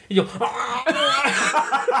así, y yo...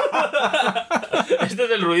 Este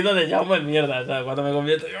es el ruido de Jaume en mierda, o sea, cuando me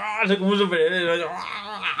convierto, soy como un superhéroe, yo...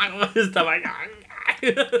 Estaba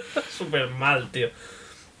súper mal, tío.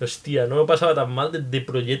 Hostia, no me pasaba tan mal de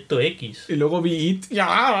Proyecto X. Y luego vi It.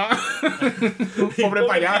 ¡Ya! Pobre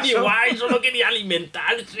payaso. Igual, solo quería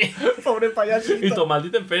alimentarse. Pobre payasito. Y tu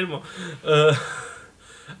maldito enfermo.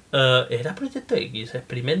 Era Proyecto X,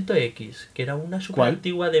 Experimento X, que era una super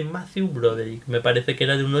antigua de Matthew Broderick. Me parece que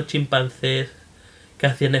era de unos chimpancés que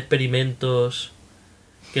hacían experimentos,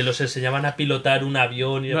 que los enseñaban a pilotar un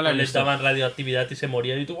avión y después les daban radioactividad y se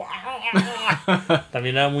morían y tú...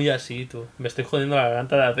 También era muy así, tú. Me estoy jodiendo la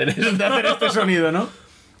garganta de hacer eso. De hacer este sonido, ¿no?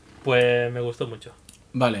 Pues me gustó mucho.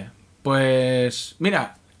 Vale, pues...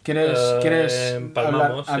 Mira, ¿quieres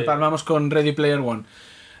empalmamos, hablar? Empalmamos con Ready Player One.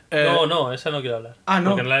 No, esa no quiero hablar. No.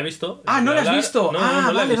 Porque no la he visto. ¿No la has visto? No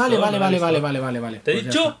la he visto, Vale.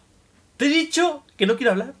 ¿Te he dicho que no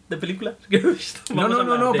quiero hablar de películas que no he visto?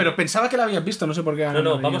 No, pero pensaba que la habías visto, no sé por qué.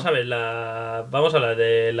 Vamos a ver vamos a hablar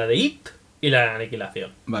de la de It y la de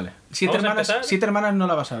Aniquilación. Vale. Siete hermanas no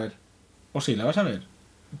la vas a ver. ¿O sí, la vas a ver?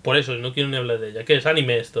 Por eso, no quiero ni hablar de ella. ¿Qué es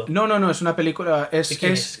anime esto? No, es una película. ¿Qué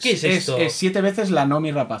es esto? Es 7 veces la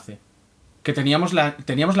Nomi Rapace. Que teníamos la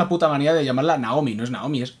puta manía de llamarla Naomi. No es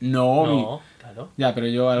Naomi, es Noomi. No, claro. Ya, pero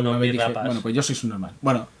yo alguna Noomi vez dije... Rapace. Bueno, pues yo soy su normal.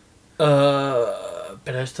 Bueno.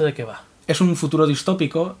 ¿Pero esto de qué va? Es un futuro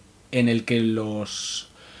distópico en el que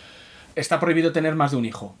está prohibido tener más de un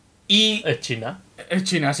hijo. Y... Es China. Es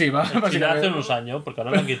China, sí, va. Es China hace unos años, porque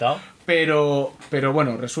ahora lo han quitado. Pero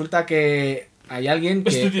bueno, resulta que hay alguien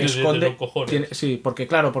que esconde... Sí, porque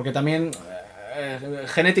también...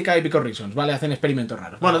 genética y pico reasons, ¿vale? Hacen experimentos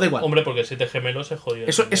raros. Bueno, da igual. Hombre, porque 7 gemelos se jodió.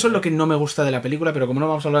 Eso es lo que no me gusta de la película, pero como no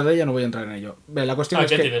vamos a hablar de ella, no voy a entrar en ello. La cuestión es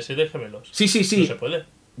 ¿qué que... tiene? 7 gemelos. Sí. No se puede.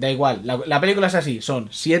 Da igual. La película es así. Son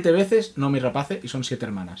 7 veces Nomi Rapace y son 7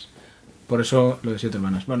 hermanas. Por eso lo de 7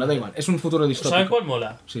 hermanas. Bueno, da igual. Es un futuro distópico. ¿Sabes cuál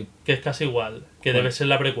mola? Sí. Que es casi igual. Que debe ser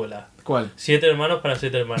la precuela. ¿Cuál? 7 hermanos para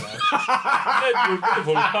 7 hermanas.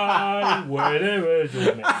 Wherever you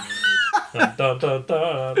may be.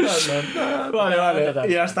 Vale.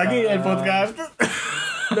 Y hasta aquí el podcast.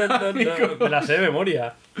 Me la sé de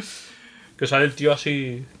memoria. Que sale el tío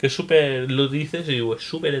así, que es súper, lo dices y digo, es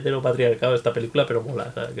súper heteropatriarcado esta película, pero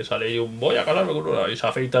mola, ¿sabes? Que sale y voy a casarme con una, y se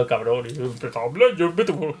afeita el cabrón, y empieza a hablar, you're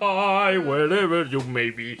beautiful, hi, wherever you may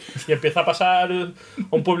be. Y empieza a pasar a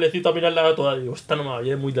un pueblecito a mirarla toda, y digo, esta no me va,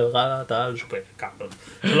 es muy delgada, tal, súper cabrón.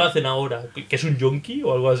 Eso lo hacen ahora, que es un yonki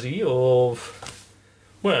o algo así, o...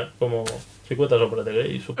 Bueno, como 50 sombras de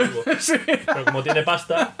Grey, supongo. Sí. Pero como tiene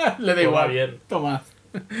pasta, le da igual. Bien. Toma.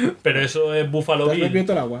 Pero eso es Buffalo Bill.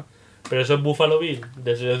 El agua. Pero eso es Buffalo Bill,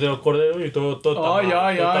 de los corderos y todo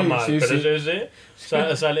está mal. Sí, pero sí.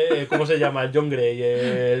 ese sale, ¿cómo se llama? John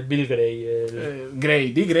Gray, Bill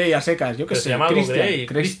Gray. Gray a secas, yo qué sé. Se llama algo Gray.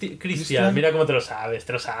 Christian, mira cómo te lo sabes.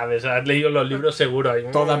 Has leído los libros seguro. Y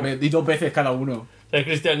 2 veces cada uno. ¿Sabes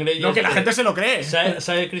Christian Grey? No, que la gente se lo cree.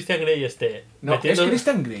 ¿Sabe Christian Grey No, es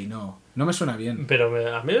Christian Grey, no me suena bien. Pero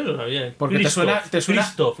a mí me suena bien. Porque te suena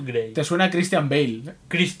Christoph Grey. Te suena a Christian Bale.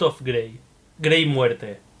 Christoph Grey. Grey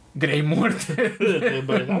Muerte. Grey Muerte.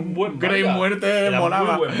 Grey Muerte me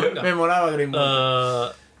molaba. Me molaba Grey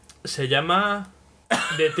Muerte. Se llama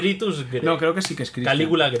Detritus Grey. No, creo que sí que es Christian.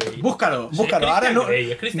 Calígula Grey. Búscalo. Sí, Ahora no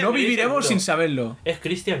Grey, viviremos sin saberlo. Es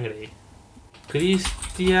Christian Grey.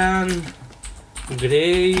 Christian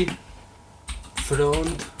Grey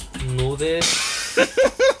Front Nudes.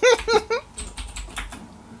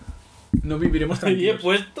 No viviremos tranquilos. Y he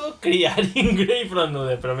puesto Criarin Grey Front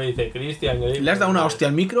Nudes, pero me dice Christian Grey. Le has dado una hostia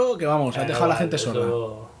al micro que vamos, has dejado a la gente sorda.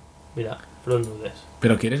 Mira, Front Nudes.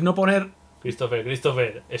 Pero quieres no poner... Christopher,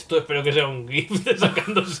 esto espero que sea un GIF de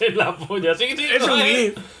sacándose la polla. Sí, es un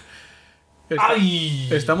GIF. ¡Ay!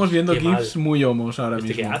 Estamos viendo GIFs muy homos ahora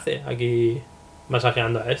mismo. ¿Qué hace? Aquí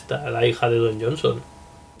masajeando a esta, a la hija de Don Johnson.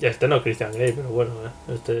 Ya este no es Christian Grey, pero bueno,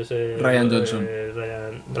 este es... Ryan Johnson.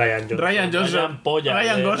 Ryan Johnson.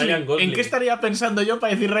 Ryan Gosling. ¿En qué estaría pensando yo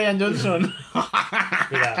para decir Ryan Johnson?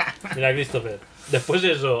 Mira Christopher. Después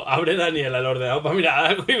de eso, abre Daniel al ordenador para mirar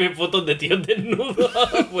algo y ve fotos de tíos desnudos.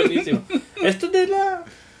 Buenísimo. Esto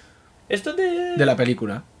es de la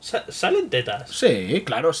película. ¿Salen tetas? Sí,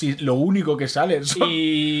 claro, sí, lo único que sale son...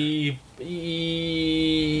 ¿Y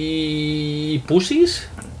pussies?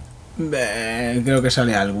 Creo que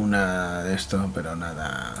sale alguna de esto, pero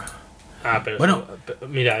nada... Pero bueno,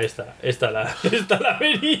 mira, esta la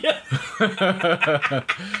vería.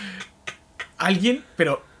 Alguien,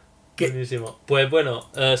 pero... Buenísimo. Pues bueno,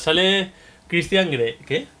 sale Christian Grey.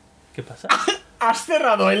 ¿Qué? ¿Qué pasa? ¿Has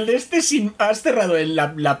cerrado el de este sin... ¿Has cerrado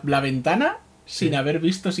la ventana sin haber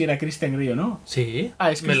visto si era Christian Grey o no. Sí.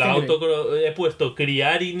 Ah, es me la Christian Grey. he puesto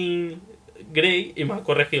Criarini Grey y me ha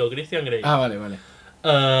corregido Christian Grey. Ah, vale.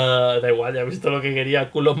 Da igual, ya he visto lo que quería,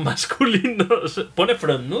 culos masculinos. Pone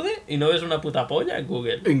front nude y no ves una puta polla en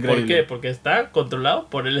Google. Increíble. ¿Por qué? Porque está controlado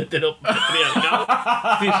por el heteropatriarcado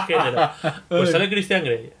cisgénero. Pues sale Christian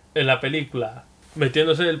Grey en la película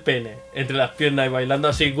metiéndose el pene entre las piernas y bailando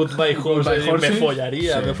así Goodbye Horses. Horses. Me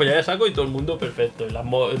follaría, Sí. me follaría saco y todo el mundo perfecto.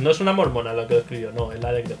 No es una mormona lo que lo escribió, no, es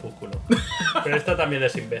la de Crepúsculo. Pero esta también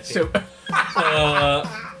es imbécil.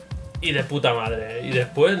 Y de puta madre. Y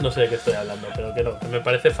después no sé de qué estoy hablando, pero que no, que me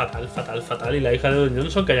parece fatal. Y la hija de Don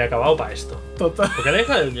Johnson que haya acabado para esto. Total. ¿Por qué la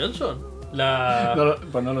hija de Don Johnson?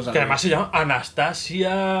 Pues no lo Que sabía. además se llama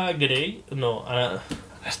Anastasia Grey. No,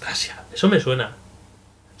 Anastasia. Eso me suena.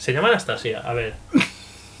 Se llama Anastasia, a ver.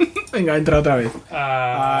 Venga, entra otra vez.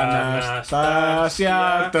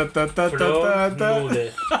 Anastasia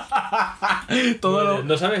Front-Nude. Todo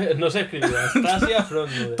No sé escribir. Anastasia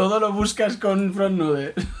Front-Nude. Todo lo buscas con front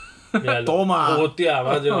nude. Míralo. Toma. Hostia,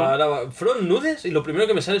 macho, ahora front nudes y lo primero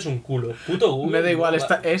que me sale es un culo. Puto Google. Me da igual,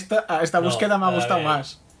 esta No, búsqueda me ha a gustado ver.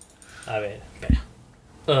 más. A ver, espera.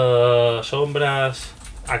 Sombras.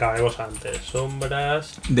 Acabemos antes.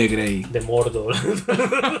 Sombras De Grey. de Mordor.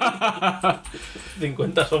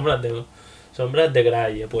 50 sombras de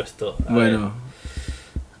Grey he puesto. A ver. Bueno,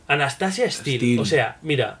 Anastasia Steele. Steele. O sea,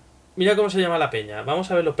 mira cómo se llama la peña.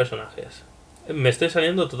 Vamos a ver los personajes. Me estoy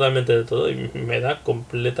saliendo totalmente de todo y me da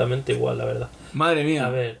completamente igual, la verdad. madre mía. A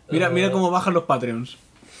ver, Mira cómo bajan los Patreons.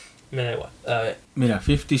 Me da igual. A ver. Mira,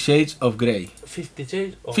 50 Shades of Grey. 50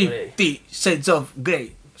 Shades of Grey. 50 Shades of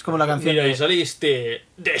Grey. Es como la canción. Mira, de- y saliste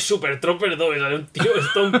de Super Trooper 2 y sale un tío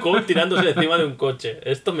Stone Cold tirándose encima de un coche.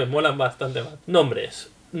 Esto me mola bastante más. Nombres.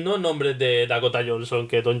 No nombres de Dakota Johnson,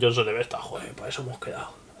 que Don Johnson debe estar. Joder, para eso hemos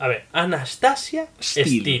quedado. A ver, Anastasia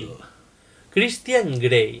Steele. Christian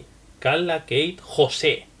Grey. Carla Kate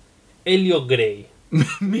José. Elliot Grey.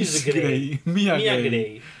 Miss Grey. Mia Grey.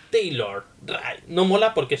 Grey. Taylor. Ray. No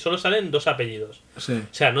mola porque solo salen 2 apellidos. Sí.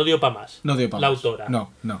 O sea, no dio para más. No dio para La más. autora.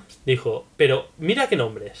 No. Dijo, pero mira qué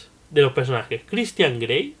nombres de los personajes. Christian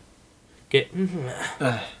Grey, que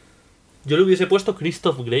Ah, yo le hubiese puesto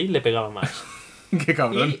Christoph Grey, le pegaba más. qué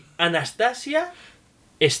cabrón. Y Anastasia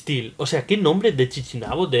Steele. O sea, qué nombre de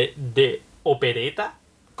chichinabo, de opereta.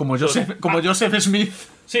 Como Joseph Smith.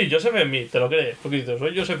 Sí, Joseph Smith, te lo crees. Porque dices,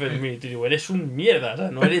 soy Joseph Smith. Y digo, eres un mierda, o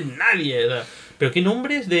sea, no eres nadie. O sea, pero qué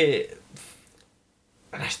nombres de...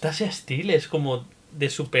 Anastasia Steele es como de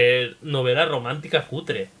super novela romántica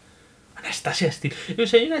cutre. Anastasia Steele. Yo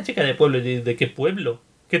soy una chica de pueblo. ¿De qué pueblo?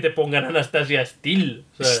 Que te pongan Anastasia Steele.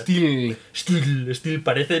 O sea, Steele.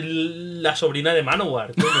 Parece la sobrina de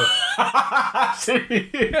Manowar, coño. Sí,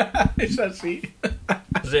 es así.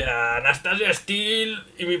 O sea, Anastasia Steele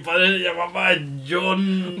y mi padre se llamaba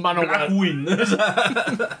John Manowar. Blackwing. O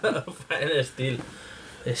sea, Fire Steele.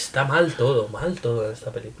 Está mal todo en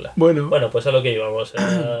esta película. Bueno. Pues a lo que íbamos.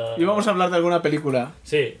 Y vamos a hablar de alguna película.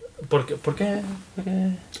 Sí. ¿Por qué?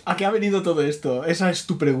 ¿A qué ha venido todo esto? Esa es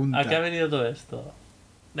tu pregunta. ¿A qué ha venido todo esto?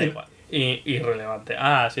 Da igual. Irrelevante.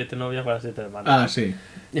 7 novias para 7 hermanas. Ah, sí.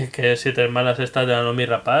 Y es que 7 hermanas estas de Naomi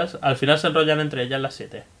Rapaz, al final se enrollan entre ellas las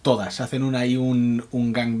 7. Todas. Hacen ahí un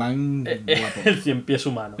gangbang guapo. El 100 pies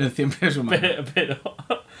humano. El 100 pies humano.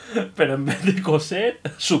 Pero en vez de coser,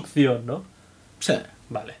 succión, ¿no? Sí.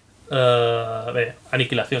 Vale. A ver,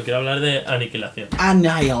 Aniquilación. Quiero hablar de Aniquilación.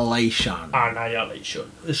 Annihilation. Annihilation.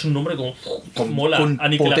 Es un nombre como... Con- mola. con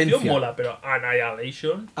Aniquilación potencia. mola, pero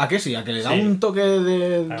Annihilation... ¿A qué sí? ¿A que le da Sí. un toque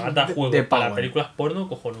Además da de juego para power? películas porno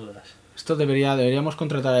cojonudas. Esto deberíamos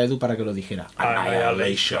contratar a Edu para que lo dijera.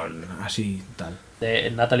 Annihilation. Así, tal.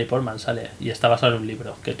 De Natalie Portman sale. Y está basado en un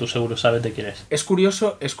libro, que tú seguro sabes de quién es. Es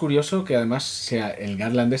curioso que además sea el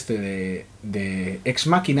Garland de Ex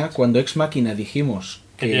Machina, cuando Ex Machina dijimos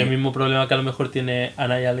Que tiene el mismo problema que a lo mejor tiene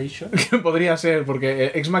Annihilation. que podría ser,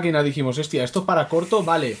 porque Ex Machina dijimos, hostia, esto para corto,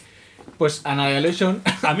 vale. Pues Annihilation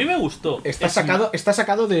A mí me gustó. está Es-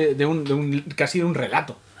 sacado de un casi de un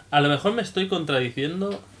relato. A lo mejor me estoy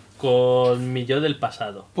contradiciendo con mi yo del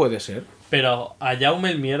pasado. Puede ser. Pero a Jaume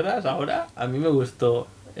el Mierdas ahora, a mí me gustó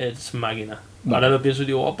Ex Máquina. Vale. Ahora lo pienso y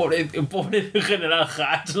digo, pobre General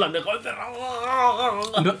Hatch, lo han dejado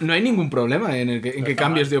encerrado. No hay ningún problema en que está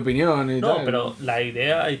cambies mal. de opinión y No, tal. pero la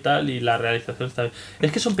idea y tal y la realización está bien.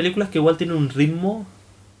 Es que son películas que igual tienen un ritmo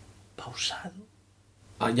pausado.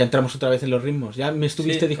 Ya entramos otra vez en los ritmos. Ya me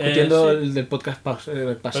estuviste Sí, discutiendo sí. el del podcast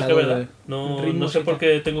Pero pasado. es que es verdad, de no ritmos sé y por tal.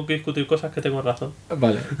 qué tengo que discutir cosas que tengo razón.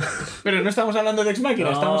 Vale. Pero no estamos hablando de Ex Machina,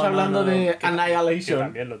 No, estamos hablando no, de que Annihilation.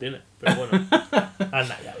 también lo tiene, pero bueno.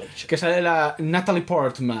 Annihilation. Que sale la Natalie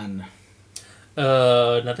Portman.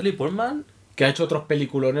 Natalie Portman Que ha hecho otros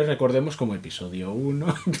peliculones, recordemos, como episodio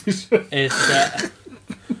 1.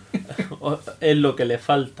 Es lo que le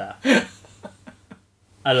falta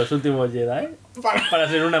a los últimos Jedi para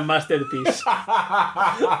ser una masterpiece.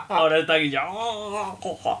 Ahora está aquí ya.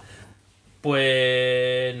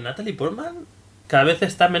 Pues Natalie Portman cada vez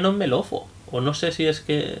está menos melofo. O no sé si es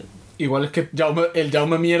que... Igual es que el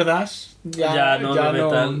Jaume Mierdas ya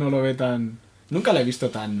no lo ve tan... Nunca la he visto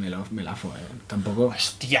tan melafo, tampoco.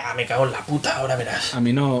 Hostia, me cago en la puta, ahora verás. A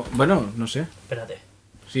mí no... Bueno, no sé. Espérate.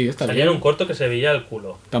 Sí, está Salía bien. en un corto que se veía el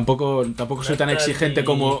culo. Tampoco soy tan exigente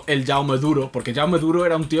como el Jaume Duro, porque Jaume Duro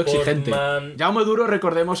era un tío exigente. Jaume Duro,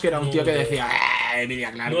 recordemos que era un tío que decía...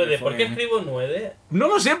 Emilia Clarke. 9. ¿Por qué escribo 9? No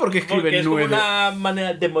lo sé por qué escribe 9. Porque es como una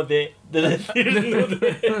manera de decir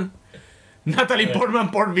 9. Natalie Portman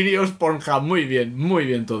por vídeos Pornhub. Muy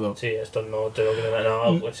bien todo. Sí, esto no te lo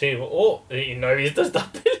creo. No, pues sí. Oh, y no he visto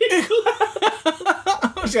esta película.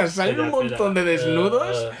 O sea, salen un montón de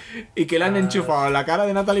desnudos y que le han enchufado a la cara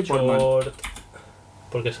de Natalie Portman.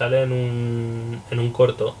 Porque sale en un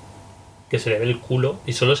corto que se le ve el culo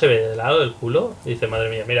y solo se ve de lado del culo. Y dice, madre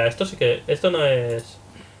mía, mira, esto sí que... Esto no es...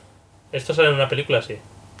 Esto sale en una película, sí.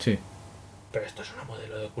 Sí. Pero esto es una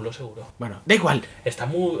modelo de culo seguro. Bueno, da igual. Está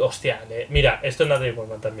muy... Hostia, mira, esto es Natalie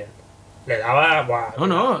Portman también. Le daba... Buah,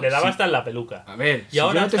 No, le daba sí. hasta en la peluca. A ver, Y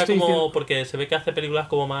ahora está como... diciendo... Porque se ve que hace películas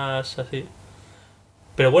como más así.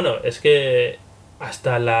 Pero bueno, es que...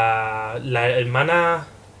 Hasta la hermana...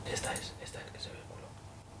 Esta es que se ve el culo.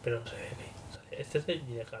 Pero no se ve aquí. Este es el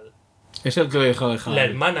Gyllenhaal. Es el que le dejó dejar. La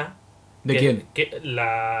hermana... ¿De quién?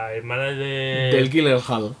 La hermana de... Del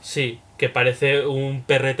Gyllenhaal. Sí, que parece un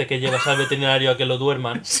perrete que llevas al veterinario a que lo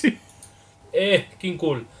duerman. Sí. King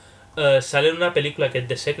Cool. Sale en una película que es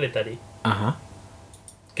The Secretary. Ajá.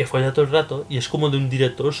 Que fue ya todo el rato y es como de un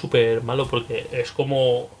director súper malo porque es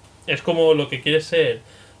como lo que quiere ser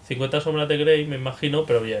 50 sombras de Grey, me imagino,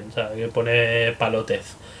 pero bien, o sea, que pone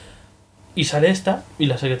palotez. Y sale esta, y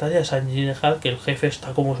la secretaria de San Gyllenhaal, que el jefe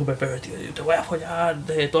está como súper pervertido, y te voy a follar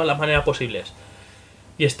de todas las maneras posibles.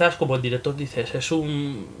 Y estás, como el director dices,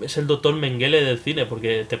 es el doctor Mengele del cine,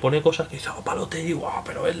 porque te pone cosas que dices, palote, y guau,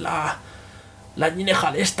 pero es la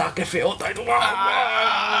Gyllenhaal esta, que feota, y tú,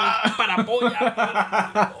 para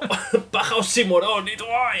polla, paja oximorón, y tú,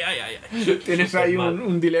 ay. Tienes ahí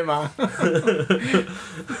un dilema.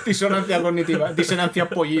 Disonancia cognitiva, disonancia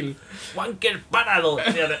pollil. Wanker Paradox.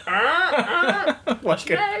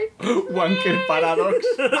 Wanker Paradox.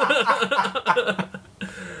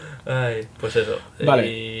 Ay, pues eso. Vale.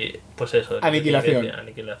 Y pues eso.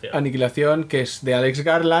 Aniquilación, que es de Alex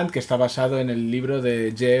Garland, que está basado en el libro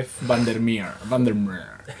de Jeff Vandermeer.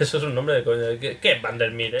 Eso es un nombre de coña. ¿Qué es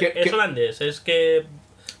Vandermeer? ¿Qué? Es holandés, es que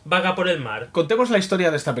vaga por el mar. Contemos la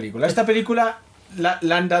historia de esta película. Esta película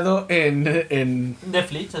la han dado en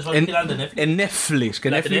Netflix, es original de Netflix. En Netflix.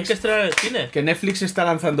 ¿La tenían que estrenar en el cine? Que Netflix está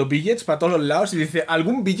lanzando billets para todos los lados y dice,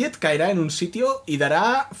 algún billet caerá en un sitio y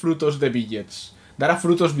dará frutos de billets. Dará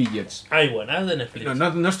frutos billets. Hay buenas de Netflix.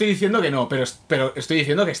 No estoy diciendo que no, pero estoy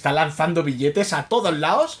diciendo que está lanzando billetes a todos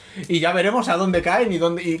lados y ya veremos a dónde caen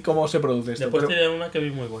y cómo se produce esto. Después tiene una que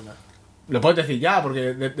vi muy buena. Lo puedes decir ya,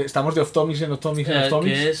 porque estamos de off-topics en off-topics en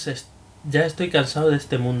off-topics. Que es ya estoy cansado de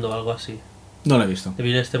este mundo, algo así. No lo he visto. De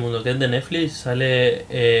vivir en este mundo, que es de Netflix, sale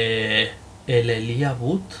el Elijah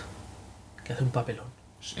Wood, que hace un papelón.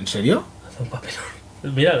 ¿En serio? Hace un papelón.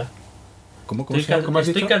 Mírala. ¿Cómo has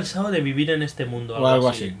dicho? Estoy cansado de vivir en este mundo. O algo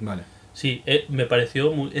así, vale. Sí, me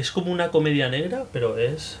pareció es como una comedia negra, pero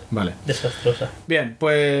es desastrosa. Bien,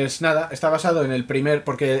 pues nada, está basado en el primer...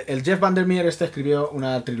 Porque el Jeff Vandermeer escribió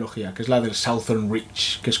una trilogía, que es la del Southern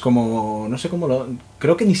Reach, que es como... No sé cómo lo...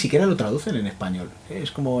 Creo que ni siquiera lo traducen en español.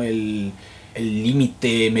 Es como el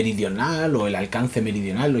límite meridional o el alcance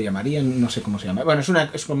meridional, lo llamarían, no sé cómo se llama. Bueno,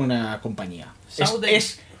 es como una compañía.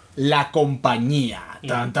 Es la compañía.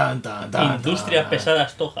 Industrias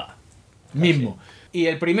Pesadas Toja. Mismo. Y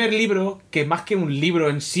el primer libro, que más que un libro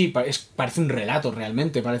en sí, parece un relato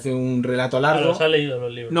realmente, parece un relato largo. ¿Los has leído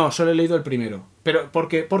los libros? No, solo he leído el primero. Pero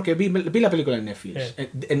porque vi la película en Netflix.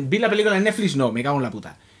 Vi la película en Netflix, no, me cago en la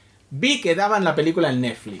puta. Vi que daban la película en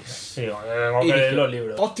Netflix. Sí, tengo que leer los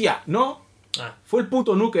libros. Hostia, no. Fue el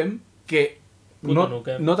puto Nukem que...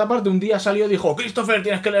 Nota aparte, un día salió y dijo, Christopher,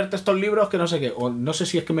 tienes que leerte estos libros, que no sé qué. O no sé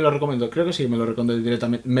si es que me lo recomendó. Creo que sí, me lo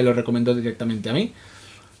recomendó directamente a mí.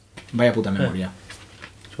 Vaya puta memoria.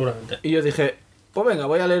 Seguramente. Y yo dije, pues venga,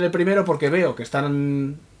 voy a leer el primero porque veo que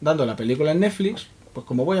están dando la película en Netflix. Pues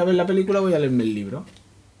como voy a ver la película, voy a leerme el libro.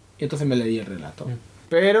 Y entonces me leí el relato.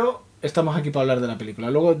 Pero estamos aquí para hablar de la película.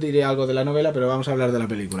 Luego diré algo de la novela, pero vamos a hablar de la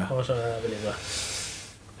película. Vamos a hablar de la película.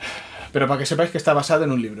 Pero para que sepáis que está basado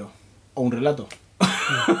en un libro. O un relato.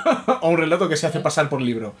 o un relato que se hace pasar por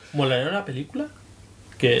libro. ¿Molaría una película?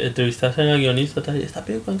 Que entrevistasen al guionista tal, ¿esta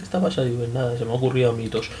película en qué está basada? Y pues nada, se me ha ocurrido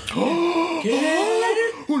mitos. ¿Qué?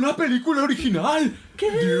 ¡Una película original! ¿Qué?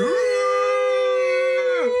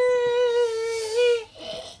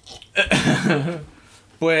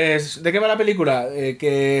 Pues, ¿de qué va la película?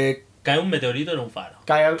 Que Cae un meteorito en un faro.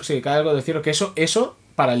 cae algo del cielo. Que eso,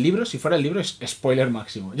 para el libro, si fuera el libro, es spoiler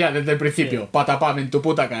máximo. Ya, desde el principio. Sí. Patapam en tu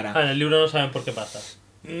puta cara. En el libro no saben por qué pasa.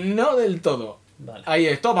 No del todo. Vale. Ahí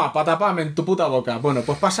es, toma, patapam en tu puta boca. Bueno,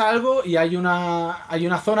 pues pasa algo y hay una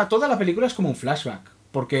zona. Toda la película es como un flashback.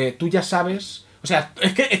 Porque tú ya sabes. O sea,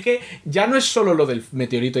 es que ya no es solo lo del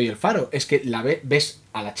meteorito y el faro. Es que ves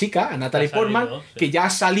a la chica, a Natalie Portman, sí. que ya ha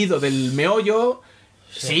salido del meollo.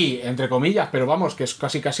 Sí, entre comillas, pero vamos, que es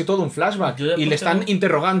casi todo un flashback. Y le están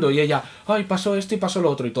interrogando y ella, ay, pasó esto y pasó lo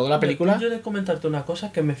otro. Y toda la película. Yo he de comentarte una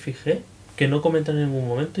cosa que me fijé, que no comentan en ningún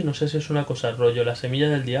momento, y no sé si es una cosa rollo la semilla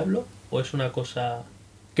del diablo, o es una cosa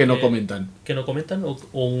Que no comentan. que no comentan, o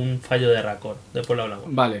un fallo de Raccord. Después lo hablamos.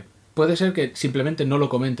 Vale. Puede ser que simplemente no lo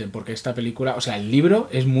comenten, porque esta película, o sea, el libro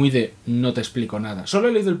es muy de no te explico nada. Solo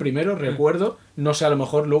he leído el primero, recuerdo, no sé a lo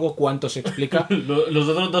mejor luego cuánto se explica. Los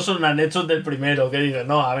otros dos son anexos del primero, que dicen,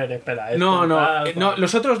 no, a ver, espera. Esto No,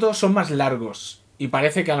 los otros dos son más largos. Y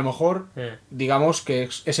parece que a lo mejor, digamos que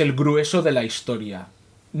es el grueso de la historia.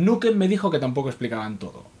 Nukem me dijo que tampoco explicaban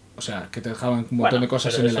todo. O sea, que te dejaban un montón de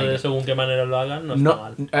cosas pero en el eso aire. de según qué manera lo hagan, no está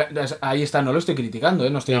mal. Ahí está, no lo estoy criticando,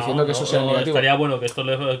 no estoy diciendo que eso sea negativo. Estaría bueno que esto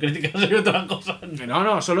le criticase y otra cosa.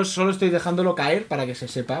 No, solo estoy dejándolo caer para que se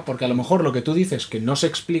sepa, porque a lo mejor lo que tú dices que no se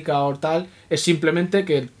explica o tal, es simplemente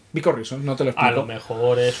que Pico Rison, no te lo explico. A lo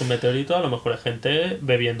mejor es un meteorito, a lo mejor es gente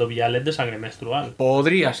bebiendo viales de sangre menstrual.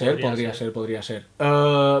 Podría ser.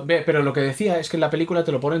 Pero lo que decía es que en la película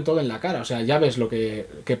te lo ponen todo en la cara. O sea, ya ves lo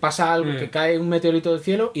que pasa algo, que cae un meteorito del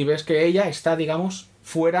cielo y ves que ella está, digamos,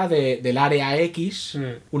 fuera del área X,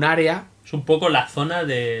 un área... Es un poco la zona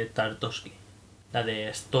de Tartovsky, la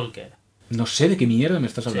de Stalker. No sé de qué mierda me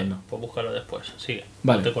estás hablando. Sí, pues búscalo después, sigue,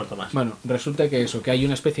 Vale. no te corto más. Bueno, resulta que que hay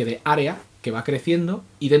una especie de área que va creciendo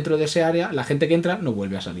y dentro de ese área la gente que entra no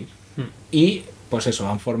vuelve a salir. Y pues eso,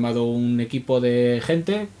 han formado un equipo de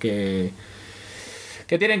gente que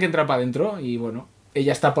tienen que entrar para adentro y bueno,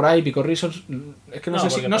 ella está por ahí, Pico Reasons, es que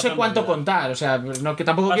no sé cuánto contar, o sea, que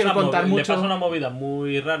tampoco quiero contar mucho. Le pasa una movida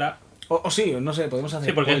muy rara. O sí, no sé, podemos hacer.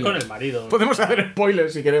 Sí, porque spoilers. es con el marido. Podemos hacer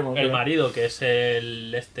spoilers si queremos. El pero... marido, que es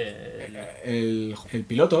el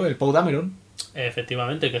piloto, el Poe Dameron.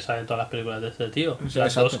 Efectivamente, que sale en todas las películas de este tío. Sí, Las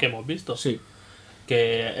exacto. dos que hemos visto. Sí.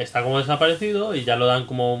 Que está como desaparecido y ya lo dan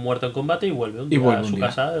como muerto en combate y vuelve un día a su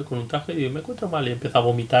casa con un traje y me encuentro mal y empieza a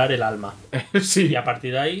vomitar el alma. Sí. Y a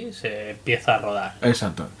partir de ahí se empieza a rodar.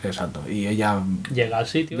 Exacto. Y ella Llega al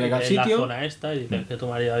sitio, Llega al en sitio. la zona esta y dice que tu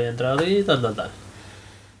marido había entrado y tal.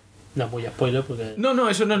 No muy spoiler porque... No,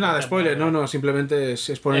 eso no es nada spoiler, no, simplemente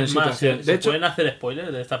es poner en Es más, situación. se pueden hacer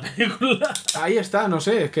spoilers de esta película. Ahí está, no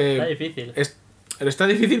sé, es que... Está difícil. Está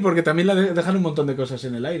difícil porque también la dejan un montón de cosas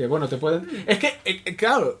en el aire. Bueno, te pueden... Es que,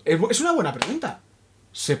 claro, es una buena pregunta.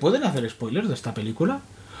 ¿Se pueden hacer spoilers de esta película?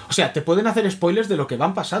 O sea, te pueden hacer spoilers de lo que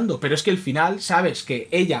van pasando, pero es que al final sabes que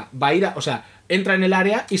ella va a ir a... O sea, entra en el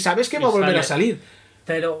área y sabes que va a volver a salir.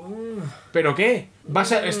 Pero... ¿Pero qué?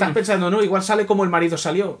 Estás pensando, no, igual sale como el marido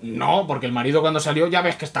salió. No, porque el marido cuando salió ya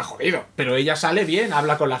ves que está jodido. Pero ella sale bien,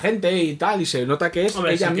 habla con la gente y tal, y se nota que es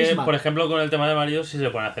Hombre, ella sí que, misma. por ejemplo, con el tema de marido sí se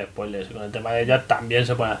pueden hacer spoilers. Y con el tema de ella también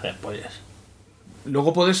se pueden hacer spoilers.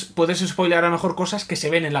 Luego puedes spoilear a lo mejor cosas que se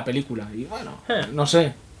ven en la película. Y bueno, no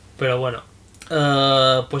sé. Pero bueno.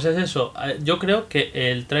 Pues es eso. Yo creo que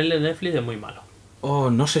el tráiler de Netflix es muy malo. Oh,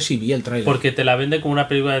 no sé si vi el tráiler. Porque te la vende como una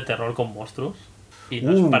película de terror con monstruos. Y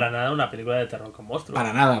no es para nada una película de terror con monstruos.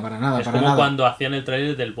 Para nada. Es como cuando hacían el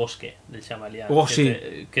tráiler del bosque, del Shyamalan. Oh, que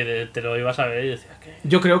sí. Que te lo ibas a ver y decías que...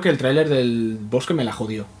 Yo creo que el tráiler del bosque me la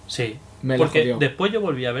jodió. Sí. Me la Porque jodió. después yo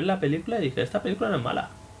volví a ver la película y dije, esta película no es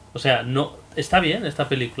mala. O sea, no está bien esta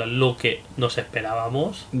película. Lo que nos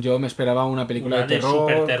esperábamos... Yo me esperaba una película Una de terror.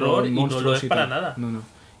 super terror con y no lo monstruos es y para tal. nada. No.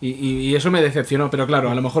 Y eso me decepcionó, pero claro,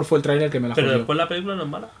 a lo mejor fue el tráiler que me la Pero jodió. después la película no es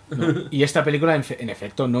mala. No. Y esta película, en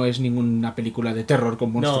efecto, no es ninguna película de terror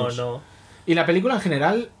con monstruos. No. Y la película en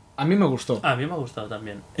general, a mí me gustó. A mí me ha gustado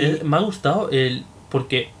también. Me ha gustado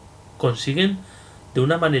porque consiguen de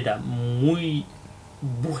una manera muy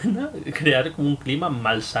buena crear como un clima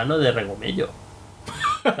malsano de regomello.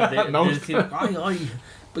 O sea, de decir, ay,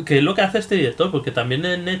 que es lo que hace este director, porque también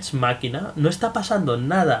en Ex Machina no está pasando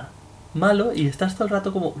nada malo y estás todo el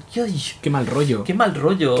rato como ¡ay! Qué mal rollo. ¡Qué mal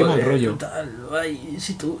rollo! Qué mal rollo. Tal, ay,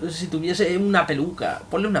 si tuviese una peluca,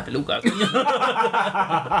 ponle una peluca, coño.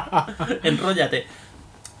 Enróllate.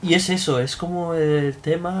 Y es eso, es como el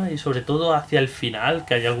tema, y sobre todo hacia el final,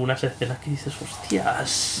 que hay algunas escenas que dices,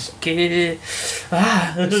 hostias, que...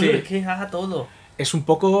 Sí. que todo. Es un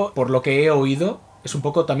poco, por lo que he oído, es un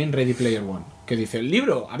poco también Ready Player One. Que dice, el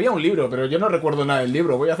libro, había un libro, pero yo no recuerdo nada del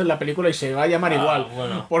libro. Voy a hacer la película y se va a llamar igual.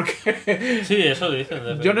 Bueno. Porque Sí, eso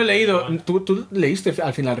dicen. yo no he leído... ¿Tú leíste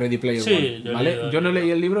al final Ready Player Sí, One? yo he ¿Vale? leído Yo no el libro.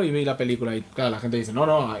 leí el libro y vi la película. Y claro, la gente dice,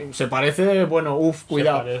 no, se parece, bueno,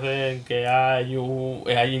 cuidado. Se parece que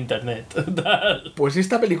hay internet. Pues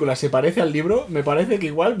esta película se parece al libro, me parece que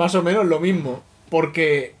igual más o menos lo mismo.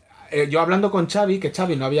 Porque yo hablando con Xavi, que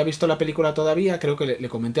Xavi no había visto la película todavía, creo que le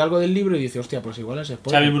comenté algo del libro y dice, hostia, pues igual es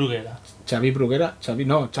spoiler. Xavi Bruguera.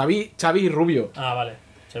 Xavi Rubio. Ah, vale.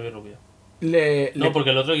 Xavi Rubio. No,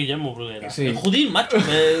 porque el otro es Guillermo Bruguera. Sí. Judín, macho.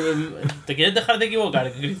 ¿Te quieres dejar de equivocar,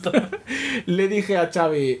 Cristo? Le dije a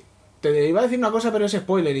Xavi, te iba a decir una cosa pero es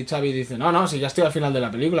spoiler, y Xavi dice, no, si ya estoy al final de la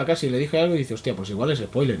película casi. Le dije algo y dice, hostia, pues igual es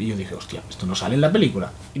spoiler. Y yo dije, hostia, esto no sale en la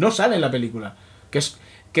película. Y no sale en la película. Que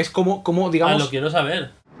es como digamos... Lo quiero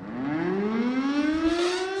saber.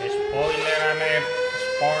 Spoiler alert,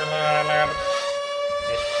 spoiler alert,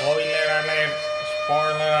 spoiler alert,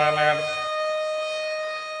 spoiler alert.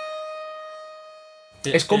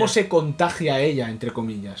 Es como se contagia ella, entre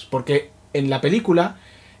comillas. Porque en la película,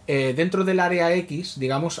 dentro del área X,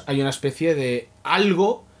 digamos, hay una especie de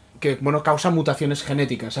algo que, bueno, causa mutaciones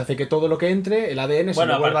genéticas. Hace que todo lo que entre, el ADN se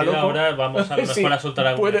Bueno, le a vuelva partir de loco. ahora vamos a lo mejor Sí, a soltar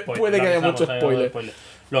algún spoiler. puede que haya Avisamos, mucho hay algo de spoiler.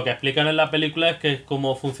 Lo que explican en la película es que es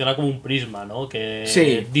como funciona como un prisma, ¿no? Que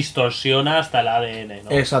Sí. distorsiona hasta el ADN,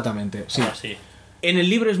 ¿no? Exactamente, sí. Algo así. En el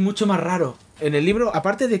libro es mucho más raro. En el libro,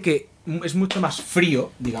 aparte de que es mucho más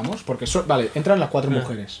frío, digamos, porque vale, entran las 4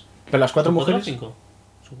 mujeres. Pero las 4 ¿Son cuatro o mujeres... cinco?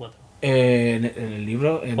 Son 4. En el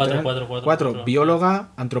libro entran Cuatro. bióloga,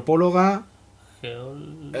 antropóloga,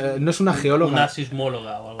 no es una geóloga, Una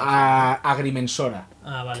sismóloga o algo así. agrimensora,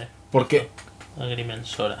 Vale. porque Esto.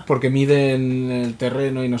 Agrimensora. porque miden el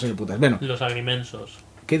terreno y no sé qué putas. Bueno, Los agrimensos.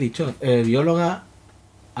 ¿qué he dicho? Bióloga,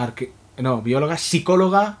 bióloga,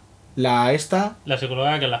 psicóloga, La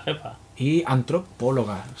psicóloga que es la jefa. y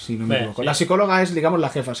antropóloga, si no me Ve, equivoco. sí. La psicóloga es, digamos, la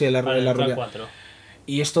jefa, sí, la Vale, rubia. 4.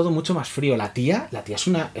 Y es todo mucho más frío. La tía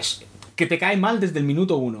es que te cae mal desde el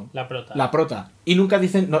minuto 1. La prota. La prota. Y nunca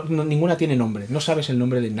dicen, ninguna tiene nombre. No sabes el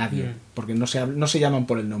nombre de nadie. Mm. Porque no se llaman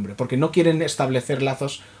por el nombre. Porque no quieren establecer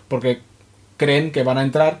lazos porque creen que van a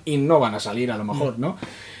entrar y no van a salir a lo mejor, ¿no?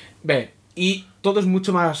 Ve, y todo es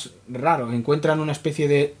mucho más raro. Encuentran una especie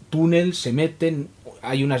de túnel, se meten,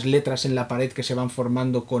 hay unas letras en la pared que se van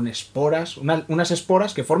formando con esporas, unas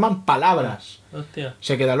esporas que forman palabras. Hostia.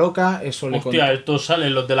 Se queda loca, eso le Hostia, estos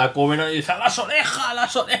salen los de la Covenant y dicen ¡las orejas,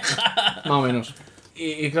 las orejas! Más o menos.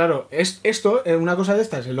 Y claro, esto, una cosa de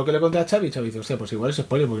estas, es lo que le conté a Xavi. Xavi dice, hostia, pues igual es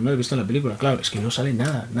spoiler porque no lo he visto en la película. Claro, es que no sale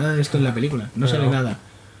nada de esto en la película. No sale nada.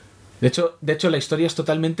 De hecho, la historia es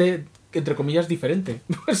totalmente, entre comillas, diferente.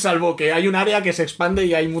 Salvo que hay un área que se expande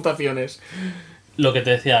y hay mutaciones. Lo que te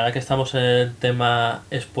decía, ahora que estamos en el tema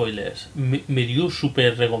spoilers, me dio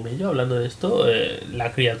súper regomello hablando de esto,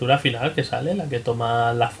 la criatura final que sale, la que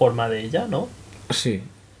toma la forma de ella, ¿no? Sí.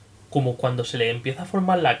 Como cuando se le empieza a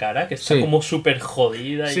formar la cara, que está Sí. como súper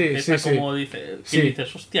jodida y Sí, empieza sí, como sí. dice, que Sí.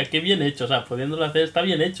 dices, hostia, qué bien hecho, o sea, pudiéndolo hacer está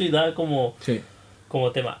bien hecho y da como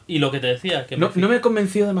tema. Y lo que te decía, que No me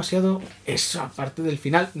convenció demasiado esa parte del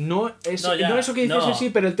final. No eso que dices sí,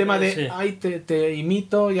 pero el tema de sí. ay, te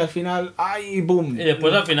imito y al final, ay, boom. Y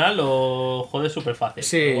después al final lo jodes súper fácil.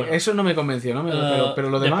 Sí, pero bueno. eso no me convenció, ¿no? Pero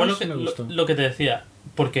lo demás Después me gustó. lo que te decía,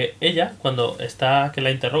 porque ella, cuando está, que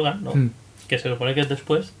la interrogan, ¿no? Que se supone que es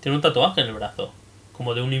después, tiene un tatuaje en el brazo,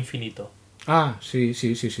 como de un infinito, Ah, sí.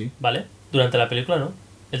 ¿vale? Durante la película, ¿no?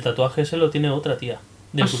 El tatuaje ese lo tiene otra tía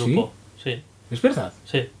del ¿Ah, grupo. Sí, ¿Es verdad?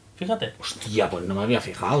 sí, fíjate. Hostia, pues no me había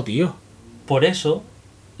fijado, tío. Por eso,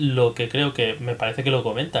 lo que creo que me parece que lo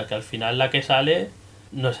comenta, que al final la que sale,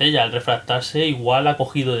 no sé, ella al refractarse igual ha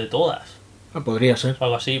cogido de todas. Ah, podría ser. O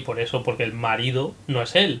algo así, por eso, porque el marido no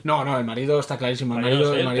es él. No, el marido está clarísimo. El marido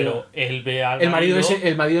no es él, pero él ve al el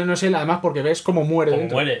marido no es él, además porque ves cómo muere como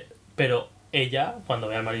dentro. muere. Pero ella, cuando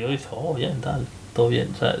ve al marido, dice, oh, bien, tal, todo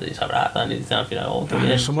bien, ¿sabes? Y se abrazan y dicen al final, oh, qué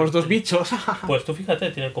bien. Somos dos bichos. Pues tú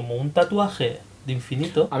fíjate, tiene como un tatuaje de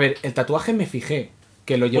infinito. A ver, el tatuaje me fijé,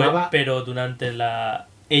 que lo llevaba... Pero durante la...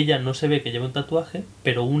 Ella no se ve que lleva un tatuaje,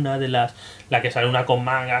 pero una de las... La que sale una con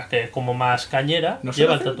mangas, que es como más cañera, ¿No se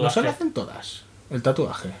lleva lo el hacen, tatuaje. ¿No se lo hacen todas? El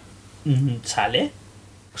tatuaje. ¿Sale?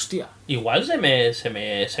 Hostia. Igual se me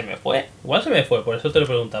fue. Igual se me fue, por eso te lo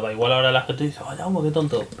preguntaba. Igual ahora la gente dice, vaya, qué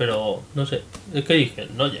tonto. Pero no sé. Es que dije,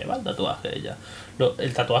 no lleva el tatuaje ella.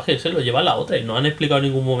 El tatuaje ese lo lleva la otra y no han explicado en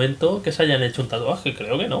ningún momento que se hayan hecho un tatuaje.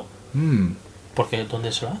 Creo que no. Porque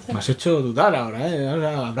 ¿dónde se lo hace? Me has hecho dudar ahora, ¿eh?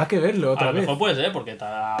 Ahora habrá que verlo otra A lo vez. mejor puede ser, porque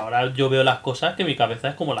ahora yo veo las cosas que mi cabeza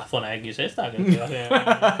es como la zona X esta. Que estoy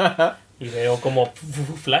haciendo, y veo como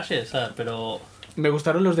flashes, ¿sabes? Pero... Me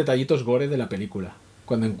gustaron los detallitos gore de la película.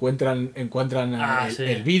 Cuando encuentran sí.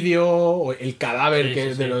 el vídeo, o el cadáver Sí, que sí,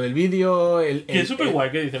 es de sí. lo del vídeo. Que es súper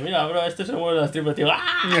guay, que dice, mira, bro, este se mueve las tripas, tío.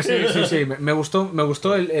 ¡Ah! Sí. Me gustó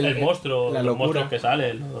El monstruo, la los monstruos locura. que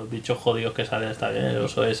salen, los bichos jodidos que salen, está bien. El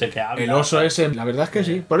oso ese que habla. El oso está- ese, la verdad es que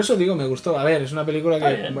sí. Por eso digo, me gustó. A ver, es una película Está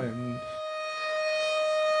que. bien. Bueno,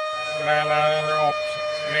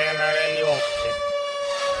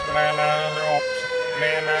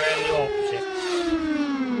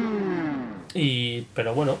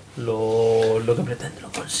 Pero bueno, lo que pretende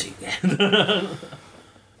lo consigue.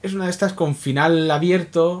 es una de estas con final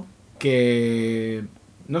abierto que.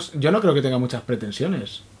 Yo no creo que tenga muchas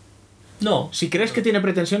pretensiones. No. Si crees que tiene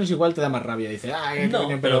pretensiones, igual te da más rabia. Dices, ay, No,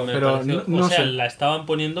 pero me pareció- no o sea, sé. la estaban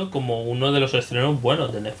poniendo como uno de los estrenos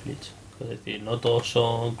buenos de Netflix. Es decir, no todos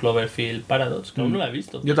son Cloverfield Paradox, que aún no la he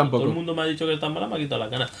visto. Yo tampoco. Todo el mundo me ha dicho que es tan mala, me ha quitado la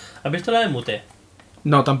gana. ¿Has visto la de Mute?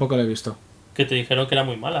 No, tampoco lo he visto. Que te dijeron que era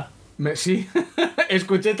muy mala. Sí,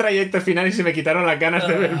 escuché Trayecto Final y se me quitaron las ganas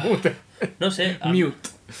de ver Mute. No sé, Mute.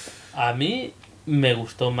 a mí me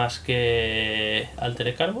gustó más que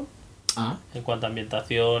Altered Carbon Ah, en cuanto a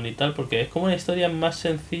ambientación y tal, porque es como una historia más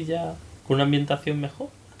sencilla, con una ambientación mejor.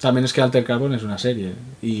 también es que Altered Carbon es una serie.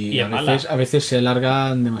 Y es a veces se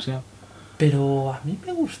alargan demasiado. Pero a mí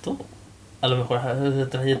me gustó. A lo mejor el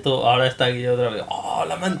trayecto ahora está aquí otra vez. ¡Oh,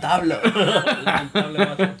 lamentable!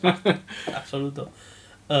 Lamentable más absoluto.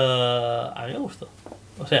 A mí me gustó.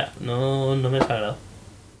 O sea, no me desagradó.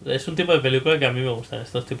 Es un tipo de película que a mí me gustan,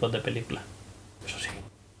 estos tipos de películas. Eso sí,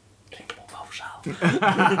 ritmo pausado.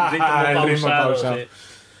 El ritmo pausado. sí.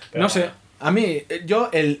 Pero No sé, a mí, yo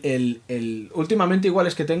últimamente igual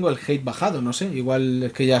es que tengo el hate bajado, no sé, igual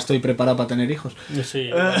es que ya estoy preparado para tener hijos. Sí,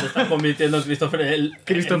 igual se está convirtiendo en Christopher el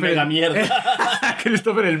mega mierda.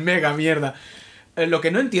 Christopher el mega mierda. Lo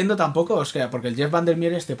que no entiendo tampoco, o sea, porque el Jeff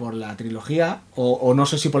Vandermeer por la trilogía, o no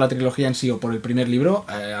sé si por la trilogía en sí o por el primer libro,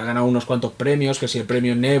 ha ganado unos cuantos premios, que si el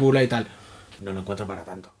premio Nebula y tal. No lo encuentro para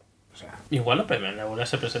tanto. O sea, Igual los premios Nebula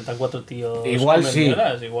se presentan 4 tíos. Igual come sí.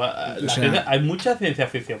 mierdas, igual, O sea, hay mucha ciencia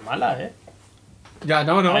ficción mala, ¿eh? ya,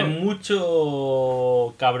 no. Hay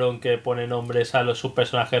mucho cabrón que pone nombres a sus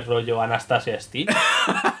personajes rollo Anastasia Steele.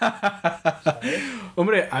 ¿Sabes?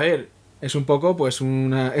 Hombre, a ver, es un poco, pues,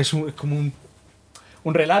 es como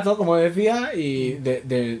un relato, como decía, y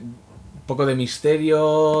de un poco de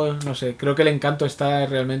misterio, no sé, creo que el encanto está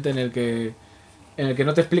realmente en el que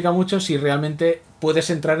no te explica mucho si realmente puedes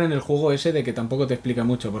entrar en el juego ese de que tampoco te explica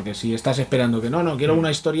mucho, porque si estás esperando que no, quiero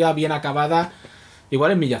una historia bien acabada,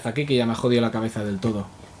 igual es Miyazaki que ya me ha jodido la cabeza del todo.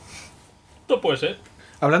 No puede ser.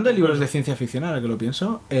 Hablando de libros de ciencia ficción, ahora que lo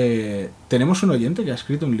pienso, tenemos un oyente que ha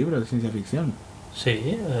escrito un libro de ciencia ficción.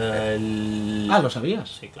 Sí, Ah, ¿lo sabías?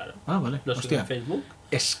 Sí, claro. Ah, vale. Lo subí Hostia. en Facebook.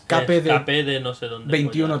 Escape de no sé dónde.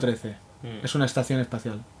 2113. Mm. Es una estación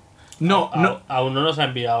espacial. No. Aún no nos ha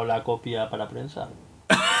enviado la copia para prensa.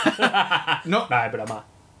 No. Nada, es broma.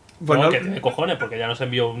 Bueno, No, que tiene cojones, porque ya nos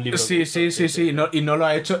envió un libro. Sí. No, y no lo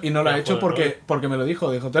ha hecho, Joder, porque me lo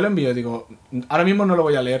dijo. Dijo, te lo envío. Digo, ahora mismo no lo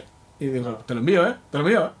voy a leer. Y digo, te lo envío, ¿eh? Te lo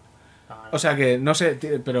envío, ¿eh? Ah, no. O sea que, no sé,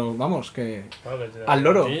 pero vamos, que... Bueno, que al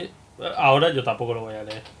loro. sí. Ahora yo tampoco lo voy a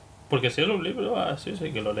leer. Porque si es un libro, sí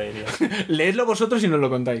que lo leería. Leedlo vosotros y nos lo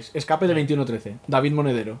contáis. Escape de 2113. David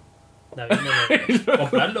Monedero. David, no.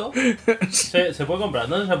 ¿Comprarlo? ¿Se puede comprar?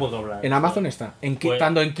 ¿Dónde se puede comprar? En Amazon está. Pues,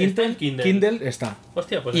 Tanto en está en Kindle, Kindle. está.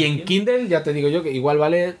 Hostia, pues Y en Kindle ya te digo yo que igual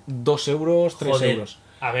vale 2 euros, 3 Joder. euros.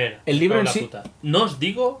 A ver, El libro cago en la sí- puta. No os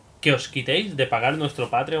digo que os quitéis de pagar nuestro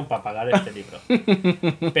Patreon para pagar este libro.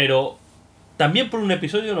 Pero también por un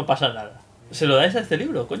episodio no pasa nada. Se lo dais a este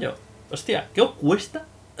libro, coño. Hostia, ¿qué os cuesta?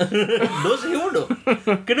 2 euros.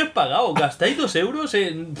 ¿Qué no he pagado? ¿Gastáis 2 euros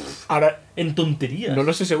Ahora, en tonterías? no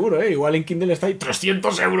lo sé seguro, ¿eh? Igual en Kindle está ahí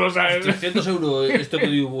 300 euros, ¿sabes? 300 euros. Esto que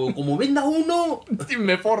digo, como venda uno,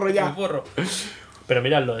 Me forro me ya. forro. Pero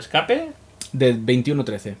miradlo, Escape, De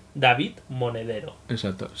 2113. David Monedero.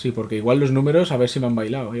 Exacto. Sí, porque igual los números a ver si me han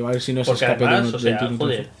bailado. Igual si no es Porque escape además, de o sea,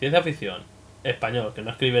 2113. joder, ciencia ficción, español, que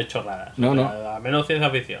no escribe chorradas. No, O sea, no. al menos ciencia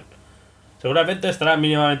ficción. Seguramente estará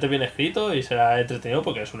mínimamente bien escrito y será entretenido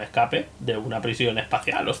porque es un escape de una prisión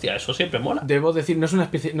espacial. Hostia, eso siempre mola. Debo decir, no es una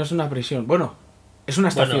prisión. Bueno, es una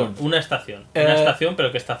estación. Bueno, una estación. Una estación,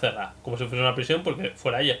 pero que está cerrada. Como si fuera una prisión porque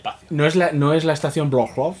fuera hay espacio. No es la estación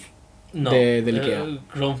Blochhof No. del Ikea.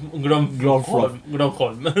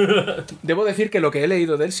 Gronholm. Debo decir que lo que he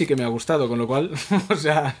leído de él sí que me ha gustado, con lo cual, o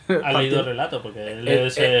sea... Ha leído el relato porque él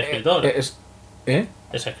es escritor. ¿Eh?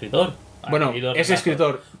 Es escritor. Bueno, es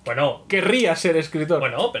escritor. Bueno, Querría ser escritor.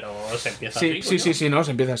 bueno, pero se empieza Sí, así. sí, no,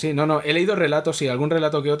 se empieza así. No, he leído relatos, sí, algún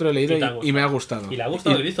relato que otro he leído y me ha gustado. Y le ha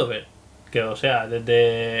gustado el Christopher. Que, o sea,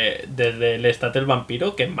 desde el Estate el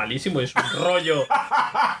Vampiro, que es malísimo, es un rollo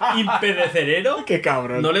impedecerero. Qué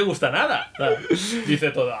cabrón. No le gusta nada. O sea,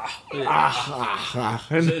 dice todo.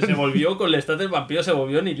 Se volvió con el Estate el Vampiro, se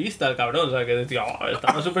volvió nihilista el cabrón. O sea, que decía,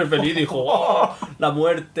 estaba súper feliz. Dijo, la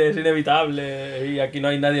muerte es inevitable. Y aquí no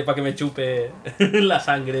hay nadie para que me chupe la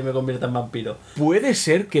sangre y me convierta en vampiro. ¿Puede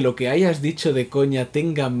ser que lo que hayas dicho de coña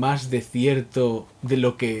tenga más de cierto de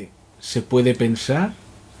lo que se puede pensar?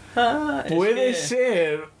 Puede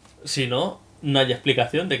ser. Si no, no hay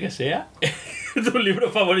explicación de que sea tu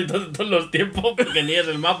libro favorito de todos los tiempos, porque ni es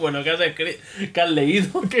el más bueno que has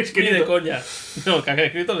leído, ¿Qué escrito? Ni de coña. No, que has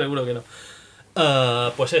escrito seguro que no.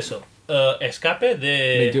 Pues eso. Escape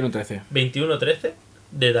de 21-13. 21-13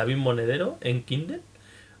 de David Monedero en Kindle.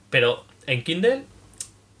 Pero en Kindle,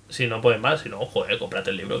 si no puedes más, si no, joder, cómprate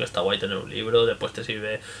el libro, que está guay tener un libro. Después te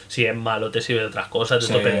sirve, si es malo, te sirve de otras cosas.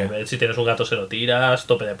 Sí. Si tienes un gato, se lo tiras,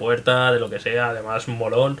 tope de puerta, de lo que sea. Además, un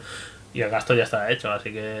molón. Y el gasto ya está hecho,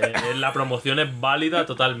 así que la promoción es válida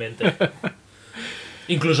totalmente.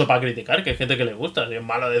 Incluso para criticar, que hay gente que le gusta. Si es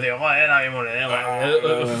malo, decir, joder, David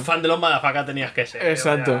Monedero, fan de los motherfuckers tenías que ser.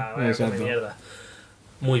 Exacto, come mierda.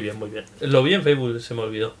 Muy bien, muy bien. Lo vi en Facebook, se me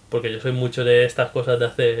olvidó, porque yo soy mucho de estas cosas de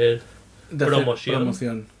hacer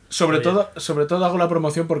promoción. Sobre todo hago la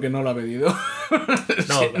promoción porque no la he pedido.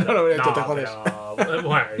 No, Sí, pero, no lo hubiera hecho, te jodes. pero,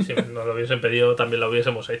 bueno, y si nos lo hubiesen pedido, también lo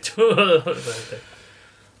hubiésemos hecho.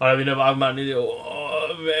 Ahora viene Batman y digo,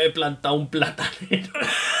 me he plantado un platanero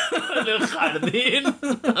en el jardín.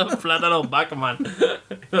 Plátano Batman.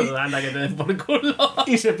 Anda, que te den por culo.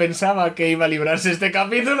 Y se pensaba que iba a librarse este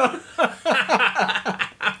capítulo.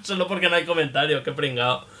 Solo porque no hay comentarios, qué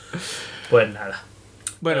pringado. Pues nada.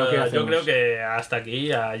 Bueno, ¿qué hacemos? Yo creo que hasta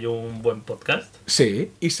aquí hay un buen podcast.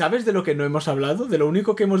 Sí. ¿Y sabes de lo que no hemos hablado? De lo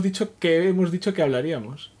único que hemos dicho que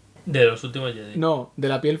hablaríamos. De los últimos Jedi. No, de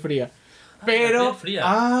la piel fría. Pero... La piel fría.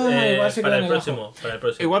 Igual se para queda el en abajo. próximo. Para el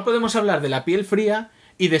próximo. Igual podemos hablar de la piel fría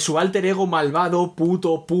y de su alter ego malvado,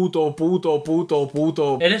 puto.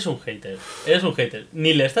 Eres un hater.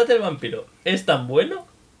 Ni Lestat el Vampiro es tan bueno,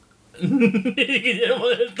 ni Guillermo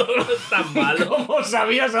del Toro es tan malo. ¿Cómo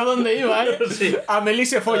sabías a dónde iba, eh? Sí. Amelie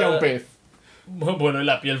se folla un pez. Bueno, en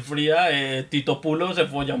la piel fría, Tito Pulo se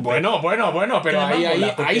folla un Bueno, pero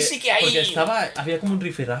ahí sí que hay... Porque había como un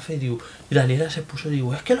rifirrafe, digo, y Daniela se puso,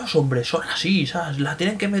 digo, es que los hombres son así, ¿sabes? La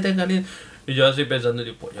tienen que meter en caliente. Y yo así pensando,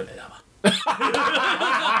 digo, pues yo le daba.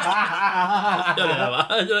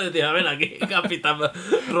 Yo le decía, ven aquí, capitán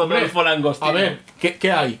Rodolfo Langostino. A ver,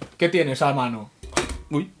 ¿qué hay? ¿Qué tienes a mano?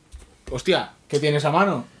 Uy. Hostia, ¿qué tienes a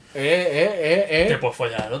mano? ¿Te puedes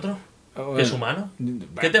follar al otro? Bueno. ¿Que es humano?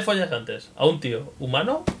 ¿Qué te follas antes? ¿A un tío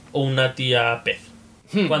humano o una tía pez?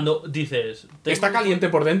 Cuando dices... ¿Está caliente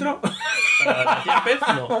por dentro? La tía pez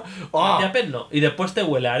no. La tía pez no. Y después te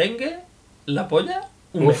huele a arengue, la polla,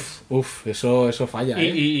 un mes. Eso falla,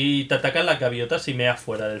 Y te atacan las gaviotas si meas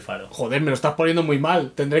fuera del faro. Joder, me lo estás poniendo muy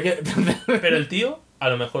mal. Tendré que... Pero el tío, a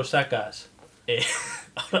lo mejor sacas...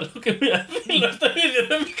 ahora lo que voy a decir lo estoy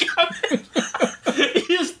diciendo en mi cabeza.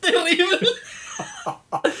 Y es terrible.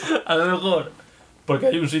 A lo mejor, porque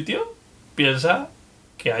hay un sitio, piensa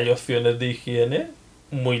que hay opciones de higiene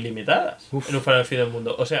muy limitadas en un faro del fin del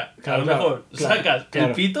mundo. O sea, a lo mejor sacas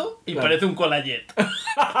el pito y parece un colayet.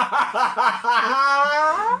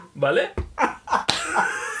 ¿Vale?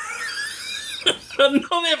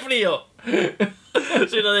 No de frío,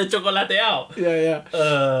 sino de chocolateado. Ya.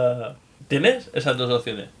 ¿Tienes esas dos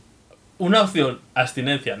opciones? Una opción,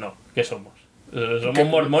 abstinencia, no. ¿Qué somos? ¿Somos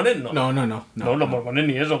mormones? No. No, los mormones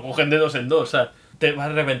ni eso, cogen de dos en dos. O sea, te vas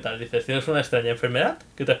a reventar. Dices, tienes una extraña enfermedad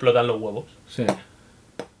que te explotan los huevos. Sí.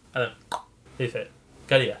 A ver, dices,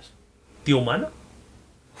 ¿qué harías? ¿Tío humano?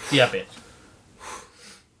 Tía pez.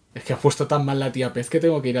 Es que has puesto tan mal la tía pez que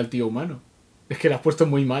tengo que ir al tío humano. Es que la has puesto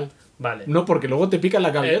muy mal. Vale. No, porque luego te pican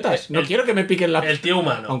las gaviotas. No quiero que me piquen las... El tío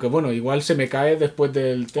humano. Aunque bueno, igual se me cae después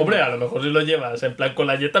del tema. Hombre, a lo mejor si lo llevas en plan con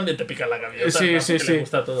la jet también te pican la gaviota. Sí, ¿no? sí, Porque sí. le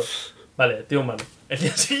gusta todo. Vale, tío humano. El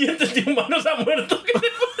día siguiente el tío humano se ha muerto. ¿Qué te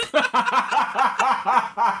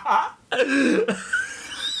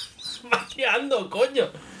vaciando, coño.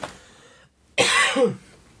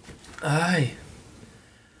 Ay.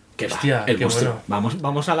 Qué hostia, el qué monstruo. bueno.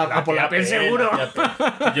 Vamos a por la pen seguro.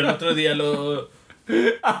 Yo el otro día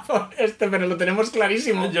pero lo tenemos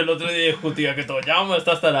clarísimo. Yo el otro día discutía que todo ya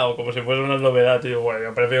está tarado, como si fuese una novedad. Y digo, bueno,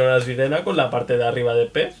 yo prefiero una sirena con la parte de arriba de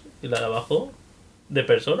pez y la de abajo de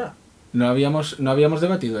persona. ¿No habíamos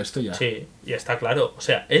debatido esto ya? Sí, y está claro. O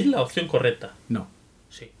sea, es la opción correcta. No.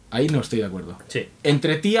 Sí. Ahí no estoy de acuerdo. Sí.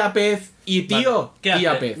 Entre tía pez y tío, Vale, ¿qué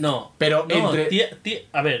tía hace? pez. No. Pero no, entre...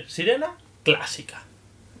 a ver, sirena, clásica.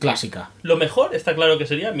 Clásica. Lo mejor está claro que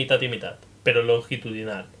sería mitad y mitad, pero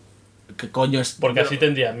longitudinal. ¿Qué coño es? Porque Pero- así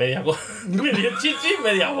tendría media chichi,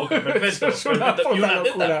 media boca. Perfecto. Eso es una perfecto. Y puta una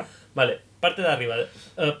locura. teta. Vale, parte de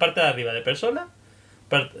arriba de persona,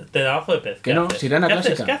 parte de abajo de pez. Que ¿Qué no, haces? sirena ¿Qué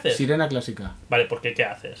clásica. haces? ¿Qué haces? Sirena clásica. Vale, porque ¿qué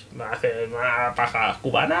haces? ¿Haces pajas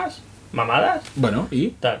cubanas? ¿Mamadas? Bueno, ¿y?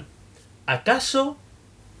 Tal. ¿Acaso?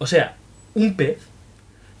 O sea, un pez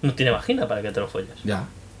no tiene vagina para que te lo folles. Ya.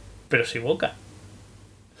 Pero sí boca.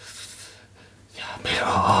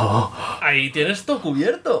 Pero... Ahí tienes todo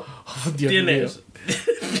cubierto. Oh, Dios Tienes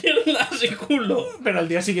piernas y culo. Pero al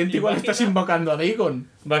día siguiente ¿Y igual vagina? estás invocando a Dagon.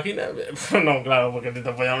 ¿Vagina? No, claro, porque si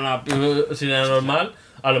te follan una sirena normal,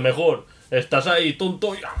 a lo mejor estás ahí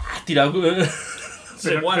tonto y tira.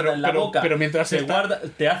 Se guarda en la boca. pero mientras se está- guarda,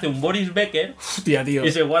 te hace un Boris Becker Hostia, tío.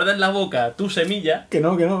 y se guarda en la boca tu semilla Que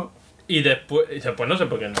no. y después no sé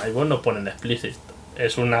por qué en iVoox no ponen explícito.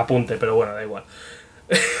 Es un apunte, pero bueno, da igual.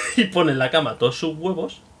 Y pone en la cama todos sus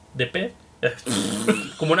huevos de pez,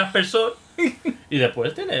 como un aspersor, y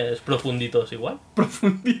después tienes profunditos igual.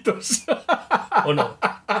 Profunditos. ¿O no?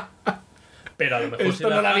 Pero a lo mejor Esto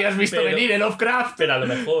no lo habías visto pero- venir, el Lovecraft. Pero a lo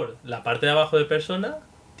mejor la parte de abajo de persona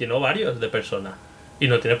tiene ovarios de persona y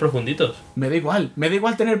no tiene profunditos. Me da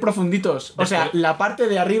igual tener profunditos. O sea, Después- la parte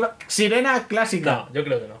de arriba... Sirena clásica. No, yo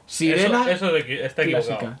creo que no. Sirena Eso está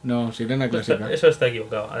equivocado. Clásica. No, sirena clásica. Eso está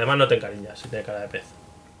equivocado. Además no te encariñas si tiene cara de pez.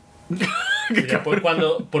 Y después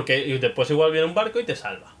y después igual viene un barco y te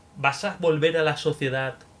salva. ¿Vas a volver a la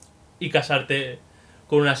sociedad y casarte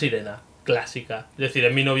con una sirena clásica? Es decir,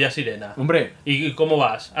 es mi novia sirena. Hombre, ¿Y cómo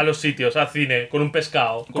vas? A los sitios, al cine, con un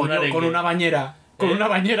pescado, con un coño, arenque. con una bañera. Con ¿Eh? una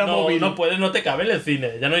bañera no, móvil. No puedes, no te cabe en el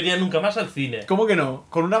cine. Ya no iría nunca más al cine. ¿Cómo que no?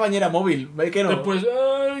 Con una bañera móvil. ¿Ve que no? Después,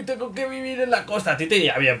 ay, tengo que vivir en la costa. A ti te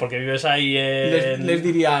iría bien porque vives ahí en... Les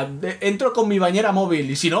diría, entro con mi bañera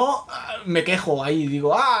móvil y si no, me quejo ahí.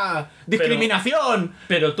 Digo, discriminación,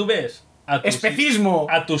 Pero tú ves especismo.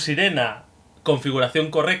 a tu sirena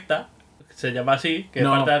configuración correcta, se llama así, que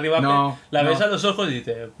No, parte de arriba no, la ves no. a los ojos y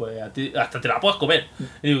dices, pues a ti hasta te la puedes comer.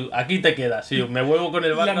 Y digo, aquí te quedas, y me vuelvo con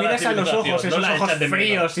el barco. La miras a los civilización, ojos, esos la ojos echas de menos.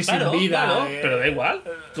 fríos y sin Claro, vida, claro, pero da igual,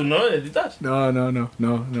 tú no lo necesitas. No.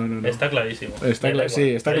 Está clarísimo. Está Da igual, sí,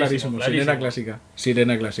 está clarísimo. Sirena clásica.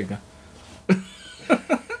 Sirena clásica.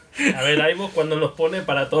 A ver, iVoox cuando nos pone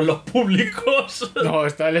para todos los públicos. No,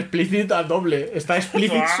 está el explícito al doble. Está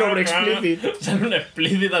explicit sobre explicit. Sale un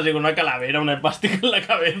explícito así con una calavera, una espástica en la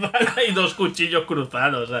cabeza y dos cuchillos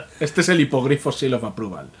cruzados. O sea. Este es el hipogrifo seal of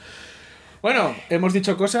approval. Bueno, hemos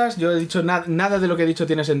dicho cosas. Yo he dicho nada de lo que he dicho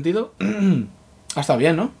tiene sentido. Ha estado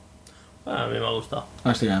bien, ¿no? A mí me ha gustado.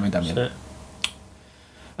 Ah, sí, a mí también. Sí.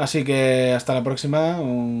 Así que hasta la próxima. Hasta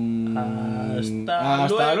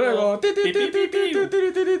luego. luego.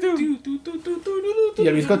 Y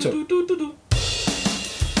el bizcocho.